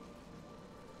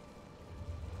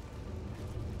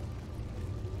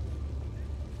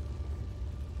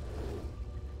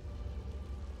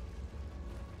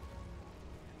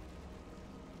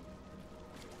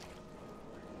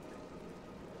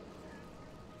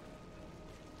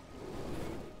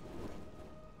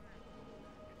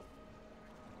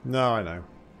 No, I know.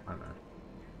 I know.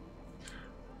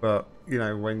 But, you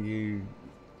know, when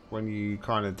you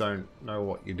kind of don't know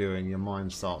what you're doing, your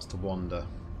mind starts to wander.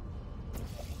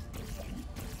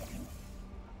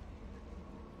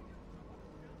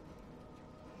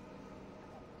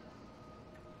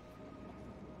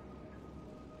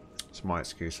 It's my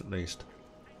excuse, at least.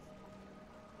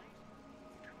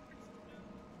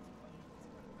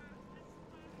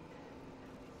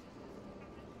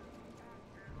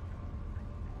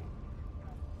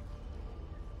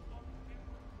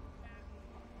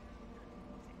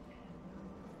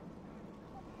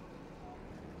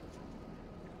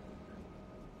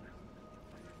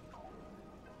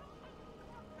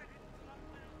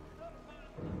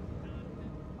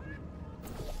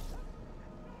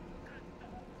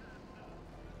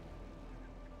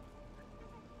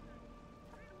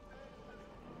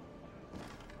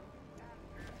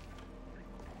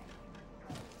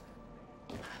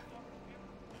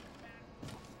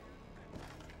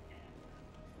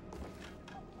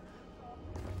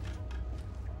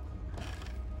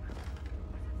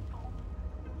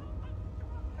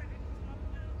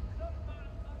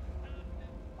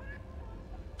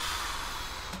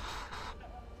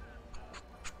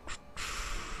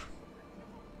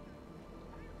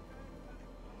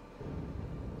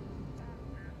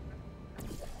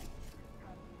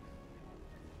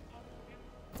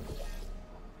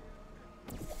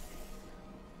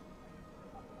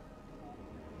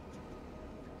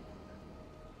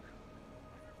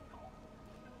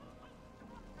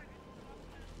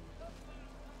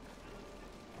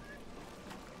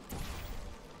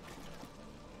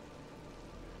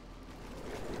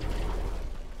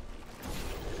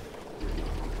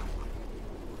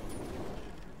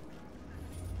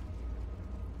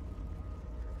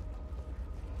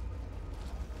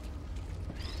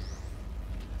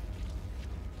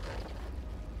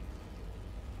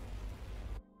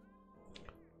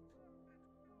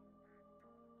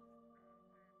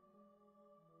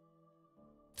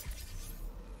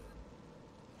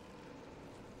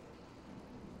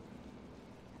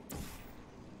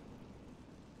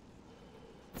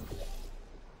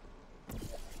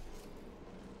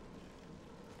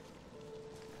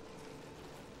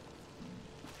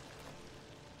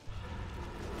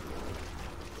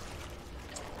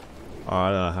 Oh, I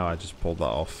don't know how I just pulled that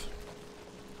off.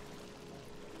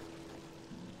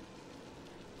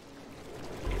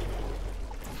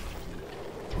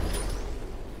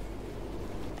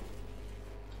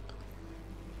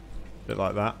 Bit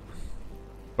like that.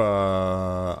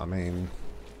 But I mean,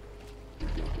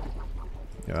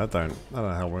 yeah, that don't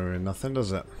help me with nothing,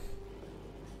 does it?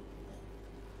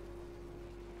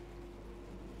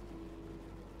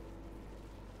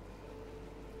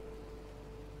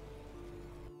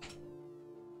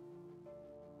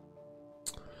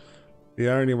 The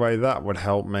only way that would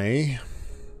help me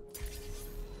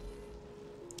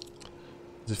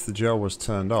is if the gel was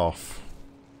turned off.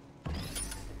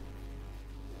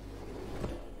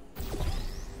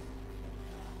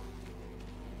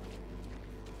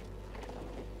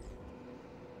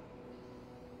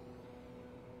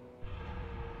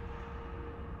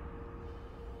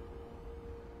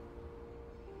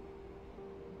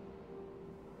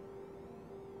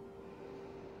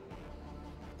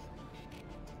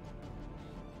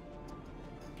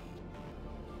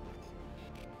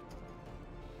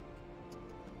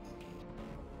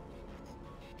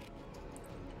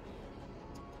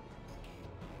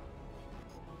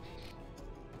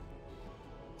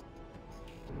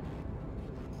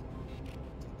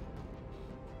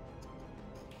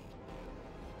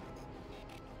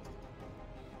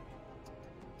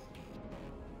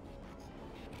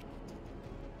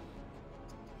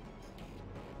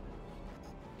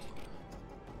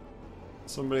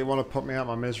 Somebody want to put me out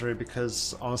my misery,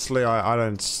 because honestly I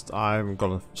haven't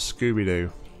got a Scooby-Doo.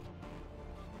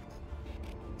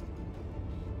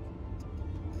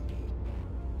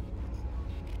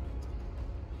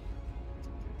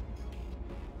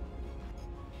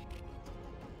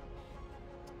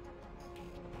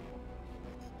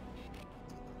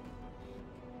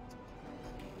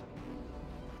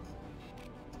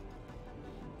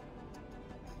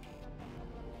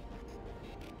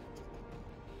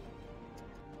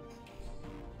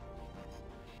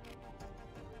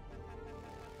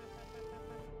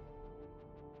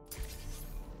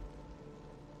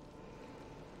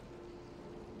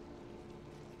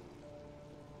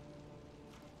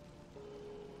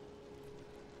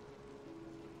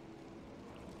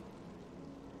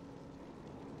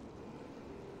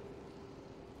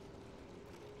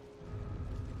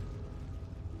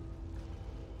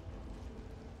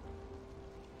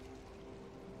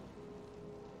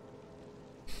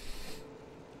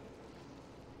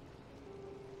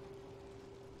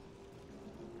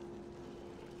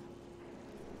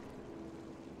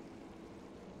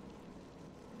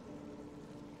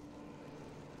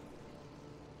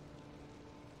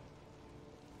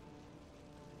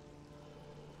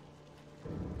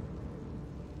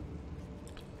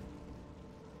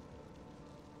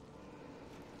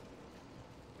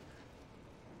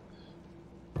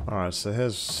 Alright, so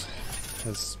here's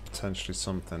potentially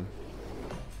something.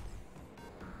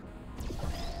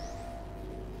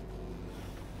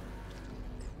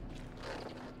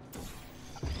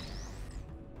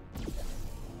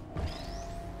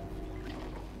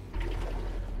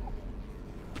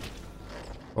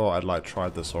 Oh, I'd like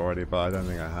tried this already, but I don't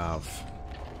think I have.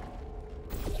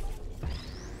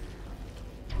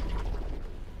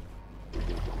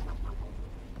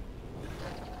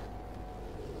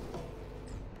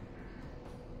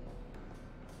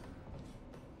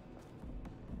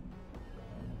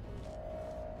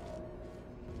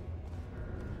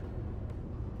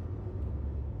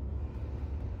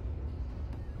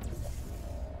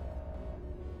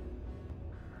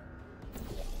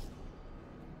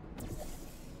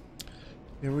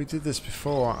 Yeah, we did this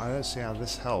before. I don't see how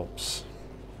this helps.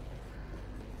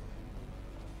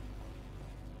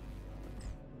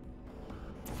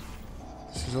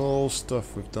 This is all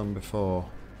stuff we've done before.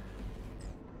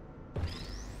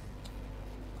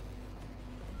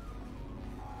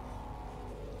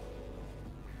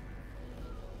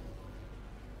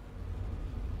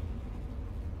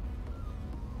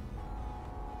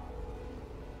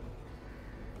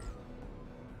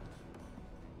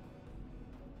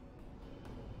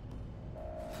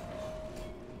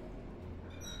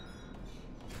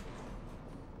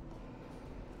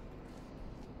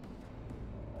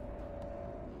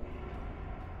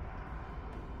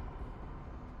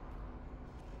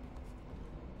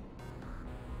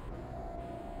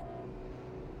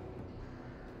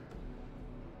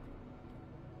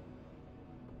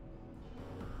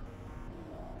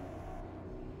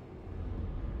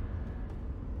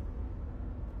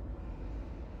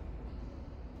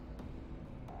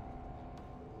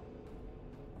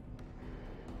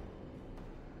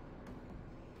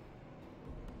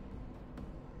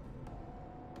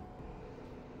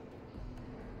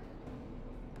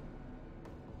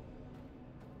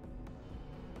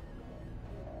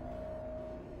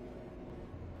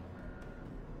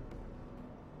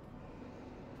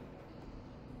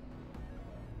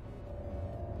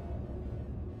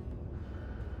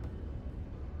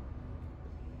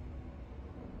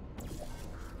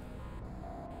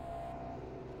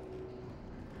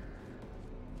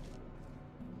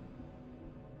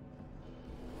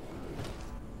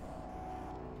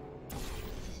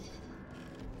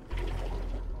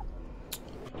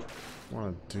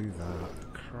 want to do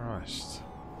that. Christ.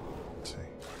 Let's see.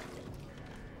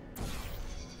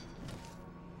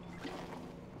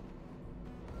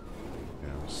 Yeah,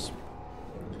 it was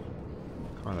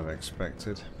kind of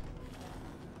expected.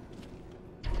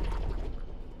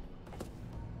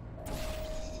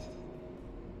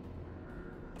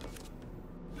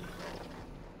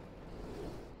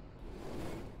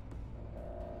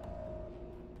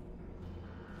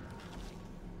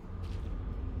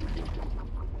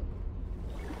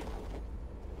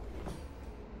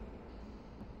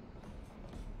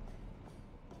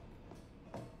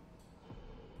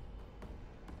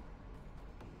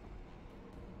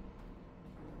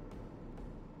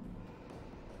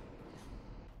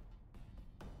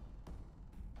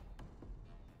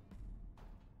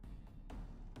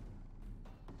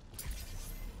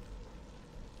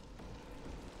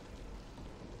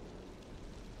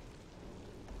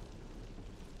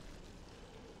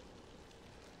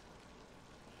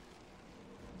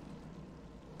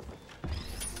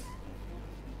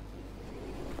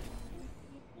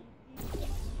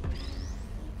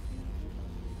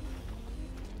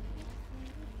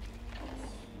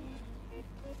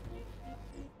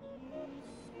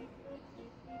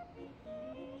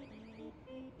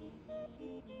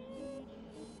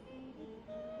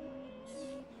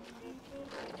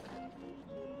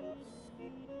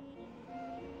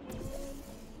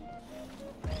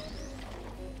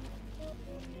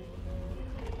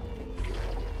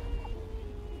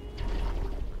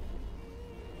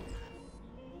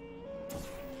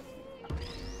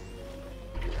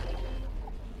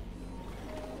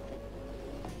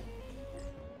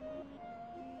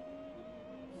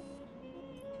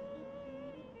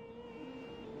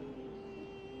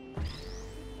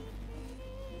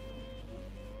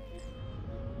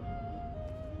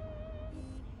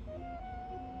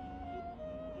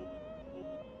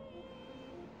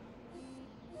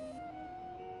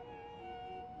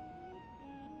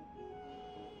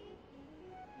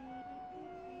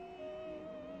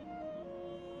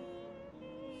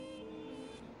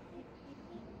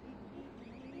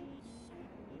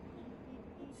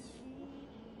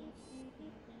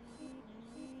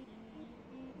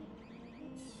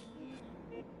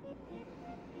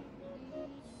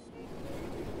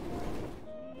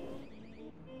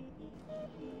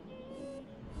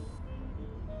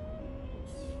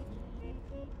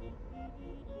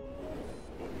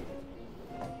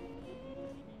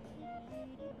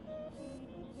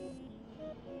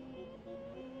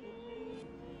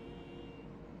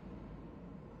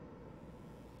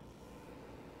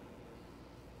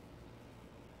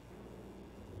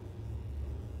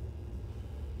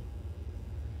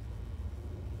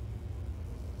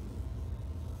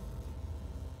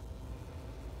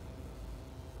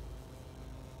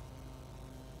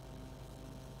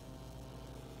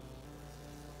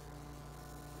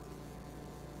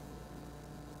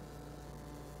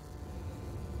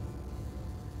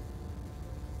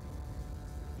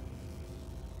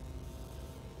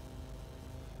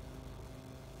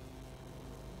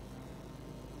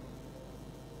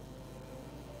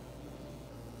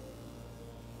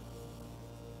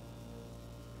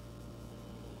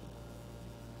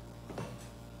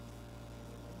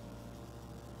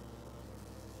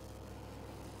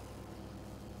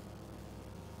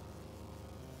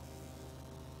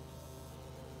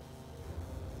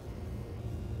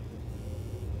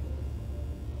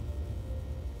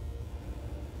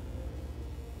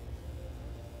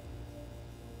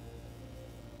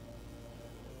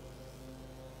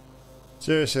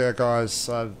 Seriously, guys,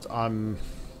 I ain't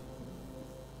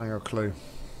got a clue.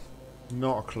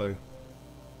 Not a clue.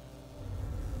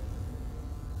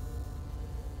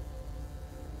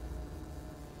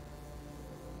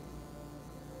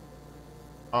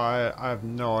 I have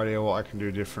no idea what I can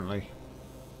do differently.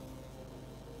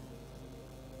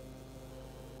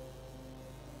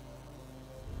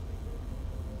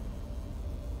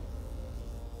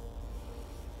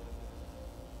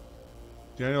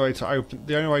 The only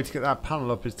way to get that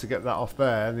panel up is to get that off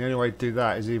there, and the only way to do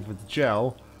that is either with the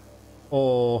gel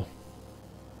or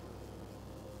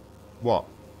what?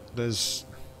 There's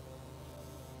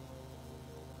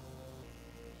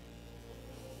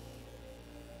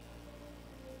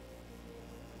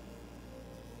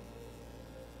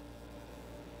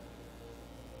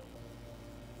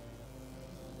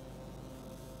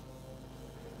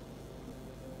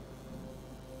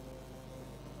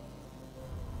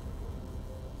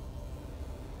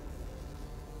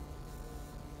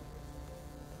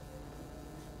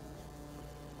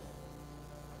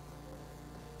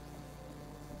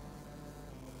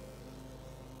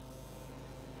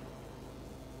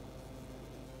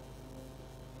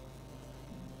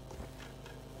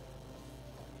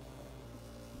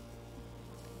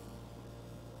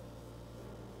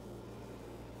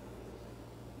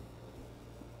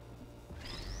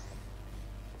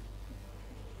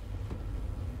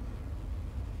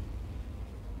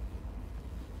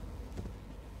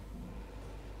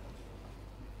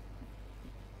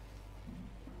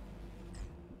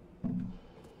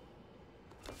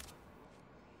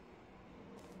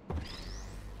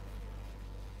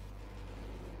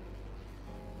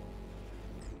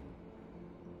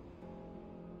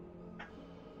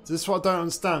This is what I don't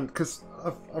understand, because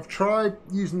I've tried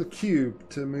using the cube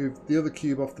to move the other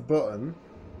cube off the button.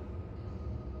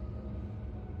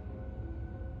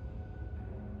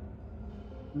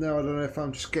 No, I don't know if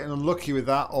I'm just getting unlucky with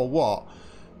that or what.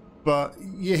 But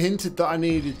you hinted that I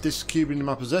needed this cube in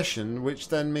my possession, which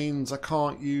then means I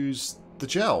can't use the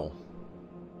gel.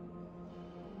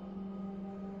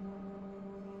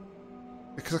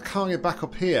 Because I can't get back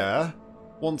up here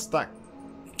once that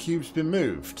cube's been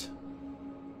moved.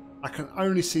 I can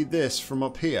only see this from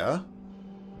up here.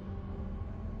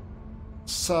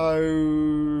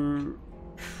 So...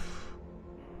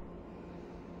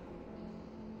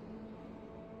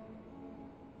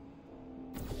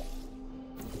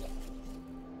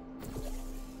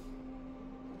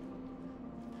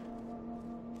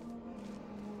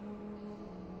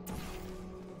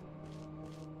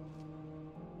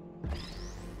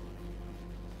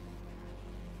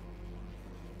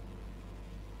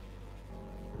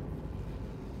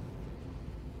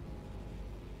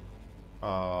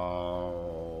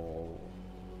 Oh,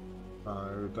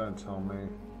 no, don't tell me.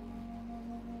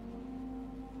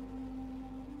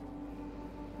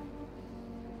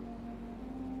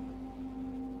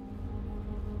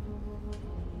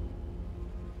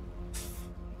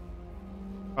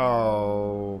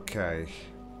 Okay.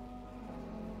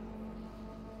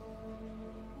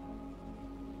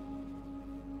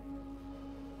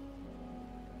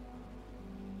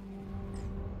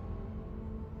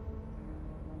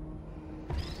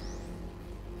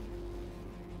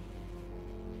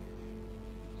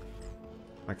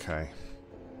 Okay.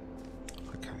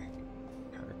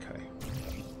 Okay.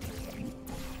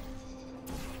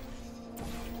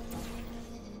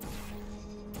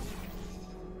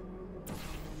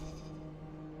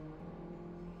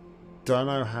 Don't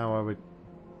know how I would...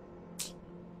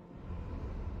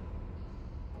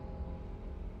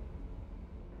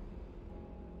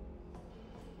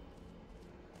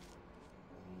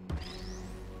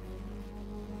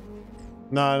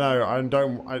 No, I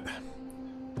don't...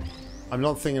 I'm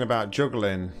not thinking about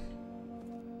juggling.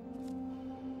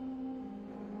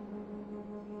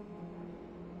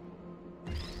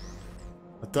 I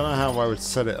don't know how I would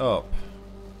set it up.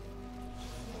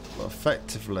 But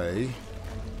effectively...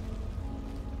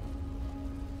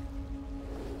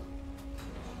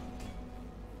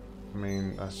 I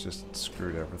mean, that's just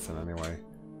screwed everything anyway.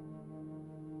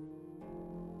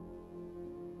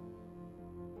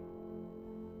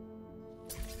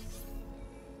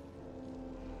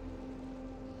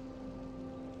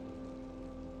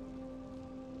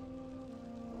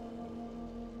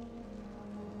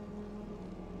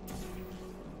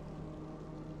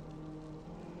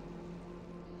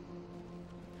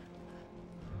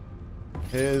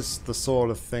 Here's the sort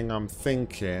of thing I'm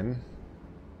thinking.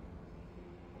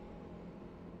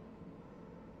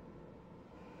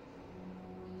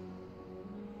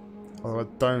 Although I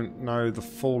don't know the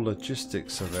full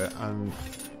logistics of it, and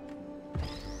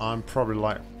I'm probably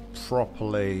like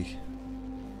properly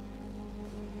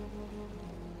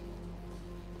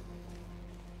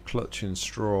clutching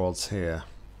straws here.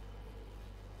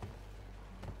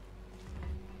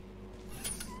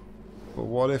 But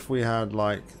what if we had,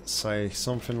 like, say,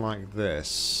 something like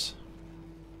this?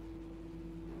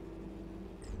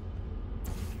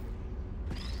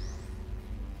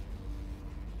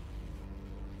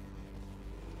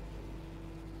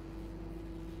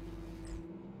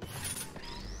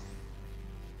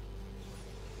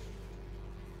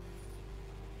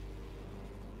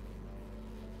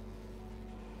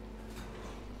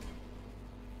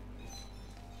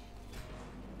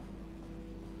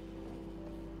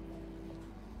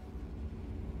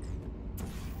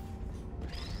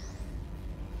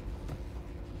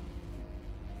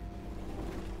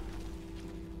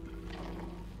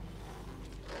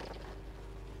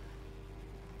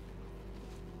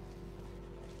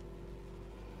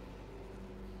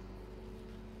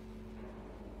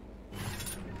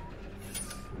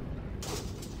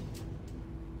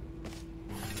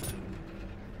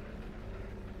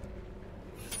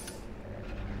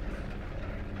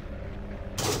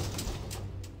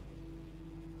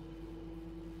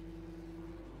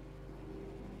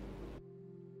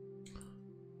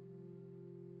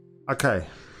 Okay.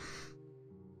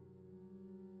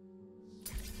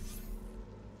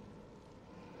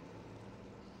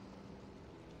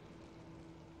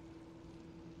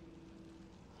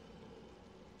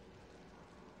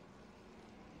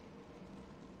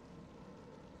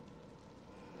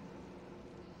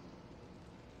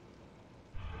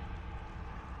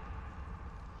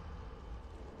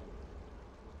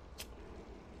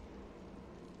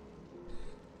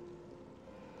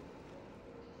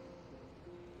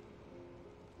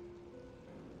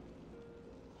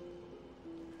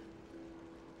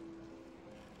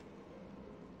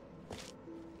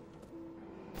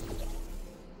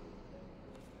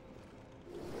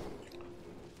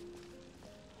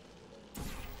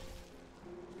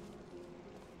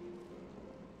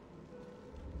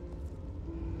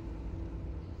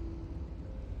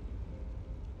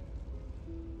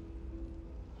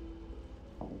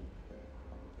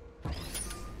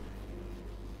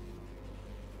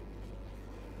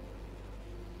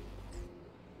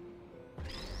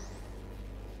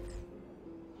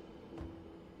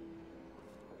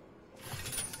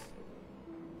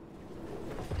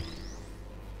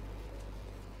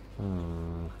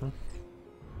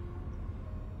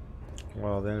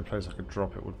 Well, the only place I could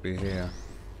drop it would be here.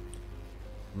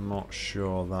 I'm not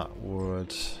sure that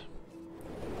would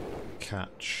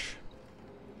catch.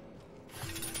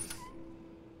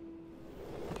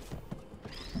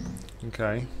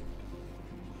 Okay.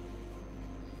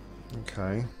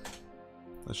 Okay.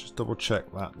 Let's just double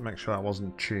check that, make sure that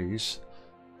wasn't cheese.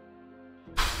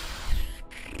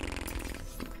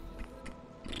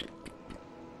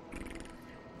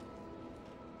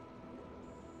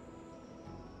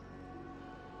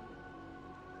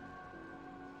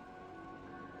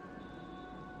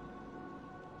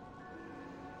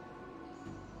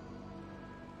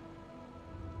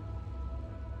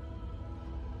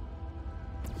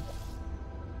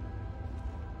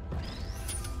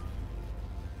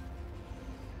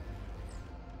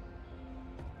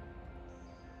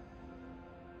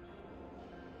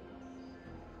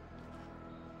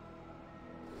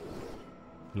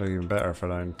 Look even better if I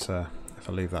don't, if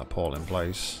I leave that pole in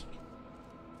place.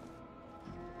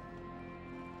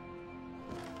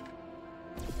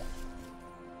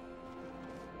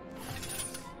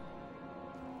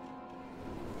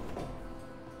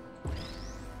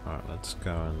 Alright, let's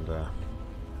go and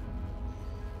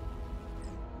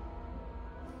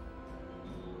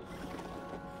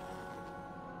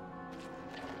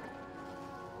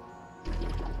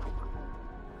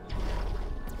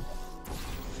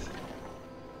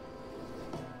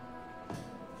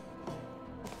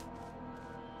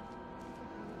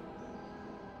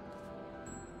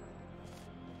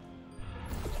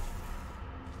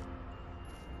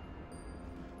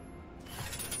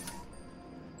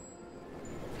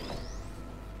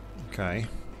okay.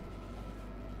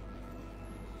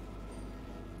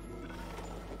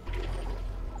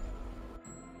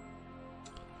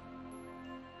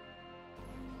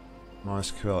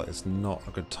 MySQL is not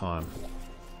a good time.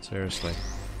 Seriously.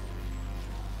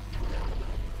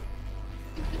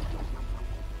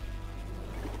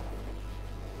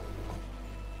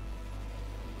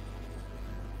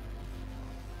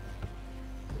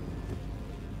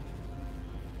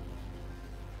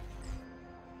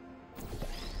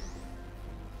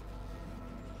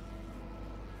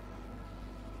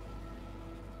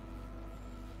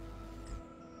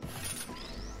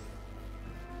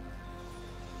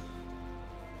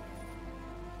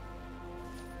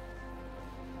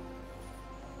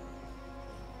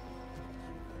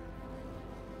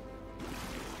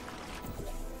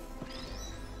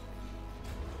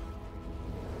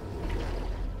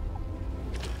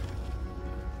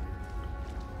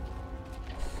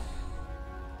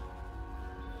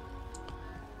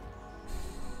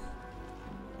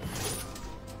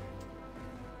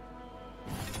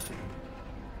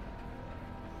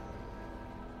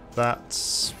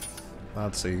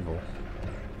 That's evil.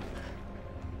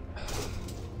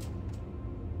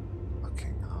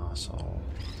 Fucking asshole.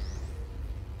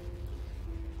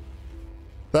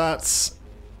 That's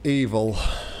evil.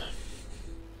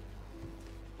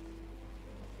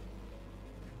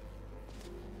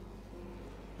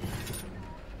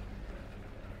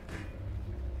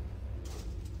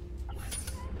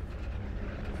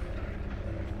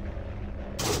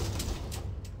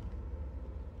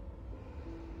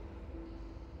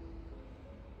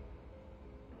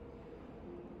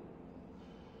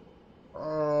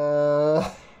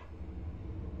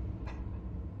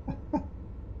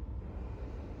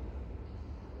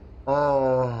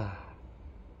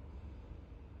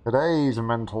 Today's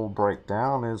mental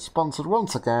breakdown is sponsored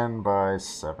once again by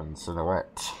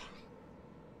SevenSilhouette.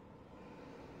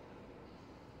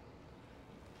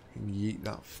 Yeet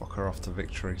that fucker off to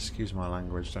victory. Excuse my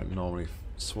language, don't normally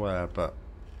swear, but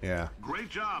yeah. Great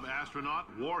job, astronaut,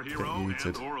 war hero,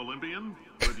 and or Olympian.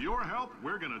 With your help,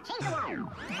 we're gonna...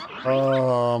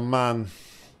 Oh, man.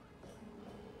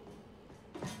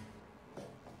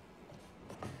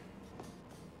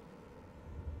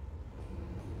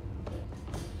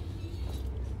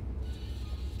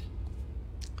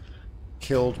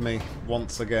 Killed me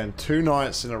once again. 2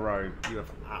 nights in a row. You have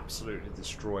absolutely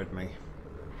destroyed me.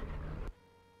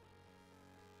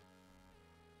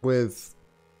 With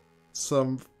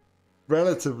some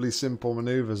relatively simple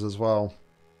maneuvers as well.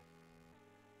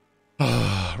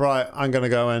 Right, I'm going to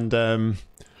go and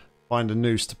find a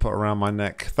noose to put around my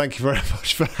neck. Thank you very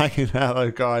much for hanging out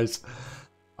though, guys.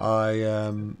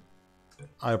 I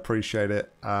appreciate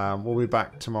it. We'll be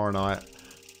back tomorrow night.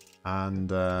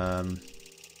 And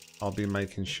I'll be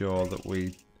making sure that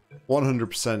we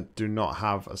 100% do not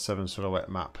have a SevenSilhouette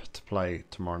map to play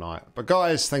tomorrow night. But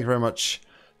guys, thank you very much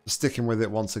for sticking with it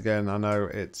once again. I know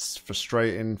it's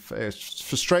frustrating. It's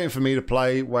frustrating for me to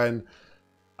play when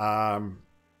I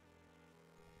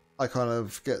kind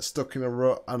of get stuck in a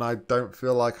rut and I don't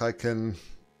feel like I can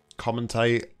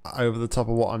commentate over the top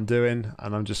of what I'm doing,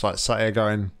 and I'm just like sat here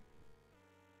going,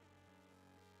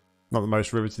 not the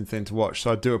most riveting thing to watch.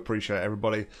 So I do appreciate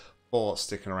everybody for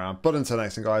sticking around. But until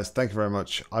next time, guys, thank you very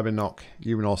much. I've been Nock.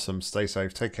 You've been awesome. Stay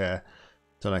safe. Take care.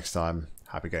 Till next time.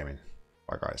 Happy gaming.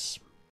 Bye, guys.